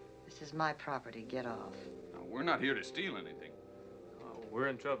 This is my property. Get off. Now, we're not here to steal anything. Oh, we're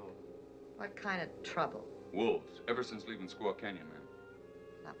in trouble. What kind of trouble? Wolves, ever since leaving Squaw Canyon, ma'am.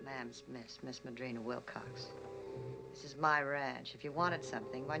 Not ma'am's Miss Madrina Wilcox. This is my ranch. If you wanted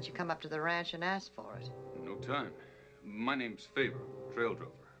something, why don't you come up to the ranch and ask for it? No time. My name's Favor, trail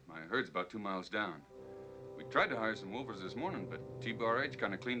drover. My herd's about 2 miles down. We tried to hire some wolfers this morning, but T-Bar H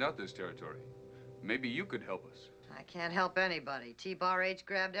kind of cleaned out this territory. Maybe you could help us. I can't help anybody. T-Bar H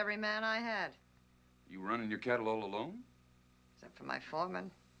grabbed every man I had. You running your cattle all alone? Except for my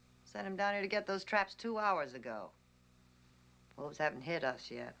foreman. Sent him down here to get those traps 2 hours ago. Wolves haven't hit us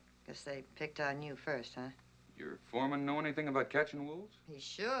yet. Guess they picked on you first, huh? Your foreman know anything about catching wolves? He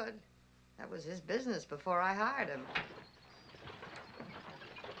should. That was his business before I hired him.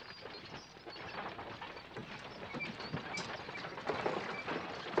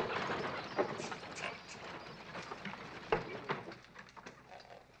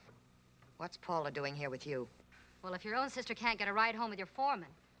 What's Paula doing here with you? Well, if your own sister can't get a ride home with your foreman.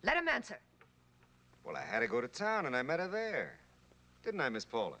 Let him answer. Well, I had to go to town, and I met her there. Didn't I, Miss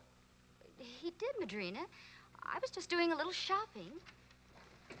Paula? He did, Madrina. I was just doing a little shopping.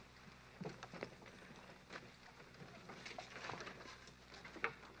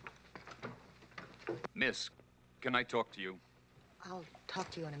 Miss, can I talk to you? I'll talk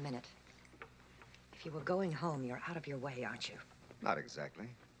to you in a minute. If you were going home, you're out of your way, aren't you? Not exactly.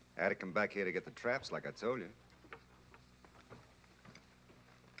 I had to come back here to get the traps, like I told you.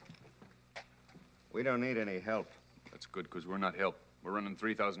 We don't need any help. That's good, because we're not help. We're running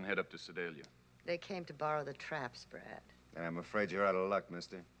 3,000 head up to Sedalia. They came to borrow the traps, Brad. And I'm afraid you're out of luck,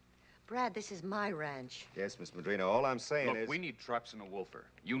 mister. Brad, this is my ranch. Yes, Miss Madrina, all I'm saying Look, is... we need traps and a wolfer.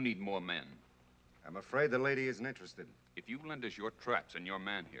 You need more men. I'm afraid the lady isn't interested. If you lend us your traps and your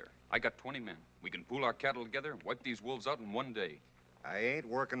man here, I got 20 men. We can pool our cattle together and wipe these wolves out in one day. I ain't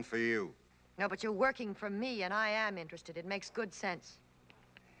working for you. No, but you're working for me, and I am interested. It makes good sense.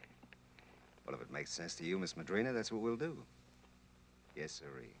 Well, if it makes sense to you, Miss Madrina, that's what we'll do. Yes,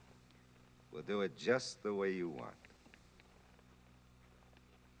 sirree. We'll do it just the way you want.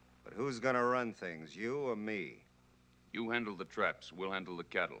 But who's gonna run things, you or me? You handle the traps, we'll handle the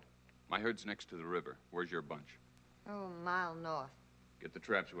cattle. My herd's next to the river. Where's your bunch? Oh, a mile north. Get the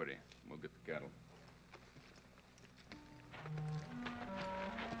traps ready. We'll get the cattle.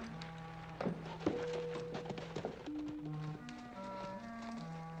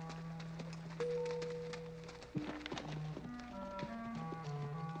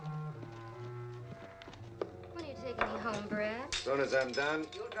 When are you taking me home, Brad? As soon as I'm done.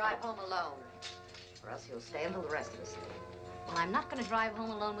 You'll drive home alone, or else you'll stay until the rest of us leave. Well, I'm not going to drive home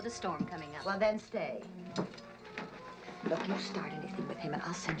alone with a storm coming up. Well, then stay. Look, you start anything with him, and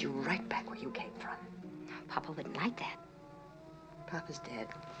I'll send you right back where you came from. Papa wouldn't like that. Papa's dead.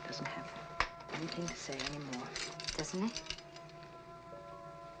 Doesn't have anything to say anymore. Doesn't he?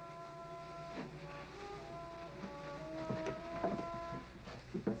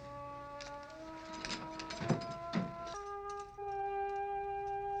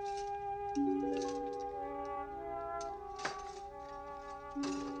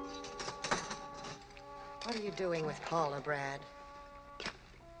 What are you doing with Paula, Brad?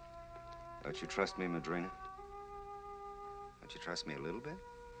 Don't you trust me, Madrina? Don't you trust me a little bit?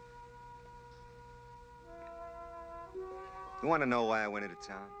 You want to know why I went into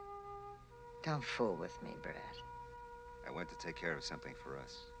town? Don't fool with me, Brad. I went to take care of something for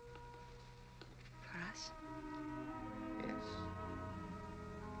us. For us? Yes.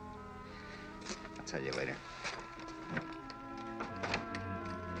 I'll tell you later.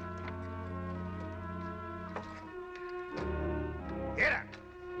 Get her!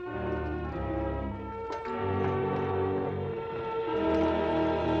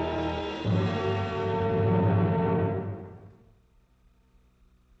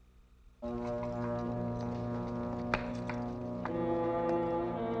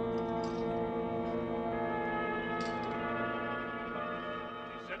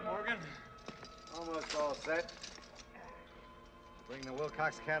 Almost all set. Bring the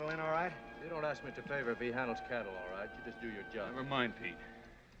Wilcox cattle in all right? You don't ask Mr. Favor if he handles cattle, all right? You just do your job. Never mind, Pete.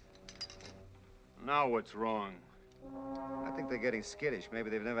 Now what's wrong? I think they're getting skittish. Maybe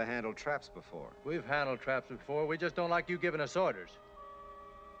they've never handled traps before. We've handled traps before. We just don't like you giving us orders.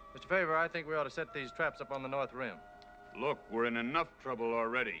 Mr. Favor, I think we ought to set these traps up on the north rim. Look, we're in enough trouble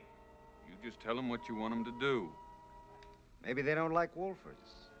already. You just tell them what you want them to do. Maybe they don't like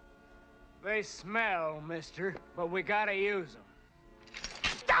wolfers. They smell, mister, but we gotta use them.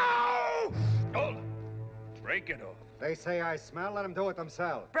 Hold it. Break it off. They say I smell, let them do it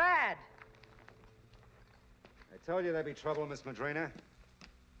themselves. Brad! I told you there'd be trouble, Miss Madrina.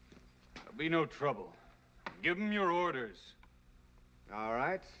 There'll be no trouble. Give them your orders. All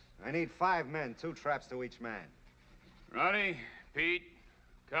right. I need 5 men, 2 traps to each man. Roddy, Pete,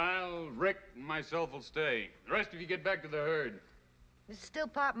 Kyle, Rick, and myself will stay. The rest of you get back to the herd. This is still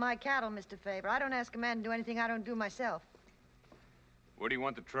part of my cattle, Mr. Favor. I don't ask a man to do anything I don't do myself. Where do you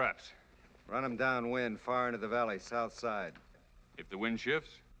want the traps? Run them downwind, far into the valley, south side. If the wind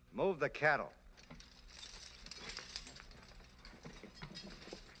shifts? Move the cattle.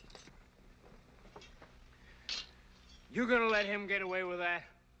 You gonna let him get away with that?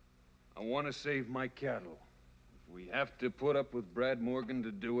 I want to save my cattle. If we have to put up with Brad Morgan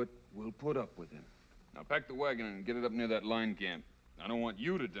to do it, we'll put up with him. Now pack the wagon and get it up near that line camp. I don't want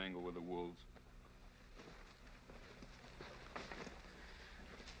you to dangle with the wolves.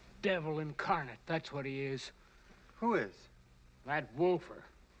 Devil incarnate, that's what he is. Who is? That wolfer.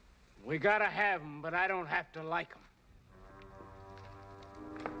 We gotta have him, but I don't have to like him.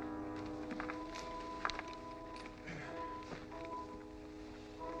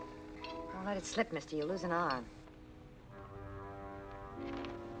 Don't let it slip, mister. You'll lose an arm.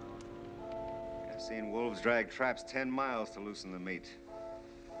 I've seen wolves drag traps 10 miles to loosen the meat.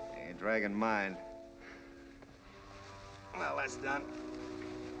 They ain't dragging mine. Well, that's done.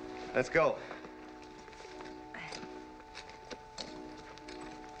 Let's go.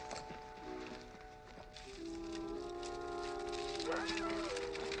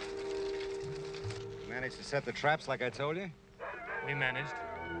 Managed to set the traps like I told you? We managed.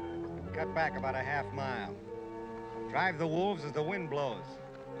 Cut back about a half mile. Drive the wolves as the wind blows.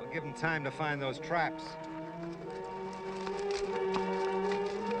 We'll give them time to find those traps.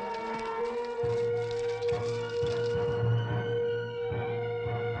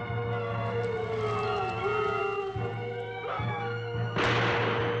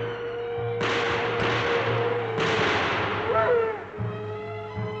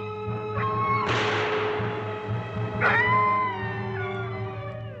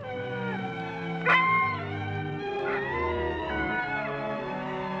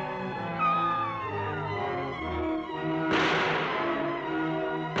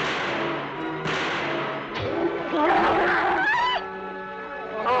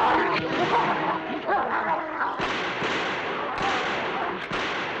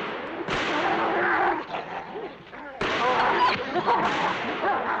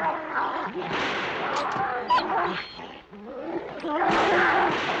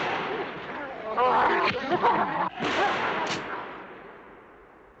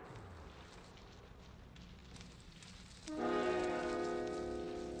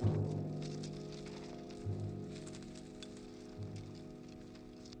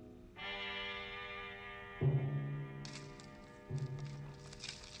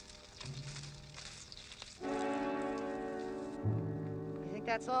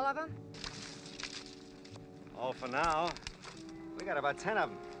 That's all of them? All for now. We got about 10 of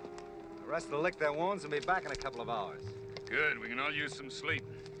them. The rest will lick their wounds and be back in a couple of hours. Good. We can all use some sleep.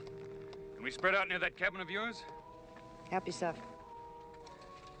 Can we spread out near that cabin of yours? Help yourself.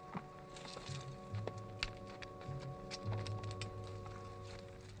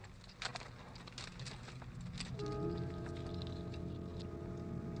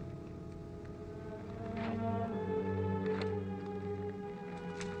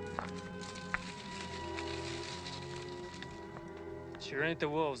 Sure ain't the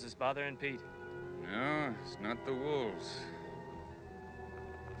wolves that's bothering Pete. No, it's not the wolves.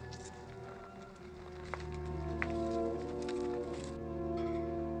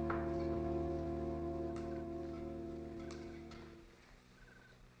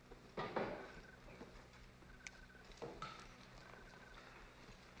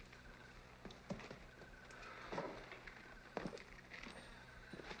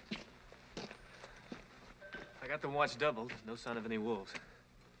 I got the watch doubled. No sign of any wolves.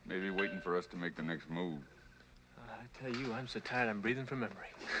 Maybe waiting for us to make the next move. I tell you, I'm so tired I'm breathing from memory.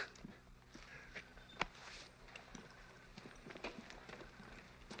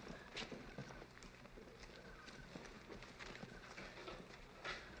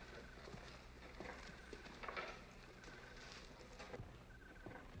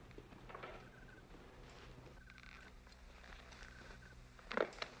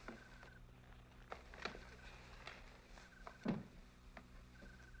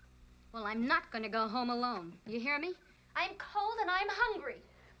 Well, I'm not going to go home alone. You hear me? I'm cold and I'm hungry.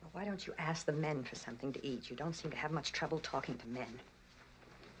 Well, why don't you ask the men for something to eat? You don't seem to have much trouble talking to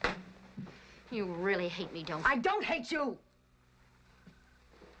men. You really hate me, don't you? I don't hate you!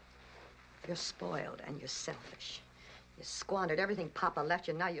 You're spoiled and you're selfish. You squandered everything Papa left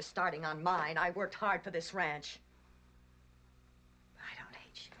you, now you're starting on mine. I worked hard for this ranch. I don't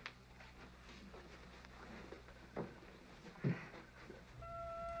hate you.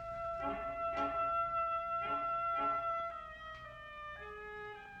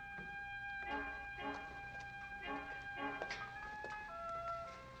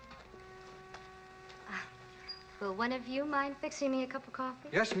 Will one of you mind fixing me a cup of coffee?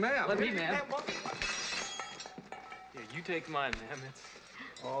 Yes, ma'am. Let me, ma'am. Here, you take mine, ma'am.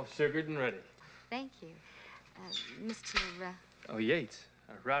 It's all sugared and ready. Thank you. Mr. Oh, Yates.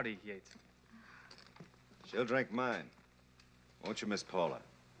 Rowdy Yates. She'll drink mine. Won't you, Miss Paula?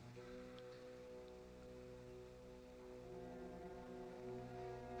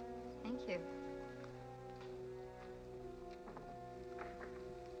 Thank you.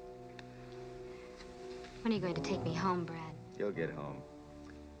 When are you going to take me home, Brad? You'll get home.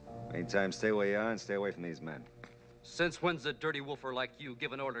 Meantime, stay where you are and stay away from these men. Since when's a dirty wolfer like you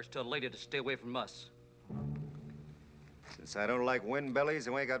giving orders to a lady to stay away from us? Since I don't like wind bellies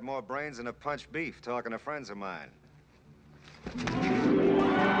who ain't got more brains than a punch beef, talking to friends of mine.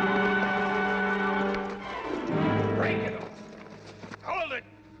 Break it off. Hold it!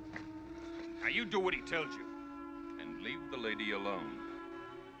 Now you do what he tells you. And leave the lady alone.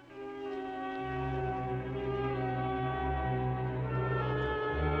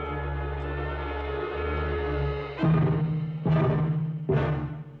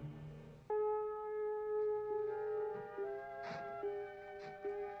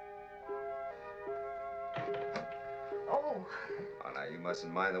 Oh, now you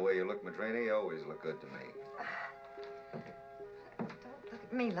mustn't mind the way you look, Madrina. You always look good to me. Don't look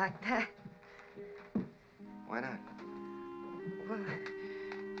at me like that. Why not? Well,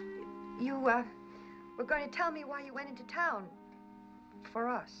 you, were going to tell me why you went into town. For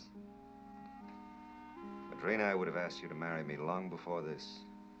us. Madrina, I would have asked you to marry me long before this.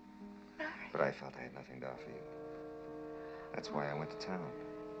 But I felt I had nothing to offer you. That's why I went to town.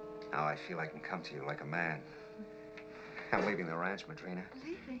 Now I feel I can come to you like a man. I'm leaving the ranch, Madrina.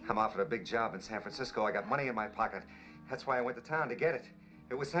 Leaving? I'm offered a big job in San Francisco. I got money in my pocket. That's why I went to town, to get it.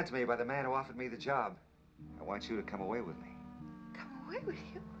 It was sent to me by the man who offered me the job. I want you to come away with me. Come away with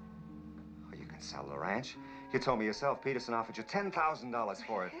you? Or you can sell the ranch. You told me yourself Peterson offered you $10,000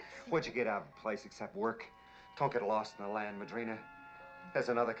 for it. What'd you get out of the place except work? Don't get lost in the land, Madrina. There's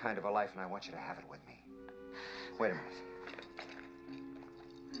another kind of a life, and I want you to have it with me. Wait a minute.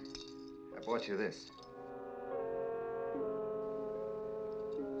 I bought you this.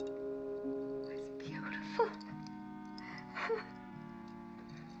 It's beautiful.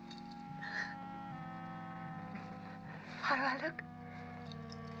 How do I look?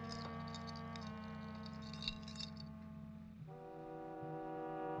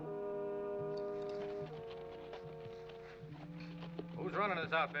 Who's running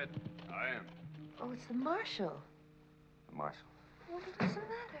this outfit? I am. Oh, it's the marshal. The marshal. What does the matter?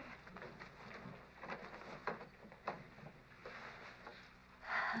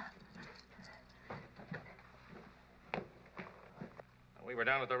 We were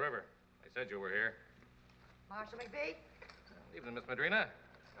down at the river. They said you were here. Marshal McBee? Evening, Miss Madrina.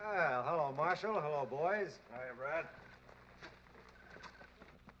 Well, hello, Marshal. Hello, boys. Hiya, Brad.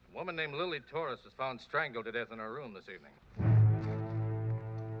 A woman named Lily Torres was found strangled to death in her room this evening.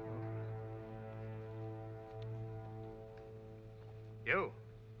 You?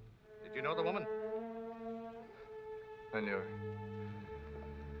 Did you know the woman? I knew her.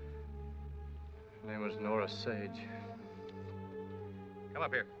 Her name was Nora Sage. Come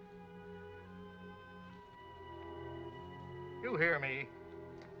up here. You hear me?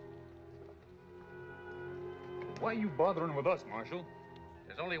 Why are you bothering with us, Marshal?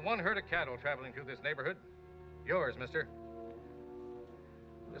 There's only one herd of cattle traveling through this neighborhood. Yours, mister.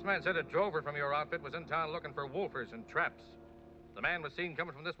 This man said a drover from your outfit was in town looking for wolfers and traps. The man was seen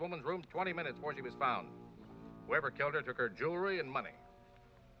coming from this woman's room 20 minutes before she was found. Whoever killed her took her jewelry and money.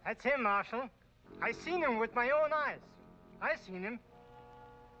 That's him, Marshal. I seen him with my own eyes. I seen him.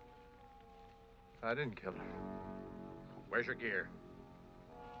 I didn't kill her. Where's your gear?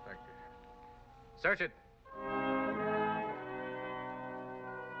 Back there. Search it.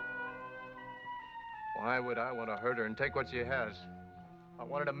 Why would I want to hurt her and take what she has? I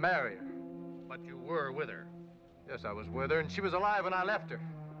wanted to marry her. But you were with her. Yes, I was with her, and she was alive when I left her.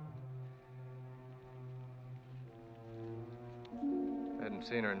 I hadn't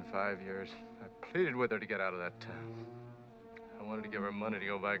seen her in 5 years. I pleaded with her to get out of that town. I wanted to give her money to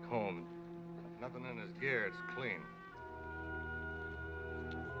go back home. Nothing in his gear. It's clean.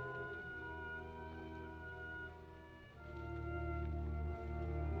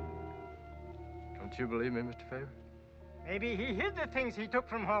 Don't you believe me, Mr. Favor? Maybe he hid the things he took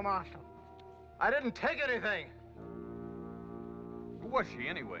from her, Marshal. I didn't take anything. Who was she,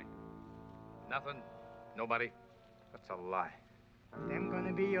 anyway? Nothing. Nobody. That's a lie. Them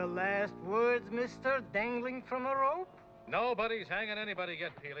gonna be your last words, mister, dangling from a rope? Nobody's hanging anybody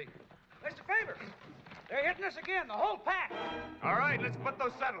yet, Peely. Mr. Favor, they're hitting us again, the whole pack. All right, let's put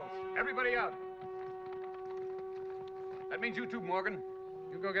those saddles. Everybody out. That means you too, Morgan.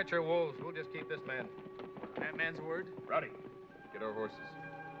 You go get your wolves. We'll just keep this man. That man's word? Rowdy. Get our horses.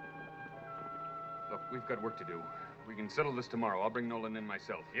 Look, we've got work to do. We can settle this tomorrow. I'll bring Nolan in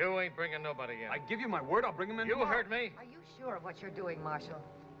myself. You ain't bringing nobody in. I give you my word, I'll bring him in You tomorrow. heard me. Are you sure of what you're doing, Marshal?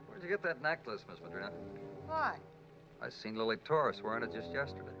 Where'd you get that necklace, Miss Madrina? Why? I seen Lily Torres wearing it just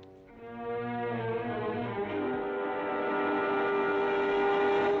yesterday.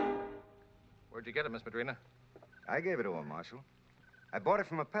 Where'd you get it, Miss Madrina? I gave it to him, Marshal. I bought it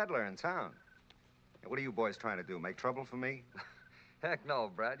from a peddler in town. Hey, what are you boys trying to do? Make trouble for me? Heck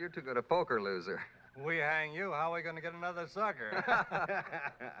no, Brad. You're too good a poker loser. We hang you, how are we going to get another sucker?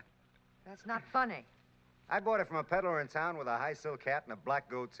 That's not funny. I bought it from a peddler in town with a high silk hat and a black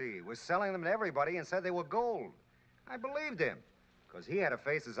goatee. Was selling them to everybody and said they were gold. I believed him, because he had a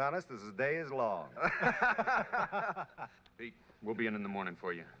face as honest as the day is long. Pete, we'll be in the morning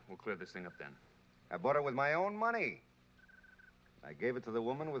for you. We'll clear this thing up then. I bought it with my own money. I gave it to the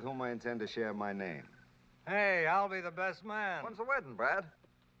woman with whom I intend to share my name. Hey, I'll be the best man. When's the wedding, Brad?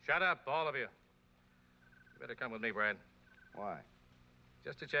 Shut up, all of you. You better come with me, Brad. Why?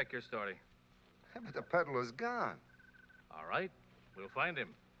 Just to check your story. But the peddler's gone. All right. We'll find him.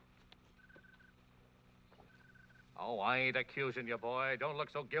 Oh, I ain't accusing you, boy. Don't look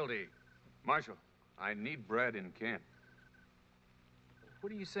so guilty. Marshal, I need Brad in camp.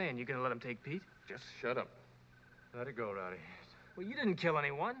 What are you saying? You gonna let him take Pete? Just shut up. Let it go, Rowdy. Well, you didn't kill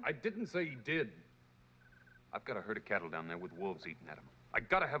anyone. I didn't say he did. I've got a herd of cattle down there with wolves eating at him. I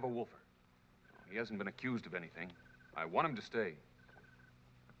gotta have a wolfer. He hasn't been accused of anything. I want him to stay.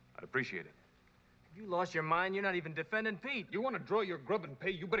 I'd appreciate it. Have you lost your mind? You're not even defending Pete. You want to draw your grub and pay?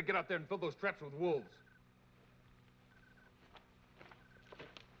 You better get out there and fill those traps with wolves.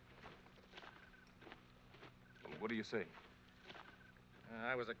 Well, what do you say?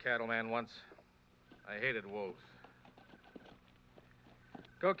 I was a cattleman once. I hated wolves.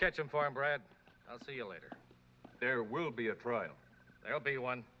 Go catch him for him, Brad. I'll see you later. There will be a trial. There'll be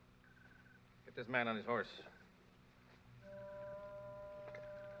one. Get this man on his horse.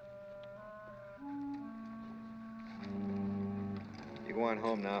 You go on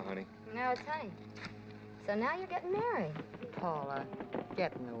home now, honey. No, it's honey. So now you're getting married. Paula,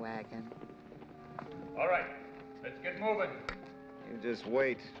 get in the wagon. All right, let's get moving. You just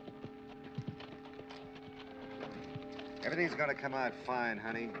wait. Everything's gonna come out fine,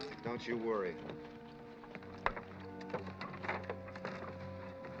 honey. Don't you worry.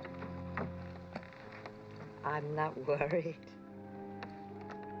 I'm not worried.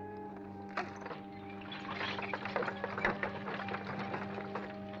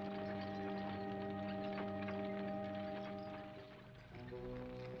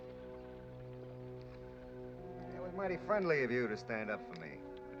 It was mighty friendly of you to stand up for me.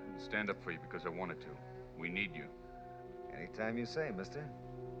 I didn't stand up for you because I wanted to. We need you. Anytime you say, mister.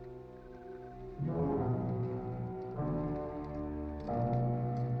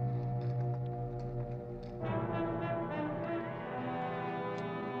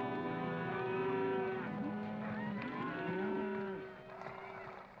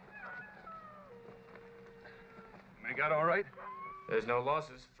 Make out all right? There's no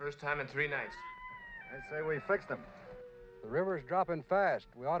losses. First time in 3 nights. I'd say we fixed them. The river's dropping fast.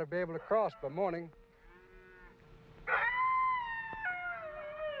 We ought to be able to cross by morning.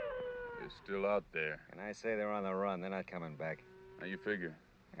 They're still out there. And I say they're on the run. They're not coming back. How you figure?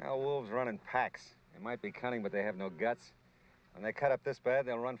 Now, wolves run in packs. They might be cunning, but they have no guts. When they cut up this bad,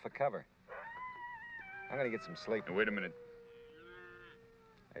 they'll run for cover. I'm gonna get some sleep. Now, wait a minute.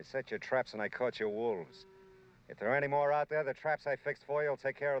 I set your traps and I caught your wolves. If there are any more out there, the traps I fixed for you will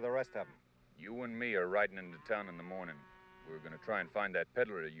take care of the rest of them. You and me are riding into town in the morning. We're going to try and find that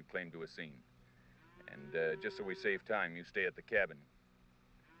peddler you claimed to have seen. And just so we save time, you stay at the cabin.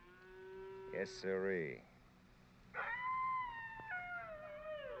 Yes, sirree.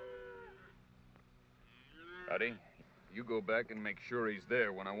 Howdy. You go back and make sure he's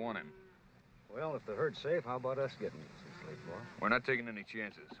there when I want him. Well, if the herd's safe, how about us getting some sleep, boy? We're not taking any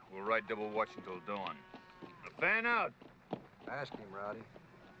chances. We'll ride double watch until dawn. Fan out. Ask him, Rowdy.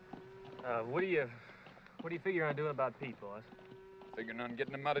 What do you figure on doing about Pete, boss? Figuring on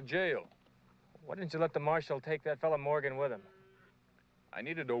getting him out of jail. Why didn't you let the marshal take that fella Morgan with him? I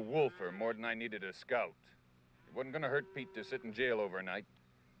needed a wolfer more than I needed a scout. It wasn't gonna hurt Pete to sit in jail overnight.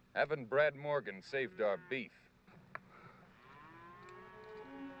 Having Brad Morgan saved our beef.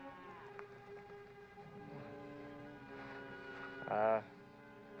 I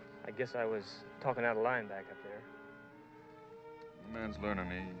guess I was talking out of line back up there. The man's learning,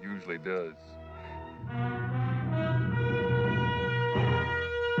 he usually does.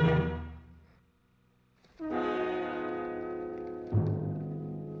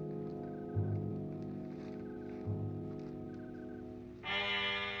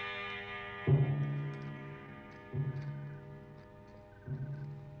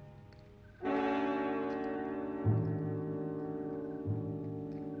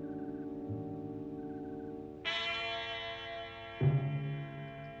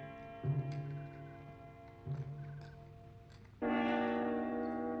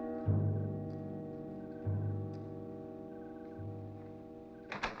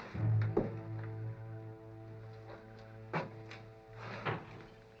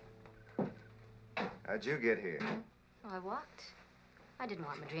 How'd you get here? Well, I walked. I didn't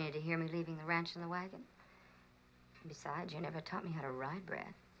want Madrina to hear me leaving the ranch in the wagon. Besides, you never taught me how to ride,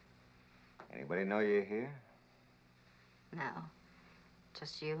 Brad. Anybody know you're here? No.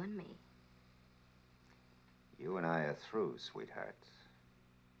 Just you and me. You and I are through, sweethearts.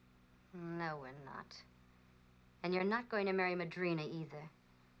 No, we're not. And you're not going to marry Madrina either.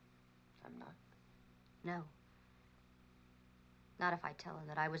 I'm not? No. Not if I tell her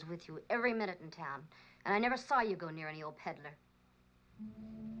that I was with you every minute in town, and I never saw you go near any old peddler.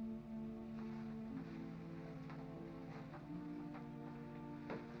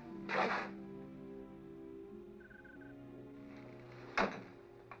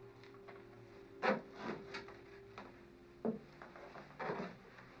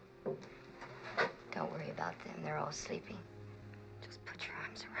 Don't worry about them. They're all sleeping. Just put your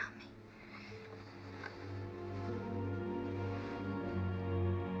arms around me.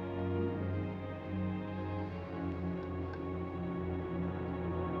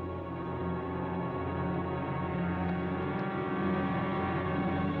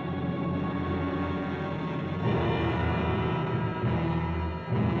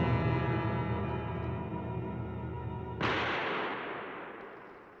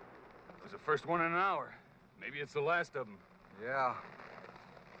 First one in an hour. Maybe it's the last of them. Yeah.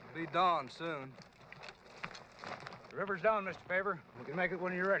 It'll be dawn soon. The river's down, Mr. Favor. We can make it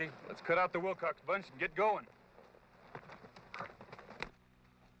when you're ready. Let's cut out the Wilcox bunch and get going.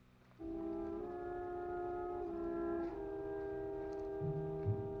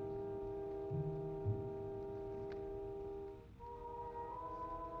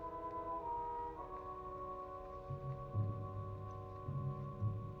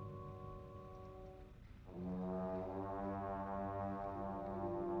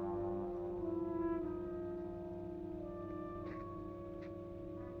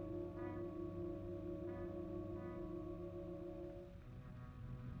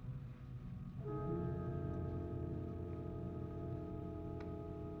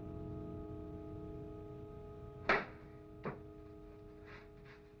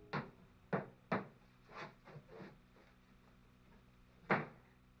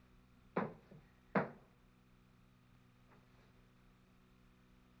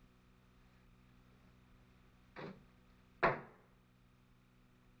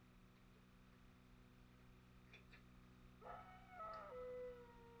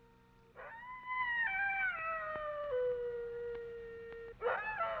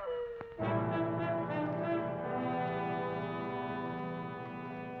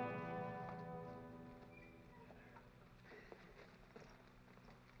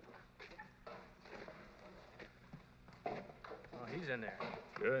 He's in there.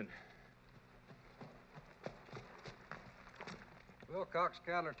 Good. Wilcox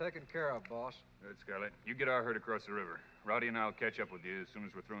counter taken care of, boss. Good, Scarlett. You get our herd across the river. Rowdy and I'll catch up with you as soon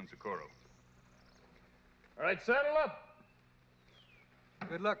as we're through in Socorro. All right, saddle up.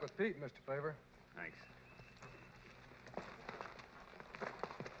 Good luck with Pete, Mr. Favor. Thanks.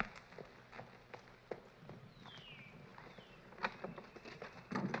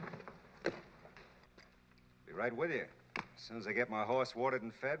 Be right with you. As soon as I get my horse watered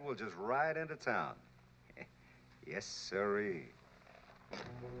and fed, we'll just ride into town. Yes, sirree.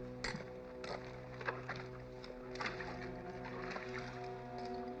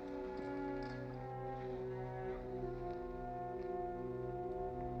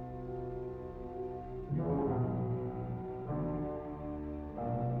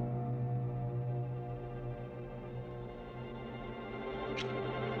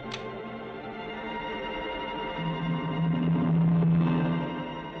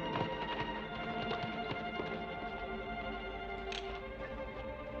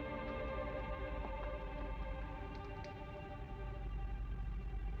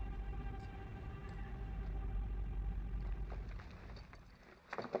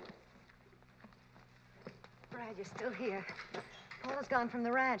 Brad, you're still here. Paula's gone from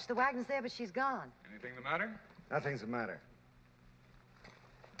the ranch. The wagon's there, but she's gone. Anything the matter? Nothing's the matter.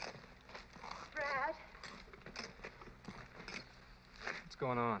 Brad? What's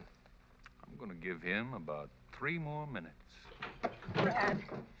going on? I'm gonna give him about 3 more minutes. Brad,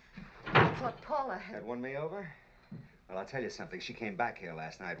 I thought Paula Had won me over? Well, I'll tell you something. She came back here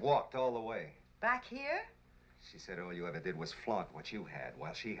last night, walked all the way. Back here? She said all you ever did was flaunt what you had,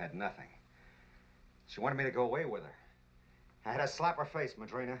 while she had nothing. She wanted me to go away with her. I had to slap her face,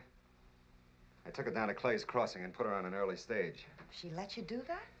 Madrina. I took her down to Clay's Crossing and put her on an early stage. She let you do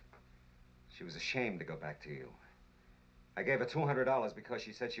that? She was ashamed to go back to you. I gave her $200 because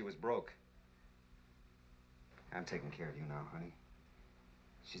she said she was broke. I'm taking care of you now, honey.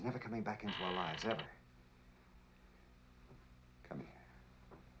 She's never coming back into our lives, ever.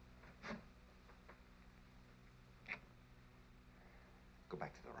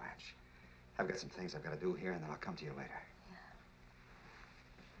 back to the ranch. I've got some things I've got to do here, and then I'll come to you later.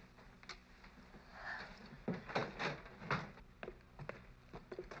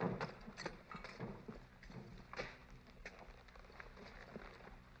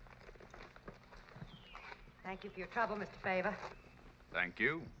 Thank you for your trouble, Mr. Favor. Thank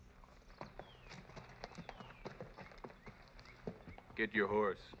you. Get your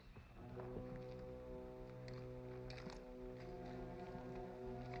horse.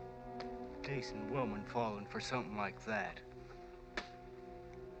 Decent woman falling for something like that.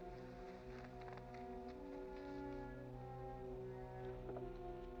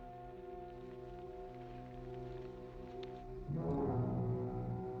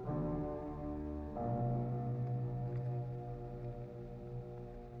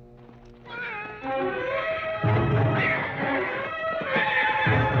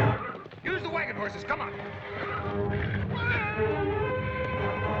 Use the wagon horses, come on.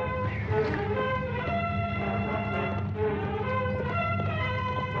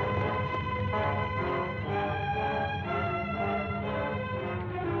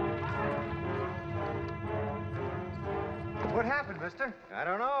 What happened, mister? I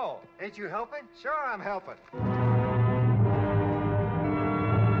don't know. Ain't you helping? Sure, I'm helping.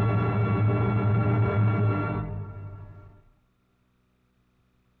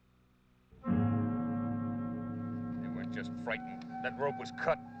 They weren't just frightened. That rope was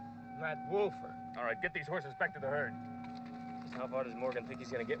cut. That wolfer. All right, get these horses back to the herd. Just how far does Morgan think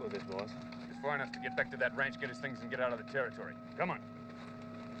he's gonna get with this, boss? Just far enough to get back to that ranch, get his things, and get out of the territory. Come on.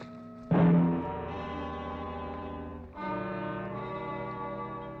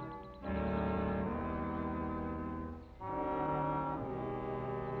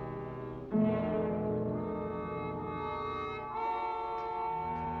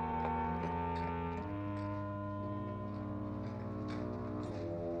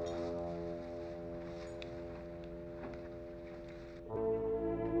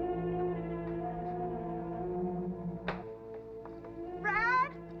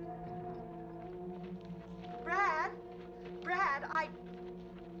 Brad? Brad,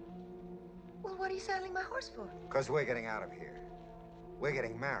 Well, what are you saddling my horse for? Because we're getting out of here. We're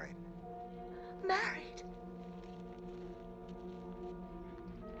getting married. Married?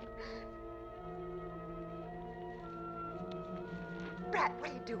 Brad, what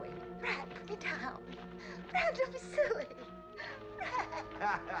are you doing? Brad, put me down. Brad, don't be silly.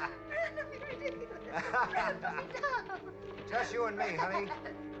 Brad, don't be ridiculous. Brad, put me down. Just you and me, honey.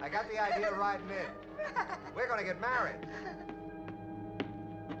 I got the idea riding in. We're gonna get married.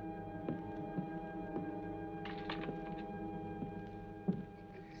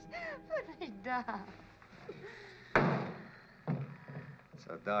 Put me down.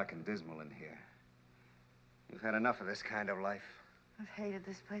 So dark and dismal in here. You've had enough of this kind of life. I've hated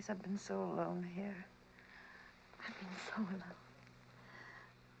this place. I've been so alone here. I've been so alone.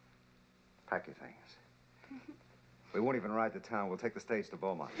 Pack your things. We won't even ride to town. We'll take the stage to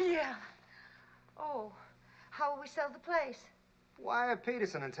Beaumont. Yeah. Oh, how will we sell the place? Wire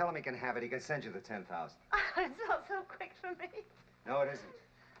Peterson and tell him he can have it. He can send you the 10,000. It's all so quick for me. No, it isn't.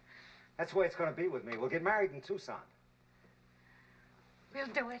 That's the way it's going to be with me. We'll get married in Tucson. We'll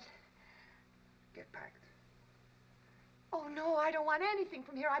do it. Get packed. Oh, no, I don't want anything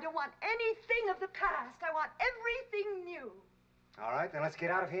from here. I don't want anything of the past. I want everything new. All right, then let's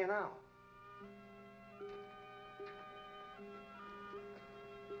get out of here now.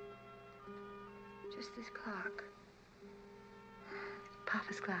 Just this clock.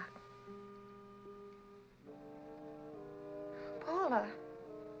 Papa's clock. Paula,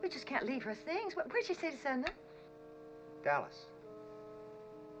 we just can't leave her things. Where'd she say to send them? Dallas.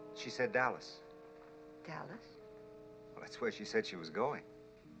 She said Dallas. Dallas? Well, that's where she said she was going.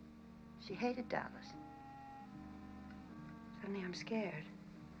 She hated Dallas. Suddenly I'm scared.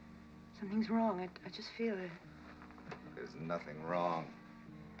 Something's wrong. I just feel it. There's nothing wrong.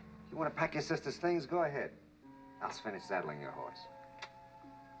 You want to pack your sister's things? Go ahead. I'll finish saddling your horse.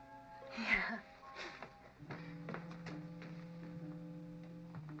 Yeah.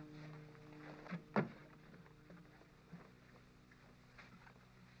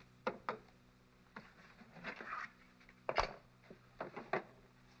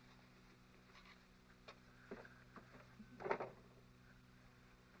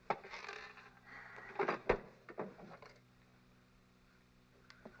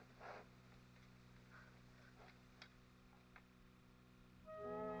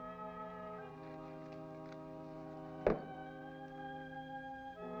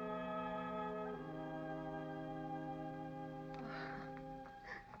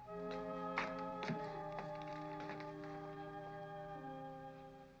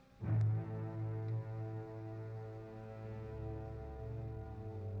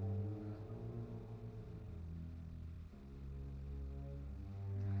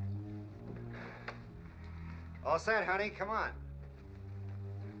 All set, honey. Come on.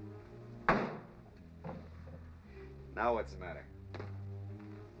 Now what's the matter?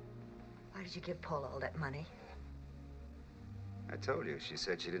 Why did you give Paula all that money? I told you. She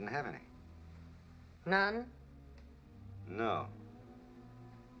said she didn't have any. None? No.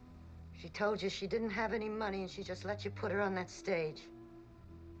 She told you she didn't have any money and she just let you put her on that stage.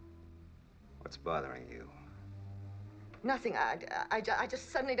 What's bothering you? Nothing. I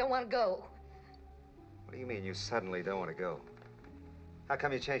just suddenly don't want to go. What do you mean you suddenly don't want to go? How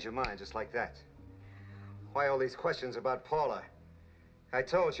come you changed your mind just like that? Why all these questions about Paula? I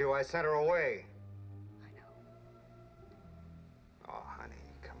told you I sent her away. I know. Oh, honey,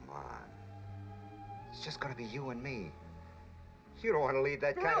 come on. It's just going to be you and me. You don't want to lead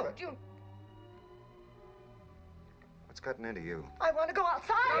that kind of... No, What's gotten into you? I want to go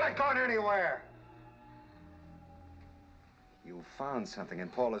outside. You're not going anywhere. You found something in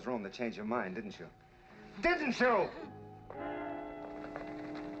Paula's room that changed your mind, didn't you? Didn't you?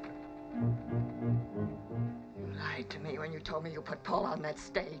 You lied to me when you told me you put Paula on that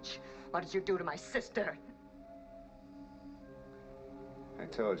stage. What did you do to my sister? I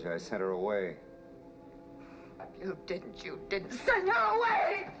told you I sent her away. You didn't send her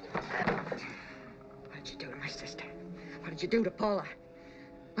away! What did you do to my sister? What did you do to Paula?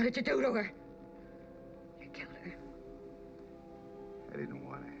 What did you do to her? You killed her. I didn't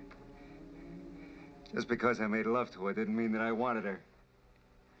want her. Just because I made love to her didn't mean that I wanted her.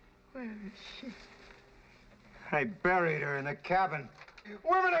 Where is she? I buried her in the cabin.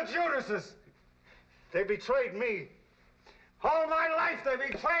 Women are Judases. They betrayed me. All my life they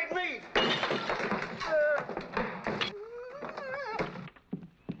betrayed me.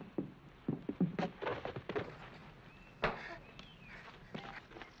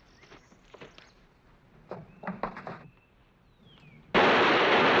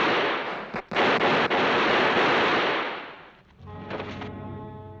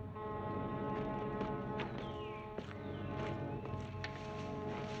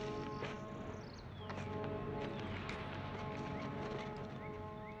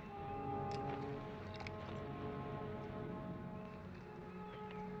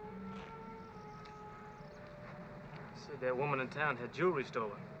 Said that woman in town had jewelry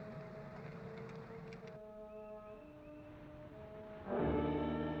stolen.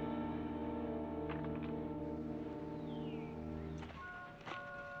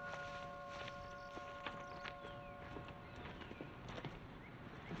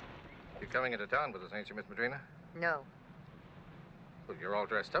 You're coming into town with us, ain't you, Miss Madrina? No. Well, you're all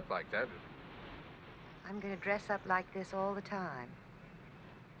dressed up like that. I'm going to dress up like this all the time.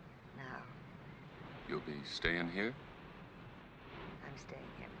 Now, You'll be staying here? I'm staying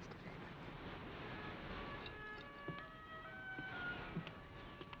here, Mr. Fleming.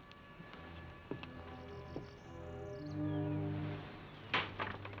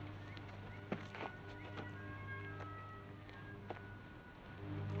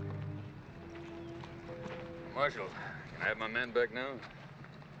 Marshal, can I have my man back now?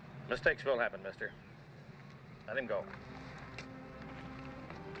 Mistakes will happen, mister. Let him go.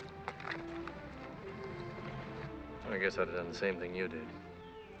 I guess I'd have done the same thing you did.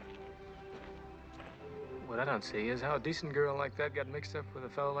 What I don't see is how a decent girl like that got mixed up with a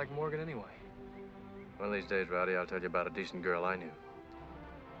fellow like Morgan anyway. One of these days, Rowdy, I'll tell you about a decent girl I knew.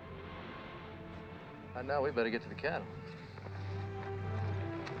 And now we better get to the cattle.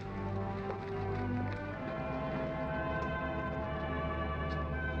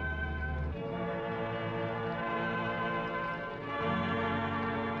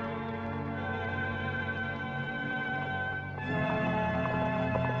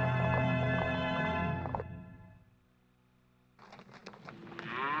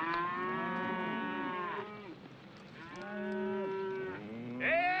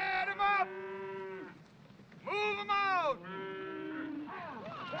 Head 'em up! Move 'em out!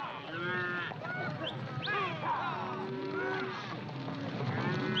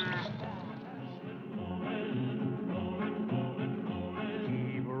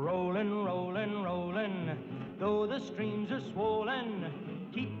 Keep rolling, rolling, rolling, though the streams are swollen.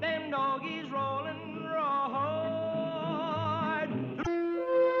 Keep them doggies rolling, rawhide.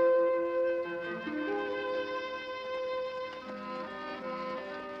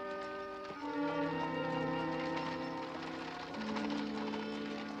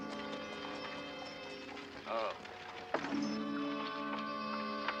 Oh.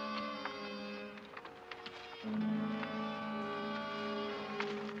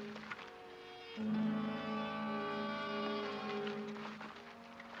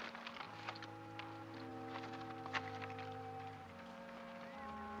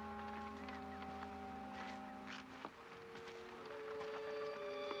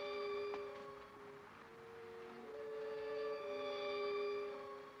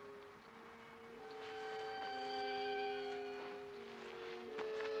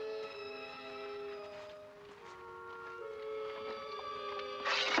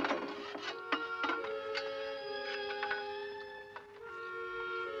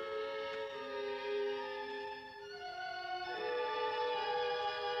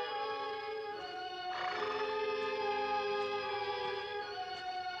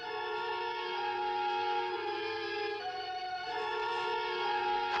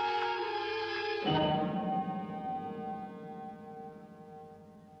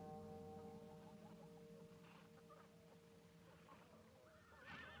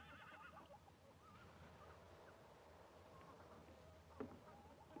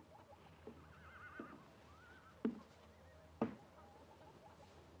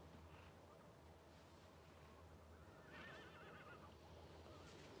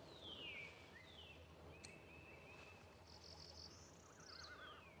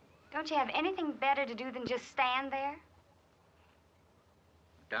 Don't you have anything better to do than just stand there?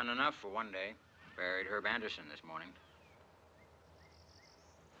 Done enough for one day. Buried Herb Anderson this morning.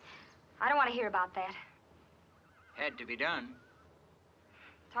 I don't want to hear about that. Had to be done.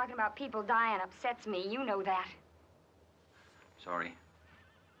 Talking about people dying upsets me. You know that. Sorry.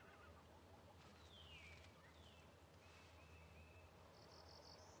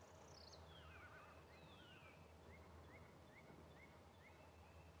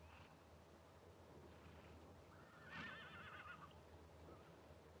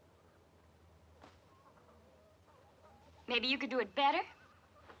 Maybe you could do it better?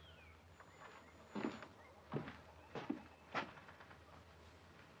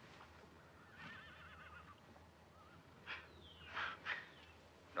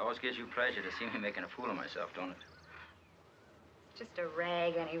 It always gives you pleasure to see me making a fool of myself, don't it? Just a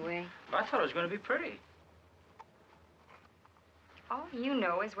rag, anyway. I thought it was going to be pretty. All you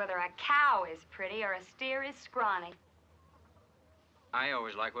know is whether a cow is pretty or a steer is scrawny. I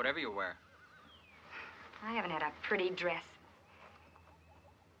always like whatever you wear. I haven't had a pretty dress.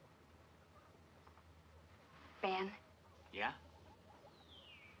 Ben, Yeah?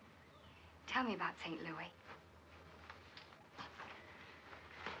 tell me about St. Louis.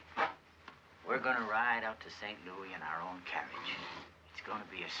 We're going to ride out to St. Louis in our own carriage. It's going to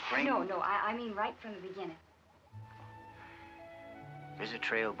be a spring... No, I mean right from the beginning. There's a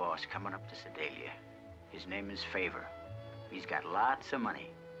trail boss coming up to Sedalia. His name is Favor. He's got lots of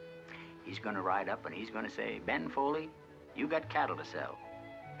money. He's going to ride up and he's going to say, Ben Foley, you got cattle to sell.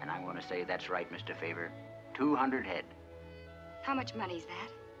 And I'm going to say, that's right, Mr. Favor. 200 head. How much money's that?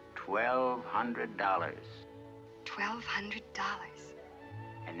 $1,200. $1,200.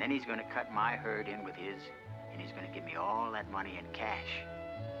 And then he's going to cut my herd in with his, and he's going to give me all that money in cash.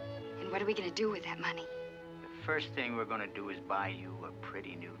 And what are we going to do with that money? The first thing we're going to do is buy you a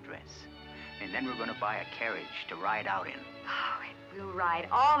pretty new dress. And then we're going to buy a carriage to ride out in. Oh, and we'll ride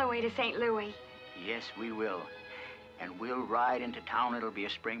all the way to St. Louis. Yes, we will. And we'll ride into town. It'll be a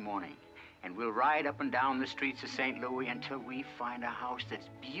spring morning. And we'll ride up and down the streets of St. Louis until we find a house that's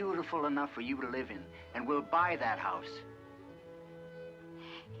beautiful enough for you to live in. And we'll buy that house.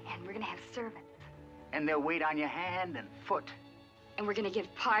 And we're going to have servants. And they'll wait on your hand and foot. And we're going to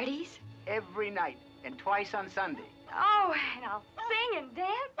give parties? Every night. And twice on Sunday. Oh, and I'll sing and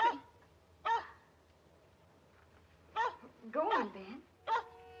dance. Go on, Ben.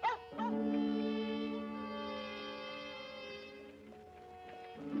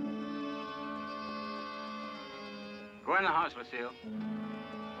 Go in the house, Lucille.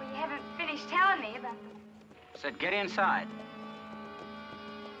 Well, you haven't finished telling me about Said get inside.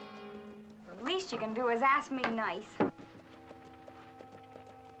 the least you can do is ask me nice.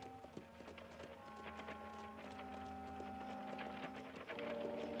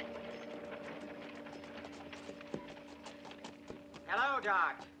 Hello,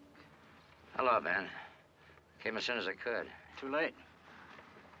 Doc. Hello, Ben. Came as soon as I could. Too late.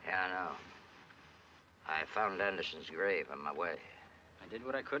 Yeah, I know. I found Anderson's grave on my way. I did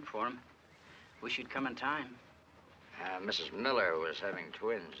what I could for him. Wish you'd come in time. Mrs. Miller was having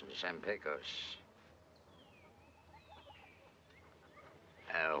twins in San Pecos.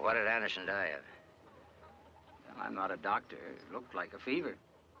 What did Anderson die of? Well, I'm not a doctor. It looked like a fever.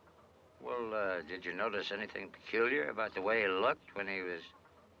 Well, did you notice anything peculiar about the way he looked when he was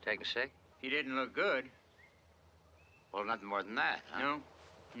taken sick? He didn't look good. Well, nothing more than that, huh?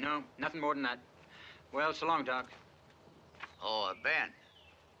 No, nothing more than that. Well, so long, Doc. Oh, Ben.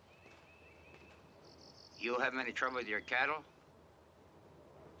 You having any trouble with your cattle?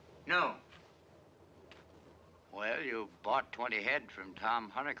 No. Well, you bought 20 head from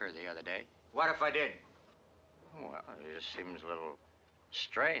Tom Honecker the other day. What if I did? Well, it just seems a little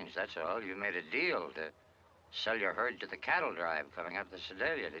strange, that's all. You made a deal to sell your herd to the cattle drive coming up the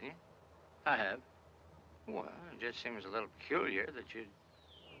Sedalia, didn't you? I have. Well, it just seems a little peculiar that you'd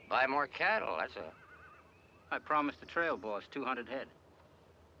buy more cattle, that's all. I promised the trail boss 200 head.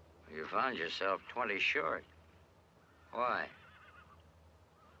 You found yourself 20 short. Why?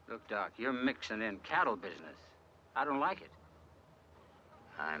 Look, Doc, you're mixing in cattle business. I don't like it.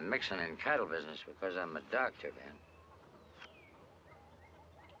 I'm mixing in cattle business because I'm a doctor, Ben.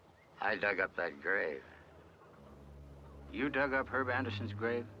 I dug up that grave. You dug up Herb Anderson's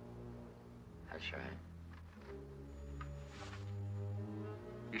grave? That's right.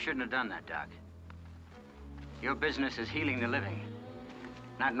 You shouldn't have done that, Doc. Your business is healing the living,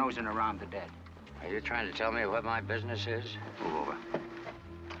 not nosing around the dead. Are you trying to tell me what my business is? Move over.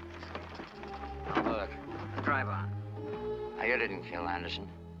 Oh, look. Drive on. Now, you didn't kill Anderson.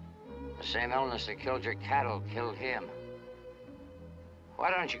 The same illness that killed your cattle killed him. Why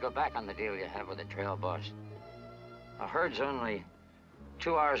don't you go back on the deal you have with the trail boss? A herd's only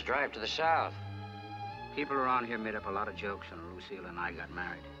 2 hours' drive to the south. People around here made up a lot of jokes when Lucille and I got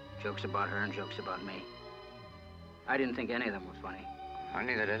married. Jokes about her and jokes about me. I didn't think any of them were funny. Well,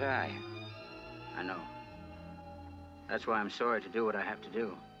 neither did I. I know. That's why I'm sorry to do what I have to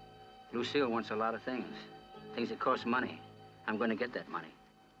do. Lucille wants a lot of things. Things that cost money. I'm going to get that money.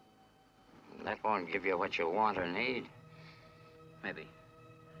 That won't give you what you want or need. Maybe.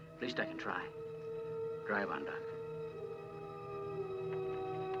 At least I can try. Drive on, Doc.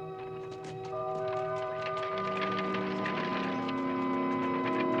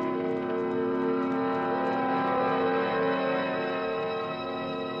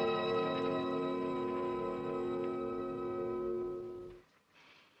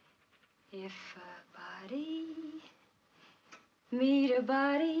 If a body meet a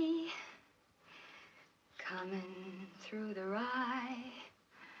body coming through the rye,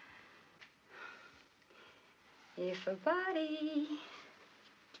 if a body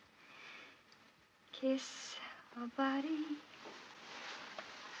kiss a body,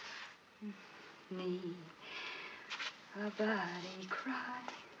 need a body cry,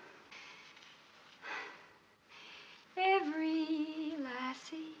 every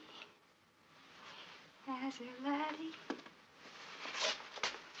lassie has a laddie.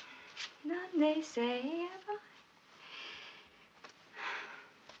 None they say ever,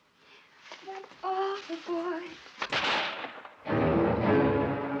 but all the boys.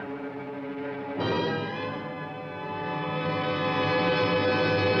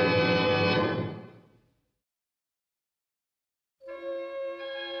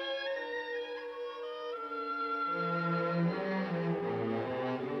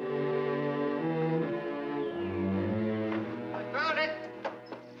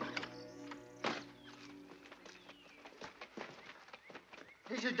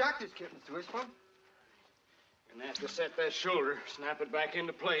 Here's your doctor's kit, Mr. Wishbone. Gonna have to set that shoulder, snap it back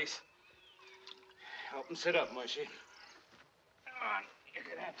into place. Help him sit up, Mushy. Come on, you're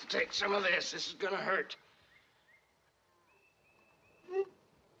gonna have to take some of this. This is gonna hurt. You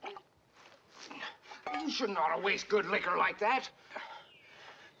shouldn't ought to waste good liquor like that.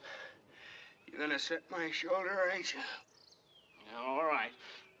 You're gonna set my shoulder, ain't you? Yeah, all right.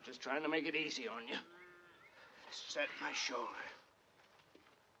 Just trying to make it easy on you. Set my shoulder.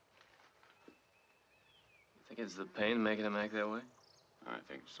 Think it's the pain making him act that way? I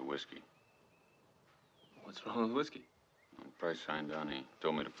think it's the whiskey. What's wrong with whiskey? When Price signed on, he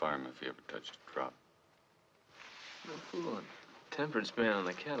told me to fire him if he ever touched a drop. No fool. Temperance man on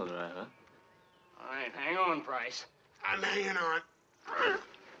the cattle drive, huh? All right, hang on, Price. I'm hanging on.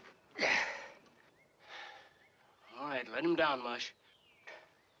 All right, let him down, Mush.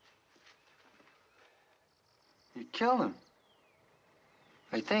 You killed him.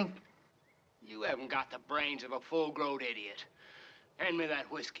 I think. You haven't got the brains of a full-grown idiot. Hand me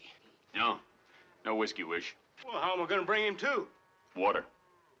that whiskey. No. No whiskey, Wish. Well, how am I gonna bring him to? Water.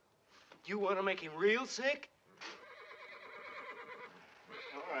 You want to make him real sick?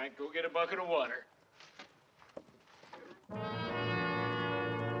 All right, go get a bucket of water.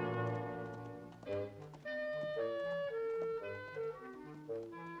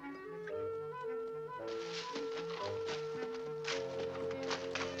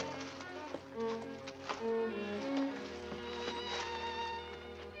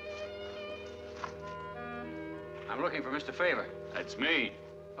 I'm looking for Mr. Favor. That's me.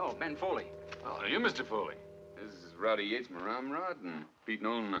 Oh, Ben Foley. Oh, you, Mr. Foley. This is Rowdy Yates, my ramrod, and Pete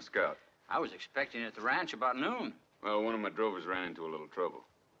Nolan, my scout. I was expecting you at the ranch about noon. Well, one of my drovers ran into a little trouble.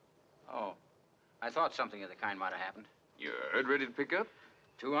 Oh, I thought something of the kind might have happened. Your herd ready to pick up?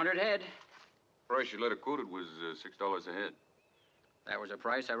 200 head. Price your letter quoted was $6 a head. That was a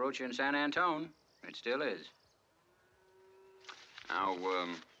price I wrote you in San Antone. It still is. Now,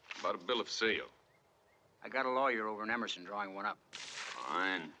 about a bill of sale. I got a lawyer over in Emerson drawing one up.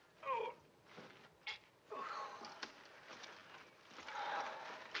 Fine.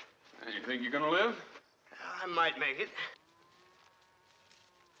 And you think you're gonna live? I might make it.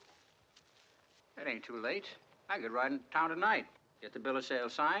 It ain't too late. I could ride in town tonight. Get the bill of sale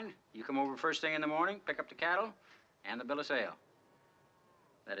signed. You come over first thing in the morning, pick up the cattle, and the bill of sale.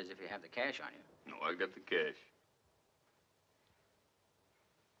 That is, if you have the cash on you. No, I got the cash.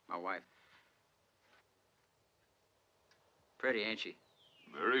 My wife. Pretty, ain't she?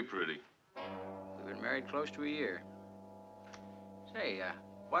 Very pretty. We've been married close to a year. Say,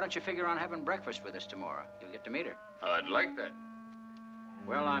 why don't you figure on having breakfast with us tomorrow? You'll get to meet her. I'd like that.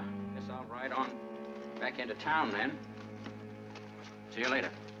 Well, I guess I'll ride on back into town then. See you later.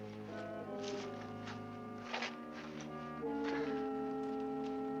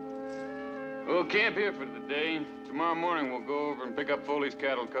 We'll camp here for the day. Tomorrow morning, we'll go over and pick up Foley's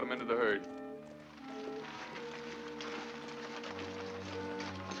cattle and cut them into the herd.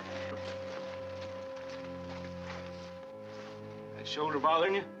 That shoulder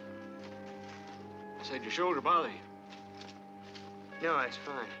bothering you? I said your shoulder bother you. No, that's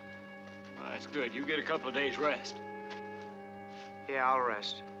fine. Well, that's good. You get a couple of days rest. Yeah, I'll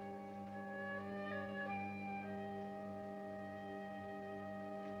rest.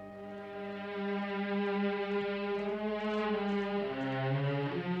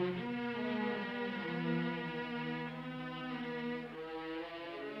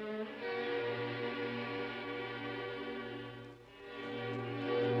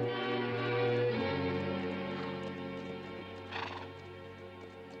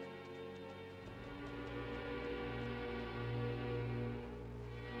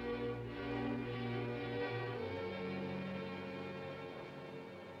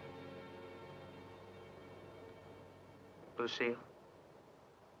 Lucille?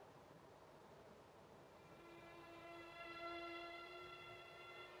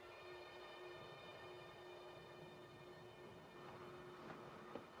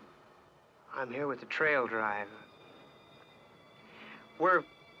 I'm here with the trail drive. We're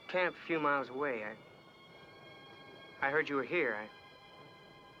camped a few miles away. I heard you were here.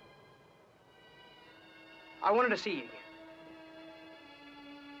 I wanted to see you again.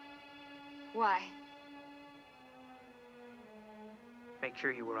 Why? Make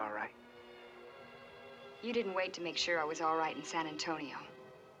sure you were all right. You didn't wait to make sure I was all right in San Antonio.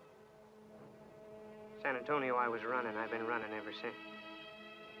 San Antonio, I was running. I've been running ever since.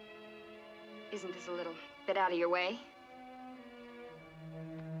 Isn't this a little bit out of your way?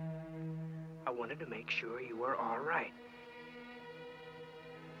 I wanted to make sure you were all right.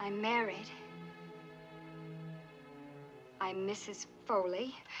 I'm married. I'm Mrs.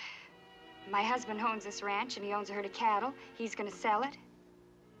 Foley. My husband owns this ranch, and he owns a herd of cattle. He's gonna sell it.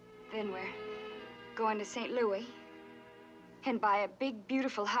 Then we're going to St. Louis and buy a big,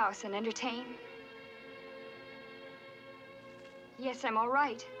 beautiful house and entertain. Yes, I'm all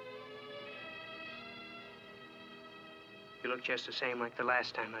right. You look just the same like the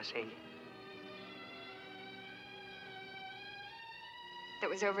last time I seen you. That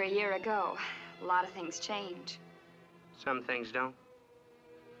was over a year ago. A lot of things change. Some things don't.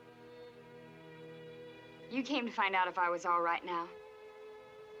 You came to find out if I was all right now.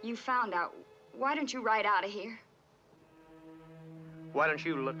 You found out. Why don't you ride out of here? Why don't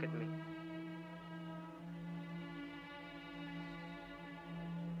you look at me?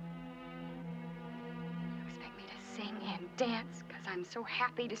 You expect me to sing and dance because I'm so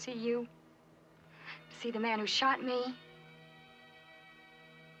happy to see you? To see the man who shot me?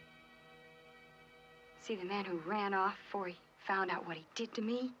 See the man who ran off before he found out what he did to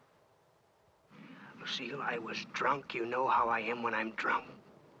me? Lucille, I was drunk. You know how I am when I'm drunk.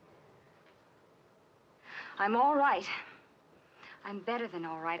 I'm all right. I'm better than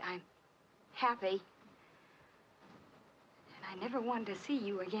all right. I'm happy. And I never wanted to see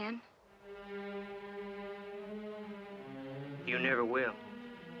you again. You never will.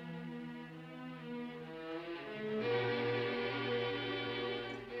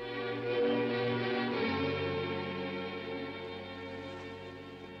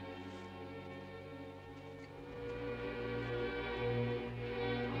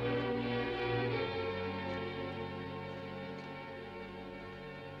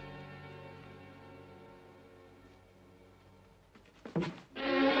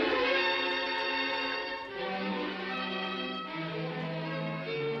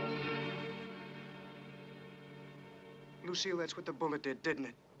 Lucille, that's what the bullet did, didn't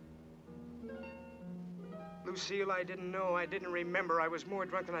it? Lucille, I didn't know. I didn't remember. I was more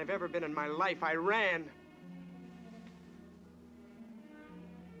drunk than I've ever been in my life. I ran.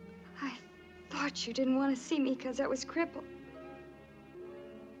 I thought you didn't want to see me because I was crippled.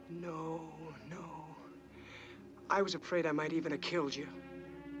 No. I was afraid I might even have killed you.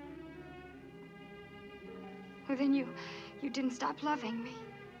 Well, then you didn't stop loving me.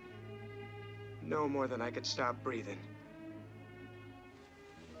 No more than I could stop breathing.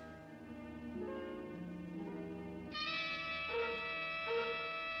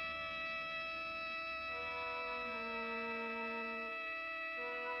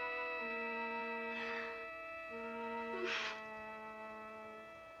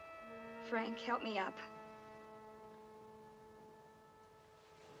 Frank, help me up.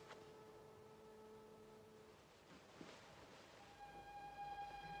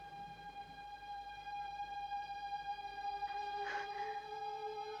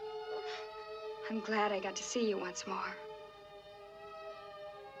 I'm glad I got to see you once more.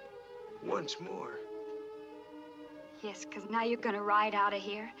 once more. Yes, because now you're gonna ride out of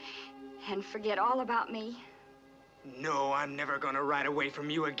here and forget all about me. No, I'm never gonna ride away from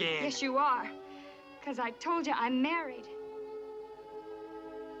you again. Yes, you are. Because I told you I'm married.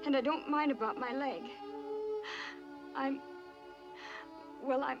 And I don't mind about my leg.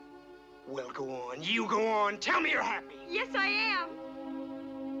 Well, go on. You go on. Tell me you're happy. Yes, I am.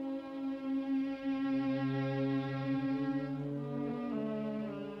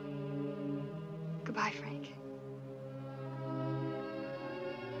 Goodbye, Frank.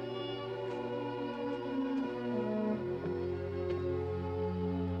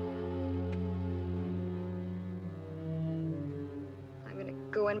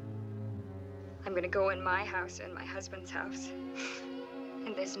 I'm gonna go in my house and my husband's house.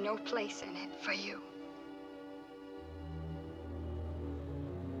 And there's no place in it for you.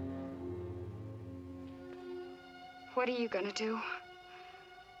 What are you gonna do?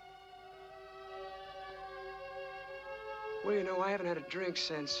 Well, you know, I haven't had a drink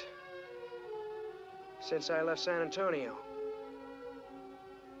since I left San Antonio.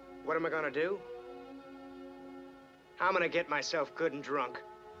 What am I gonna do? I'm gonna get myself good and drunk.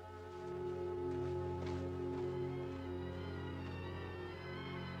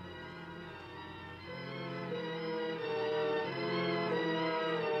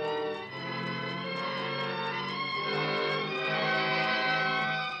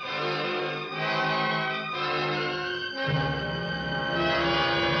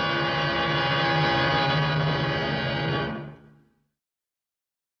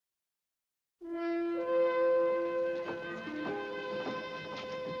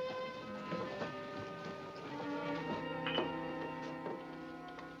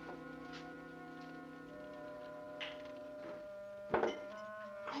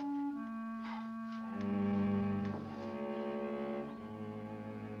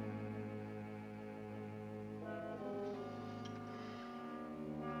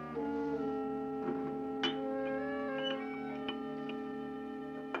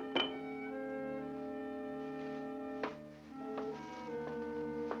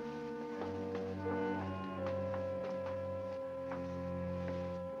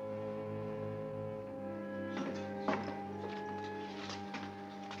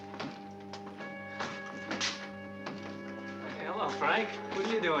 Frank, what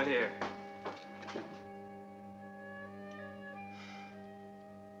are you doing here?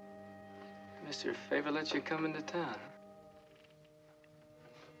 Mr. Favor let you come into town.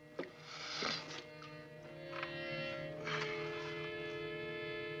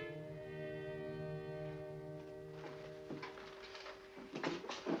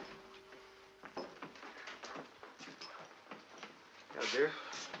 Yeah, dear?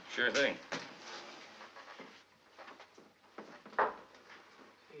 Sure thing.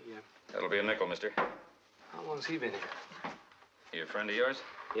 That'll be a nickel, mister. How long's he been here? He a friend of yours?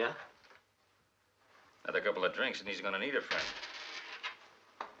 Yeah? Another couple of drinks and he's gonna need a friend.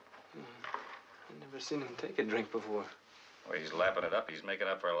 I've never seen him take a drink before. Well, he's lapping it up. He's making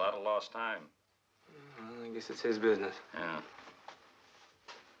up for a lot of lost time. Well, I guess it's his business. Yeah.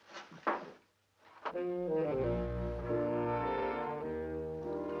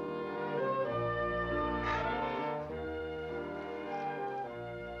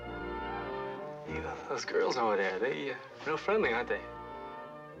 Those girls over there, they real friendly, aren't they?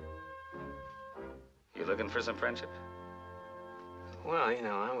 You looking for some friendship? Well, you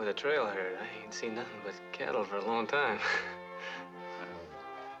know, I'm with a trail herd. I ain't seen nothing but cattle for a long time.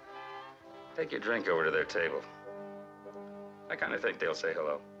 Take your drink over to their table. I kind of think they'll say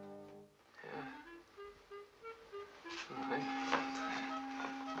hello. All right.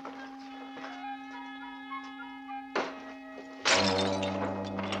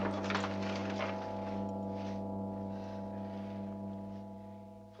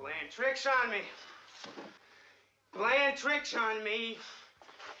 Tricks on me. Playing tricks on me.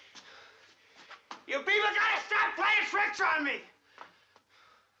 You people gotta stop playing tricks on me.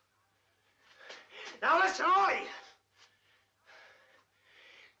 Now listen, all of you.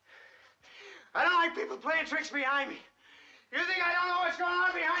 I don't like people playing tricks behind me. You think I don't know what's going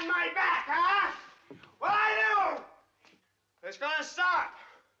on behind my back, huh? Well, I do. It's gonna stop.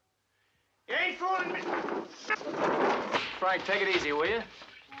 You ain't fooling me. Frank, take it easy, will you?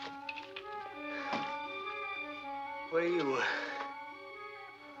 What are you?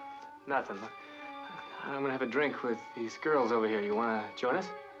 Nothing. I'm gonna have a drink with these girls over here. You wanna join us?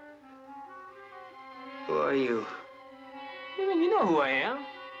 Who are you? You mean you know who I am?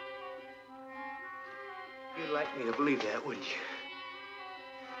 You'd like me to believe that, wouldn't you?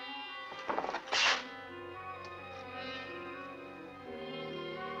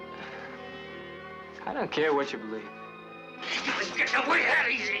 I don't care what you believe. Get away that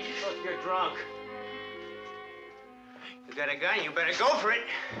easy. Look, you're drunk. You got a gun, you better go for it.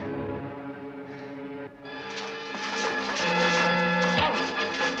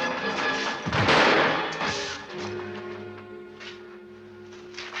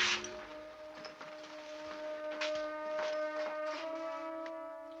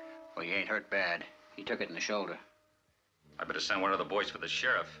 Well, he ain't hurt bad. He took it in the shoulder. I better send one of the boys for the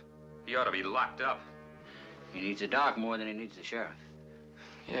sheriff. He ought to be locked up. He needs a doc more than he needs the sheriff.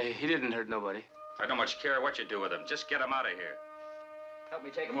 Yeah, he didn't hurt nobody. I don't much care what you do with him. Just get him out of here. Help me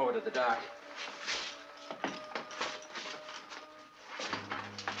take him over to the doc.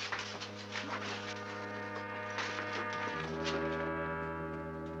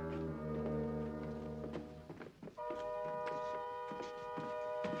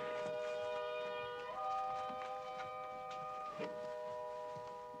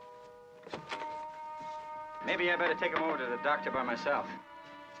 Maybe I better take him over to the doctor by myself.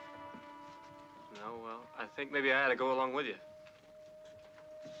 No, well, I think maybe I ought to go along with you.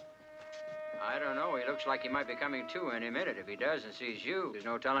 I don't know. He looks like he might be coming to any minute. If he does and sees you, there's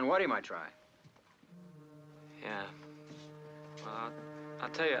no telling what he might try. Yeah. Well, I'll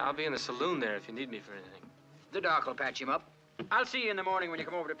tell you, I'll be in the saloon there if you need me for anything. The doc will patch him up. I'll see you in the morning when you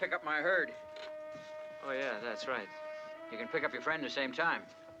come over to pick up my herd. Oh, yeah, that's right. You can pick up your friend the same time.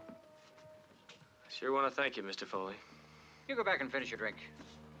 I sure want to thank you, Mr. Foley. You go back and finish your drink.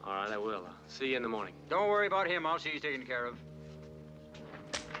 All right, I will. I'll see you in the morning. Don't worry about him. I'll see he's taken care of.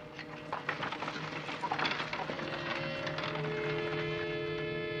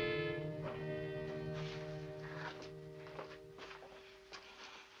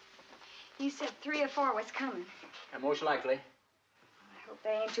 You said 3 or 4 was coming. Most likely. I hope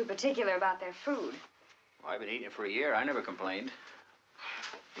they ain't too particular about their food. Well, I've been eating it for a year. I never complained.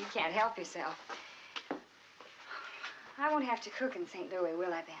 You can't help yourself. I won't have to cook in St. Louis,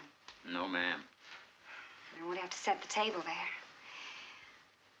 will I, Ben? No, ma'am. I won't have to set the table there.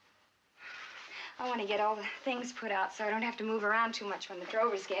 I want to get all the things put out so I don't have to move around too much when the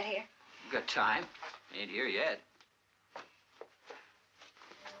drovers get here. You got time. Ain't here yet.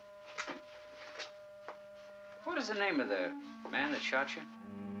 What is the name of the man that shot you?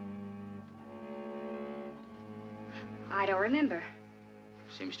 I don't remember.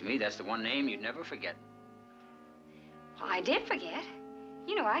 Seems to me that's the one name you'd never forget. I did forget.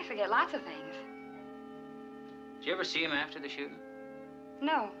 You know, I forget lots of things. Did you ever see him after the shooting?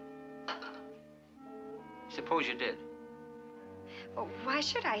 No. Suppose you did. Well, why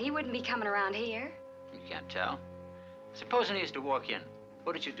should I? He wouldn't be coming around here. You can't tell. Supposing he used to walk in,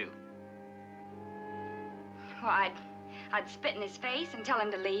 what did you do? Well, I'd spit in his face and tell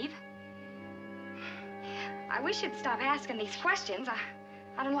him to leave. I wish you'd stop asking these questions.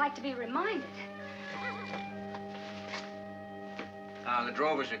 I don't like to be reminded. The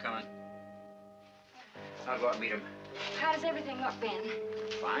drovers are coming. I'll go out and meet them. How does everything look, Ben?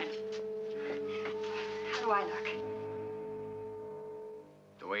 Fine. How do I look?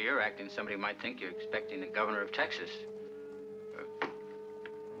 The way you're acting, somebody might think you're expecting the governor of Texas. Or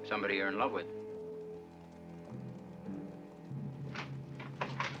somebody you're in love with.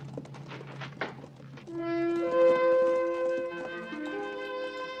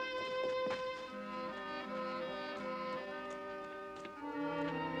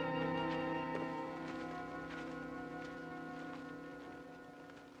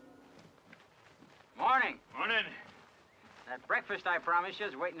 Morning. Morning. That breakfast I promised you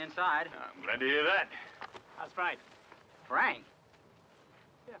is waiting inside. I'm glad to hear that. How's Frank? Frank?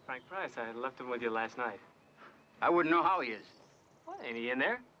 Yeah, Frank Price. I left him with you last night. I wouldn't know how he is. What, ain't he in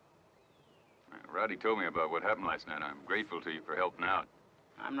there? Roddy told me about what happened last night. I'm grateful to you for helping out.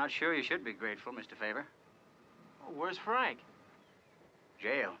 I'm not sure you should be grateful, Mr. Favor. Oh, where's Frank?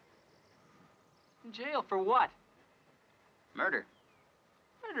 Jail. In jail for what? Murder.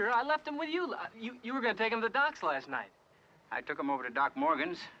 Murder? I left him with you. You were going to take him to the docks last night. I took him over to Doc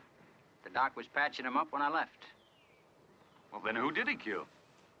Morgan's. The doc was patching him up when I left. Well, then who did he kill?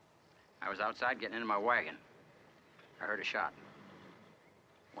 I was outside getting into my wagon. I heard a shot.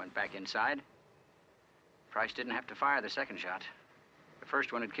 Went back inside. Price didn't have to fire the second shot. The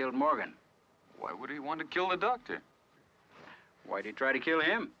first one had killed Morgan. Why would he want to kill the doctor? Why'd he try to kill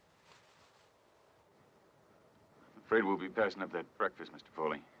him? I'm afraid we'll be passing up that breakfast, Mr.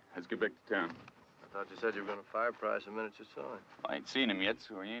 Foley. Let's get back to town. I thought you said you were going to fire Price the minute you saw him. I ain't seen him yet,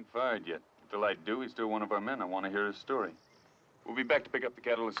 so he ain't fired yet. Until I do, he's still one of our men. I want to hear his story. We'll be back to pick up the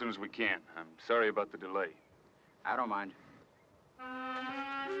cattle as soon as we can. I'm sorry about the delay. I don't mind.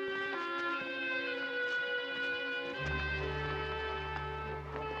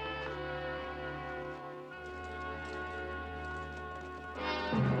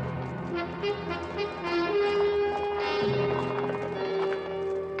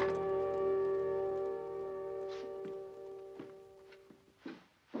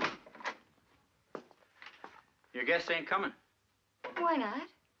 guests ain't coming. Why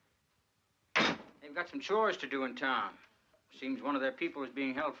not? They've got some chores to do in town. Seems one of their people is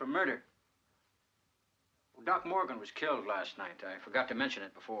being held for murder. Well, Doc Morgan was killed last night. I forgot to mention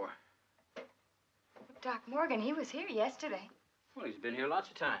it before. Doc Morgan, he was here yesterday. Well, he's been here lots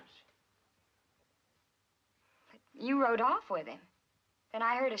of times. You rode off with him. Then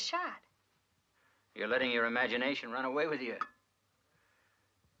I heard a shot. You're letting your imagination run away with you.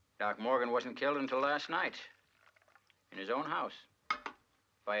 Doc Morgan wasn't killed until last night. In his own house.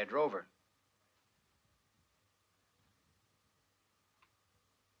 By a drover.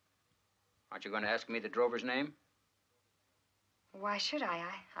 Aren't you going to ask me the drover's name? Why should I?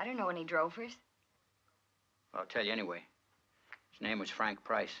 I don't know any drovers. Well, I'll tell you anyway. His name was Frank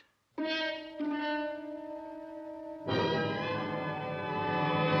Price.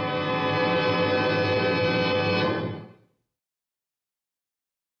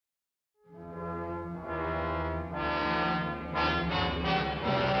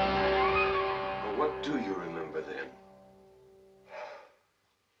 What do you remember then?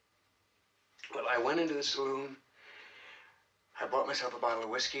 Well, I went into the saloon. I bought myself a bottle of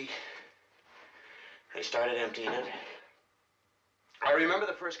whiskey. I started emptying it. I remember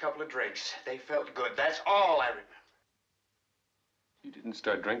the first couple of drinks. They felt good. That's all I remember. You didn't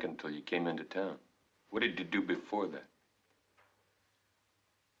start drinking until you came into town. What did you do before that?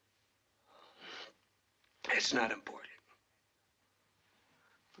 It's not important.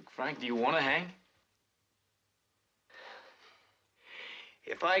 Look, Frank, do you want to hang?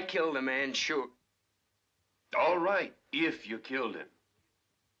 If I killed a man, sure. All right, if you killed him.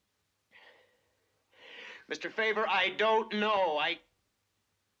 Mr. Favor, I don't know.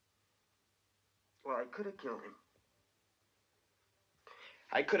 Well, I could have killed him.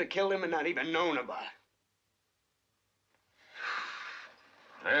 I could have killed him and not even known about it.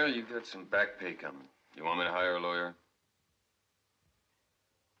 Well, you've got some back pay coming. You want me to hire a lawyer?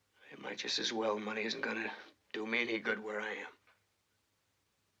 It might just as well. Money isn't gonna do me any good where I am.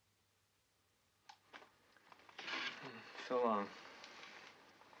 So long.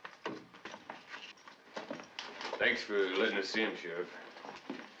 Thanks for letting us see him, Sheriff.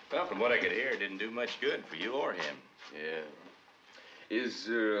 Well, from what I could hear, it didn't do much good for you or him. Yeah. Is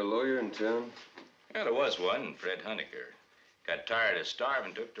there a lawyer in town? Well, there was one, Fred Honecker. Got tired of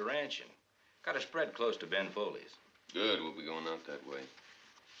starving, took to ranching. Got a spread close to Ben Foley's. Good, we'll be going out that way.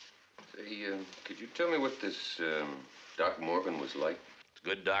 Say, could you tell me what this, Doc Morgan was like?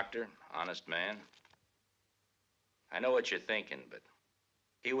 He's a good doctor, honest man. I know what you're thinking, but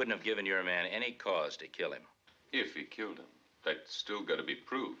he wouldn't have given your man any cause to kill him. If he killed him. That's still got to be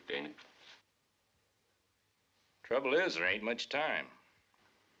proved, ain't it? Trouble is, there ain't much time.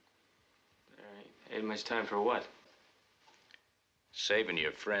 There ain't much time for what? Saving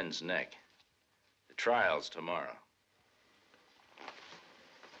your friend's neck. The trial's tomorrow.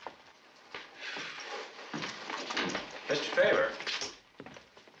 Mr. Favor.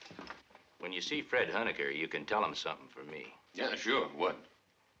 When you see Fred Honecker, you can tell him something for me. Yeah, sure. What?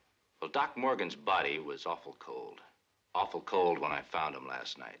 Well, Doc Morgan's body was awful cold. Awful cold when I found him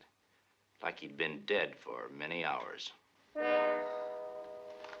last night. Like he'd been dead for many hours.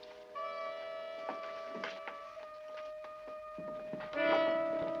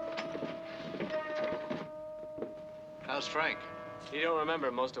 How's Frank? He don't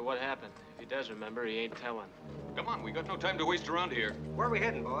remember most of what happened. If he does remember, he ain't telling. Come on, we got no time to waste around here. Where are we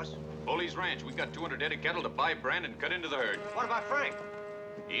heading, boss? Foley's Ranch. We got 200 head of cattle to buy, brand, and cut into the herd. What about Frank?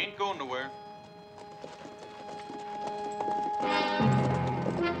 He ain't going nowhere.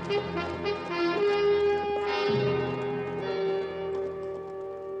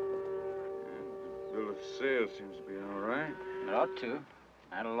 Bill of sale seems to be all right. It ought to.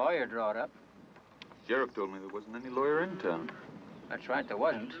 I had a lawyer draw it up. Sheriff told me there wasn't any lawyer in town. That's right, there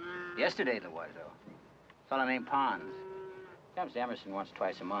wasn't. Yesterday there was, though. A fellow named Pons. Comes to Emerson once,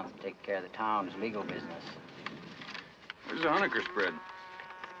 twice a month to take care of the town's legal business. Where's the Honecker spread?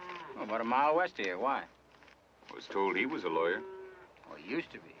 Oh, about a mile west of here. Why? I was told he was a lawyer. Well, he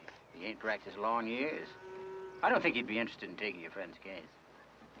used to be. He ain't practiced law in years. I don't think he'd be interested in taking your friend's case.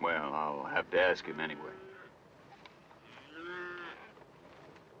 Well, I'll have to ask him anyway.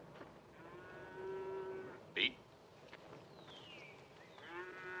 Pete?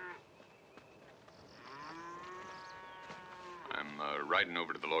 I'm riding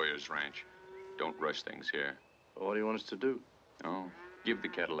over to the lawyer's ranch. Don't rush things here. What do you want us to do? Oh, give the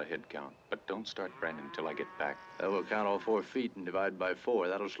cattle a head count, but don't start branding until I get back. We'll count all 4 feet and divide by 4.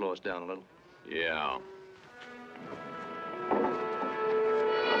 That'll slow us down a little. Yeah.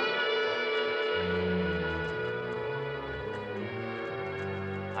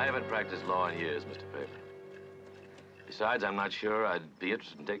 I haven't practiced law in years, Mr. Favor. Besides, I'm not sure I'd be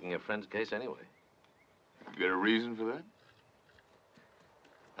interested in taking your friend's case anyway. You got a reason for that?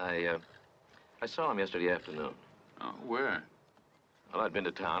 I saw him yesterday afternoon. Oh, where? Well, I'd been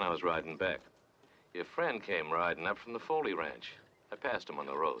to town. I was riding back. Your friend came riding up from the Foley Ranch. I passed him on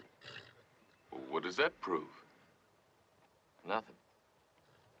the road. Well, what does that prove? Nothing.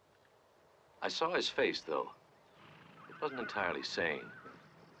 I saw his face, though. It wasn't entirely sane.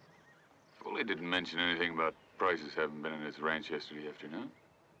 Foley didn't mention anything about Price's having been in his ranch yesterday afternoon.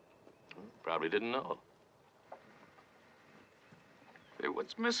 Probably didn't know. Hey,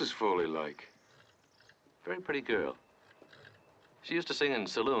 what's Mrs. Foley like? Very pretty girl. She used to sing in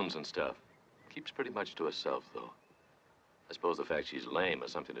saloons and stuff. Keeps pretty much to herself, though. I suppose the fact she's lame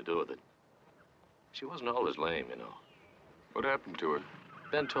has something to do with it. She wasn't always lame, you know. What happened to her?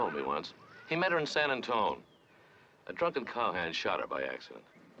 Ben told me once. He met her in San Antone. A drunken cowhand shot her by accident.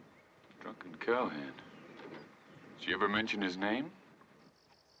 Drunken cowhand? Did she ever mention his name?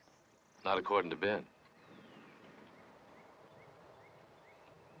 Not according to Ben.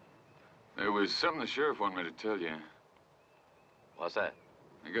 There was something the sheriff wanted me to tell you. What's that?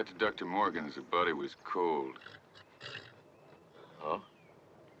 I got to Dr. Morgan's. The body was cold. Oh?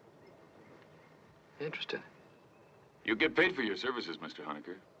 Interesting. You get paid for your services, Mr.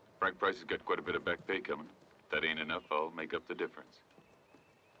 Honecker. Frank Price has got quite a bit of back pay coming. If that ain't enough, I'll make up the difference.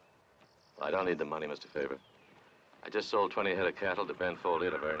 Well, I don't need the money, Mr. Favor. I just sold 20 head of cattle to Ben Foley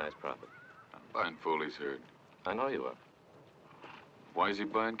at a very nice profit. I'm buying Foley's herd. I know you are. Why is he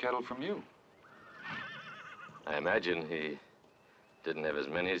buying cattle from you? I imagine he didn't have as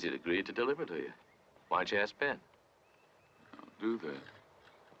many as he'd agreed to deliver to you. Why don't you ask Ben? I'll do that.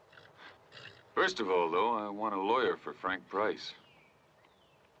 First of all, though, I want a lawyer for Frank Price.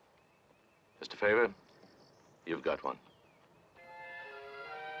 Mr. Favor, you've got one.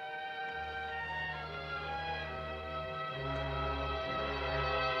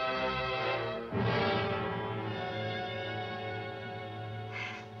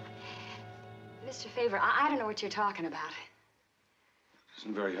 Mr. Favor, I don't know what you're talking about. It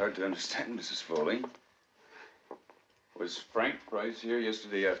isn't very hard to understand, Mrs. Foley. Was Frank Price here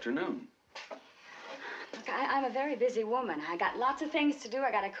yesterday afternoon? Look, I'm a very busy woman. I got lots of things to do.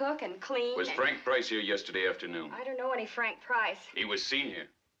 I got to cook and clean. Was Frank Price here yesterday afternoon? I don't know any Frank Price. He was seen here.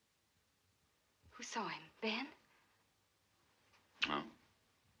 Who saw him? Ben? Oh.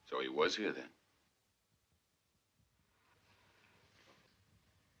 So he was here then.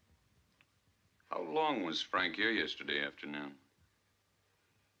 How long was Frank here yesterday afternoon?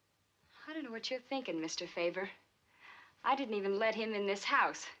 I don't know what you're thinking, Mr. Favor. I didn't even let him in this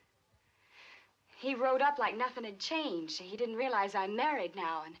house. He rode up like nothing had changed. He didn't realize I'm married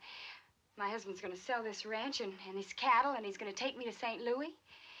now, and my husband's going to sell this ranch and his cattle, and he's going to take me to St. Louis,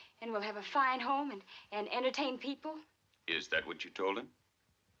 and we'll have a fine home and entertain people. Is that what you told him?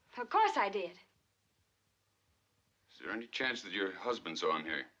 Of course I did. Is there any chance that your husband's on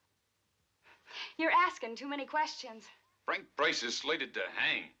here? You're asking too many questions. Frank Price is slated to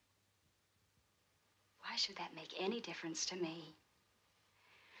hang. Why should that make any difference to me?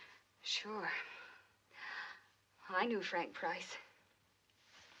 Sure. I knew Frank Price.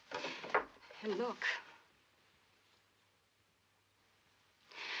 And look.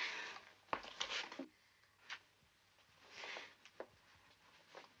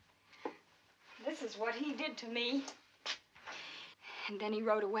 This is what he did to me. And then he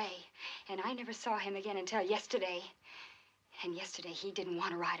rode away. And I never saw him again until yesterday. And yesterday he didn't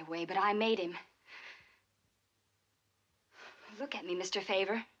want to ride away, but I made him. Look at me, Mr.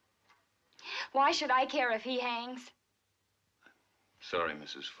 Favor. Why should I care if he hangs? Sorry,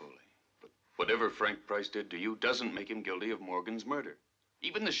 Mrs. Foley, but whatever Frank Price did to you doesn't make him guilty of Morgan's murder.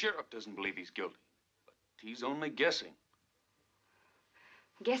 Even the sheriff doesn't believe he's guilty. But he's only guessing.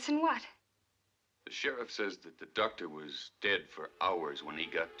 Guessing what? The sheriff says that the doctor was dead for hours when he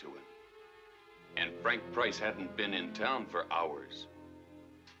got to him. And Frank Price hadn't been in town for hours.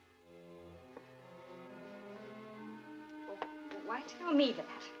 Why tell me that?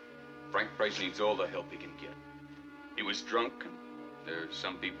 Frank Price needs all the help he can get. He was drunk, and there are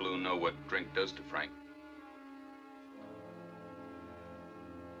some people who know what drink does to Frank.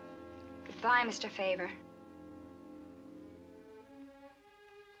 Goodbye, Mr. Favor.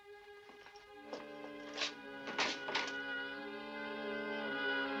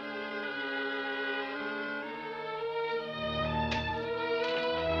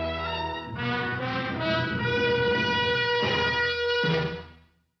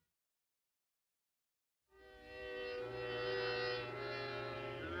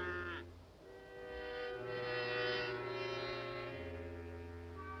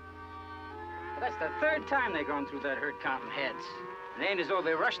 Let's the third time they've gone through that herd counting heads. It ain't as though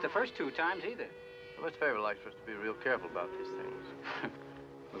they rushed the first 2 times either. Well, Mr. Favor likes us to be real careful about these things.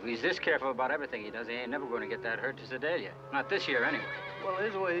 If he's this careful about everything he does, he ain't never going to get that herd to Sedalia. Not this year, anyway. Well,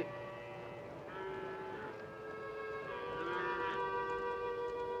 his way.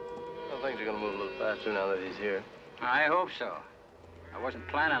 Well, things are going to move a little faster now that he's here. I hope so. I wasn't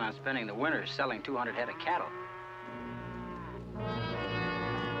planning on spending the winter selling 200 head of cattle.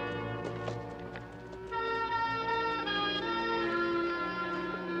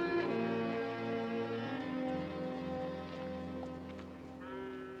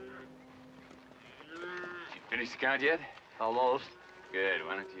 Finished the count yet? Almost. Good.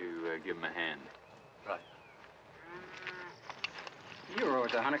 Why don't you give him a hand? Right. You were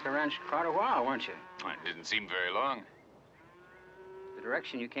at the Honecker Ranch quite a while, weren't you? Well, it didn't seem very long. The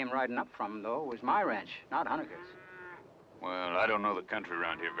direction you came riding up from, though, was my ranch, not Honecker's. Well, I don't know the country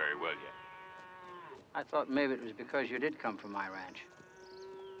around here very well yet. I thought maybe it was because you did come from my ranch.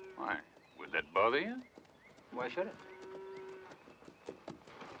 Why? Would that bother you? Why should it?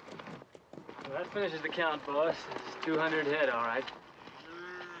 Well, that finishes the count, boss. It's 200 head, all right.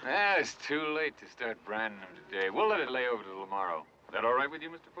 Ah, it's too late to start branding them today. We'll let it lay over till tomorrow. Is that all right with you,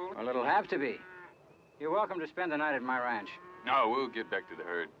 Mr. Foley? Well, it'll have to be. You're welcome to spend the night at my ranch. No, we'll get back to the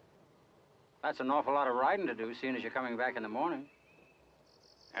herd. That's an awful lot of riding to do, seeing as you're coming back in the morning.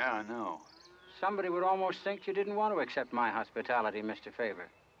 Yeah, I know. Somebody would almost think you didn't want to accept my hospitality, Mr. Favor.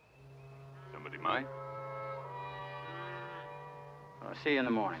 Somebody might. I'll see you in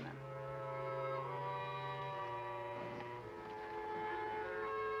the morning, then.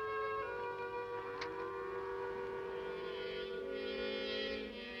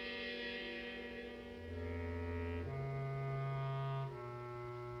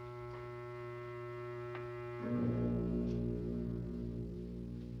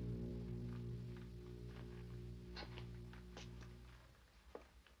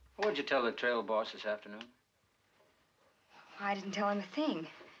 What'd you tell the trail boss this afternoon? I didn't tell him a thing.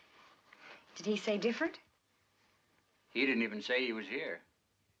 Did he say different? He didn't even say he was here.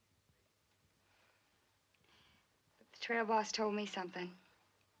 The trail boss told me something.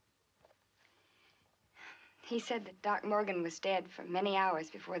 He said that Doc Morgan was dead for many hours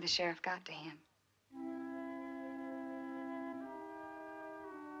before the sheriff got to him.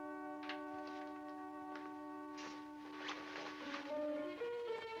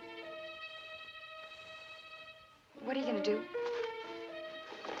 What are you going to do?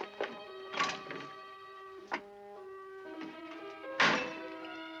 I'm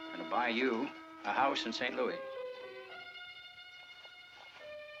going to buy you a house in St. Louis.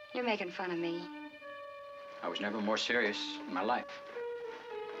 You're making fun of me. I was never more serious in my life.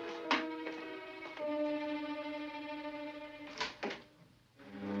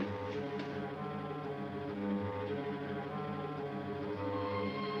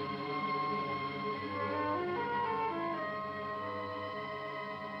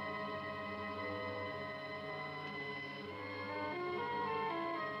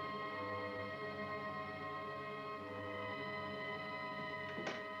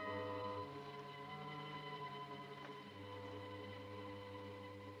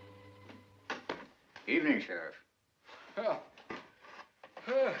 Evening, Sheriff. Well,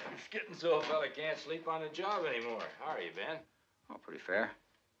 it's getting so a fella can't sleep on the job anymore. How are you, Ben? Oh, pretty fair.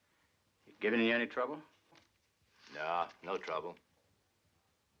 You giving you any trouble? No, no trouble.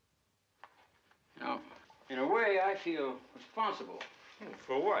 No. In a way, I feel responsible.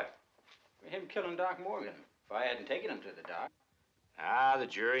 For what? For him killing Doc Morgan. If I hadn't taken him to the doc. Ah, the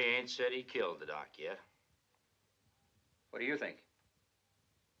jury ain't said he killed the doc yet. What do you think?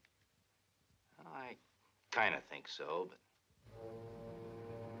 I kind of think so, but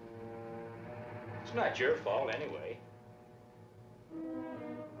it's not your fault anyway.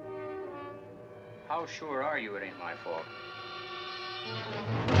 How sure are you it ain't my fault?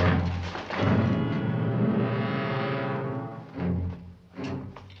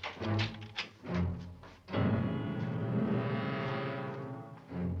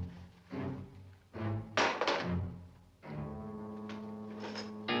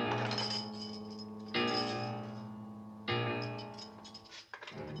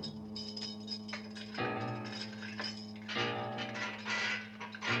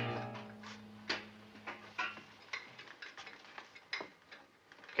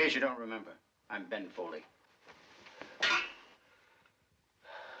 In case you don't remember, I'm Ben Foley.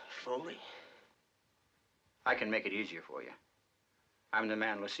 Foley? I can make it easier for you. I'm the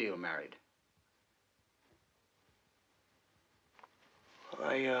man Lucille married. Well,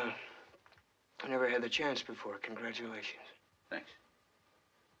 I never had the chance before. Congratulations. Thanks.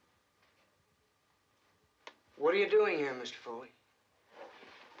 What are you doing here, Mr. Foley?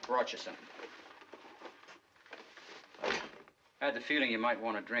 Brought you something. I had the feeling you might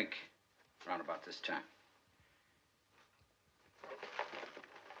want a drink around about this time.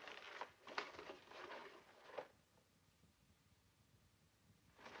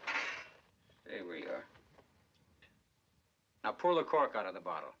 Stay where you are. Now pull the cork out of the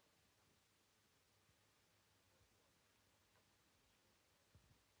bottle.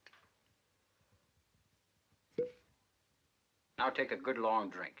 Now take a good long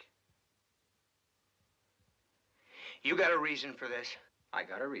drink. You got a reason for this? I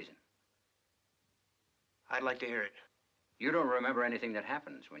got a reason. I'd like to hear it. You don't remember anything that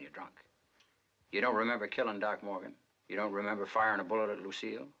happens when you're drunk. You don't remember killing Doc Morgan. You don't remember firing a bullet at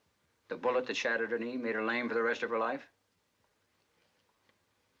Lucille. The bullet that shattered her knee, made her lame for the rest of her life.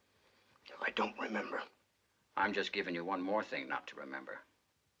 I don't remember. I'm just giving you one more thing not to remember.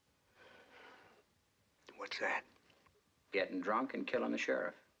 What's that? Getting drunk and killing the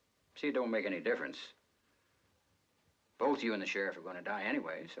sheriff. See, it don't make any difference. Both you and the sheriff are going to die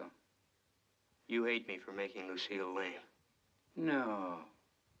anyway, so... You hate me for making Lucille lame. No,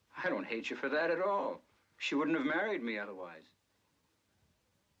 I don't hate you for that at all. She wouldn't have married me otherwise.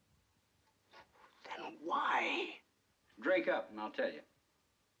 Then why? Drink up, and I'll tell you.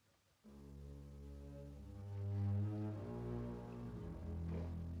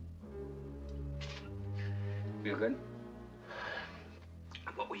 Feel good?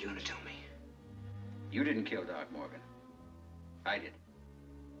 What were you going to tell me? You didn't kill Doc Morgan. I did.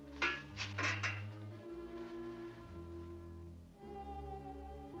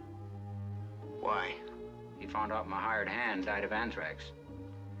 Why? He found out my hired hand died of anthrax.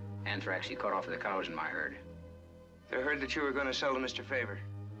 Anthrax he caught off of the cows in my herd. They heard that you were going to sell to Mr. Favor.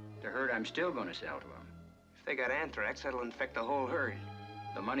 The herd I'm still going to sell to him. If they got anthrax, that'll infect the whole herd.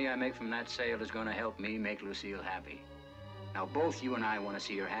 The money I make from that sale is going to help me make Lucille happy. Now, both you and I want to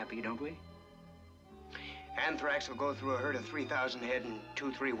see her happy, don't we? Anthrax will go through a herd of 3,000 head in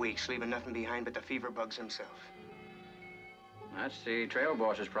 2-3 weeks, leaving nothing behind but the fever bugs himself. That's the trail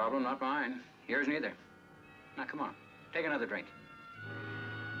boss's problem, not mine. Yours neither. Now, come on. Take another drink.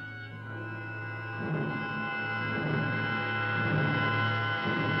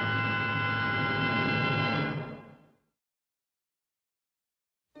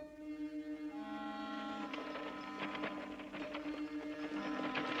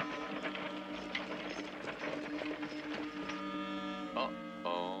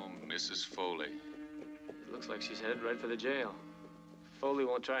 Mrs. Foley. Looks like she's headed right for the jail. Foley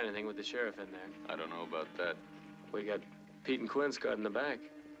won't try anything with the sheriff in there. I don't know about that. We got Pete and Quinn Scott in the back.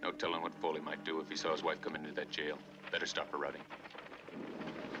 No telling what Foley might do if he saw his wife come into that jail. Better stop her running.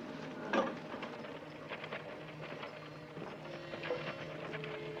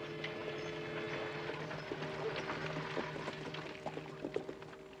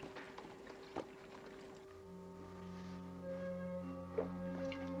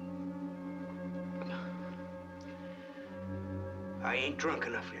 I ain't drunk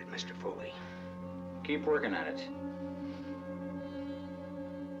enough yet, Mr. Foley. Keep working at it.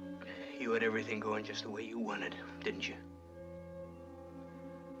 You had everything going just the way you wanted, didn't you?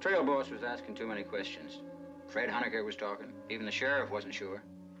 Trail boss was asking too many questions. Fred Honecker was talking. Even the sheriff wasn't sure.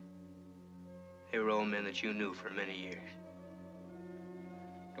 They were all men that you knew for many years.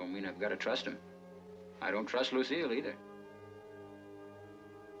 Don't mean I've got to trust him. I don't trust Lucille either.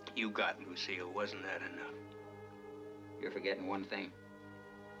 You got Lucille, wasn't that enough? You're forgetting one thing.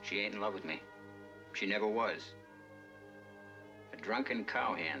 She ain't in love with me. She never was. A drunken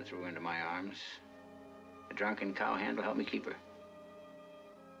cowhand threw her into my arms. A drunken cowhand will help me keep her.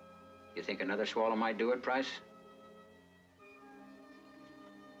 You think another swallow might do it, Price?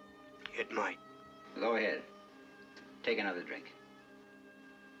 It might. Go ahead. Take another drink.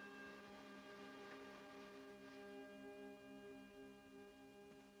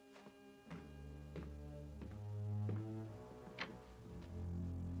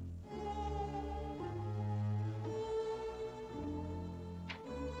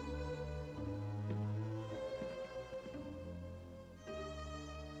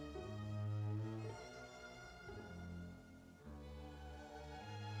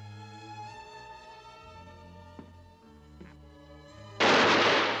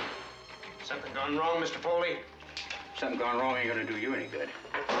 Something gone wrong, Mr. Foley? Something gone wrong ain't gonna do you any good.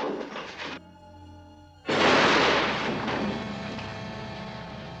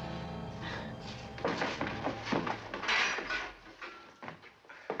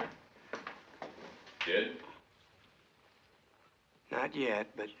 Dead? Not yet,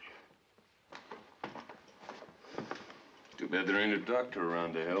 but... Too bad there ain't a doctor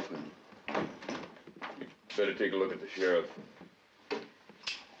around to help him. You Better take a look at the sheriff.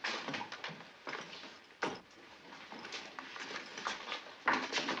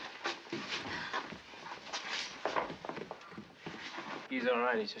 He's all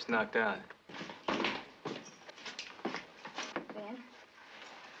right. He's just knocked out. Ben?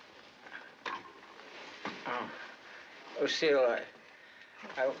 Lucille,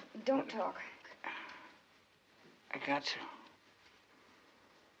 I... Don't talk. I got to.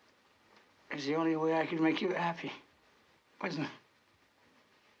 It's the only way I could make you happy. Wasn't it?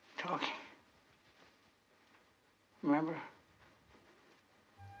 Talking. Remember?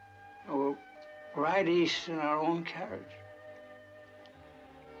 We'll ride east in our own carriage.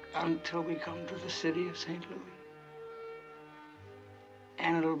 Until we come to the city of St. Louis.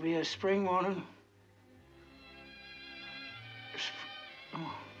 And it'll be a spring morning.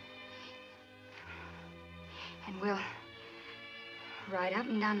 Oh. And we'll ride up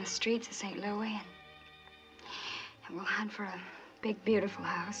and down the streets of St. Louis and we'll hunt for a big, beautiful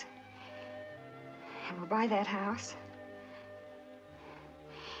house. And we'll buy that house.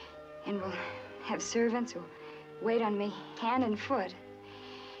 And we'll have servants who'll wait on me hand and foot.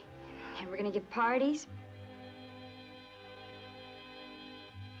 And we're gonna give parties.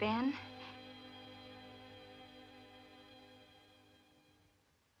 Ben?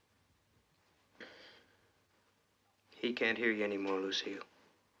 He can't hear you anymore, Lucille.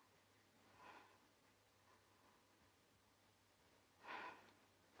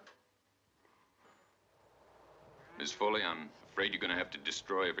 Miss Foley, I'm afraid you're going to have to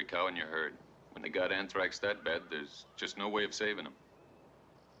destroy every cow in your herd. When they got anthrax that bad, there's just no way of saving them.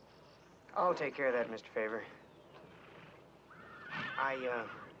 I'll take care of that, Mr. Favor. I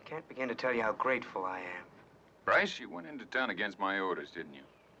can't begin to tell you how grateful I am. Bryce, you went into town against my orders, didn't you?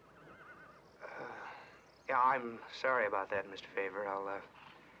 Yeah, I'm sorry about that, Mr. Favor.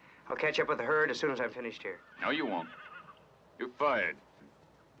 I'll catch up with the herd as soon as I'm finished here. No, you won't. You're fired.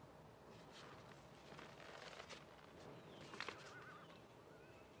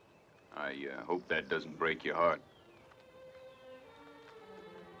 I hope that doesn't break your heart.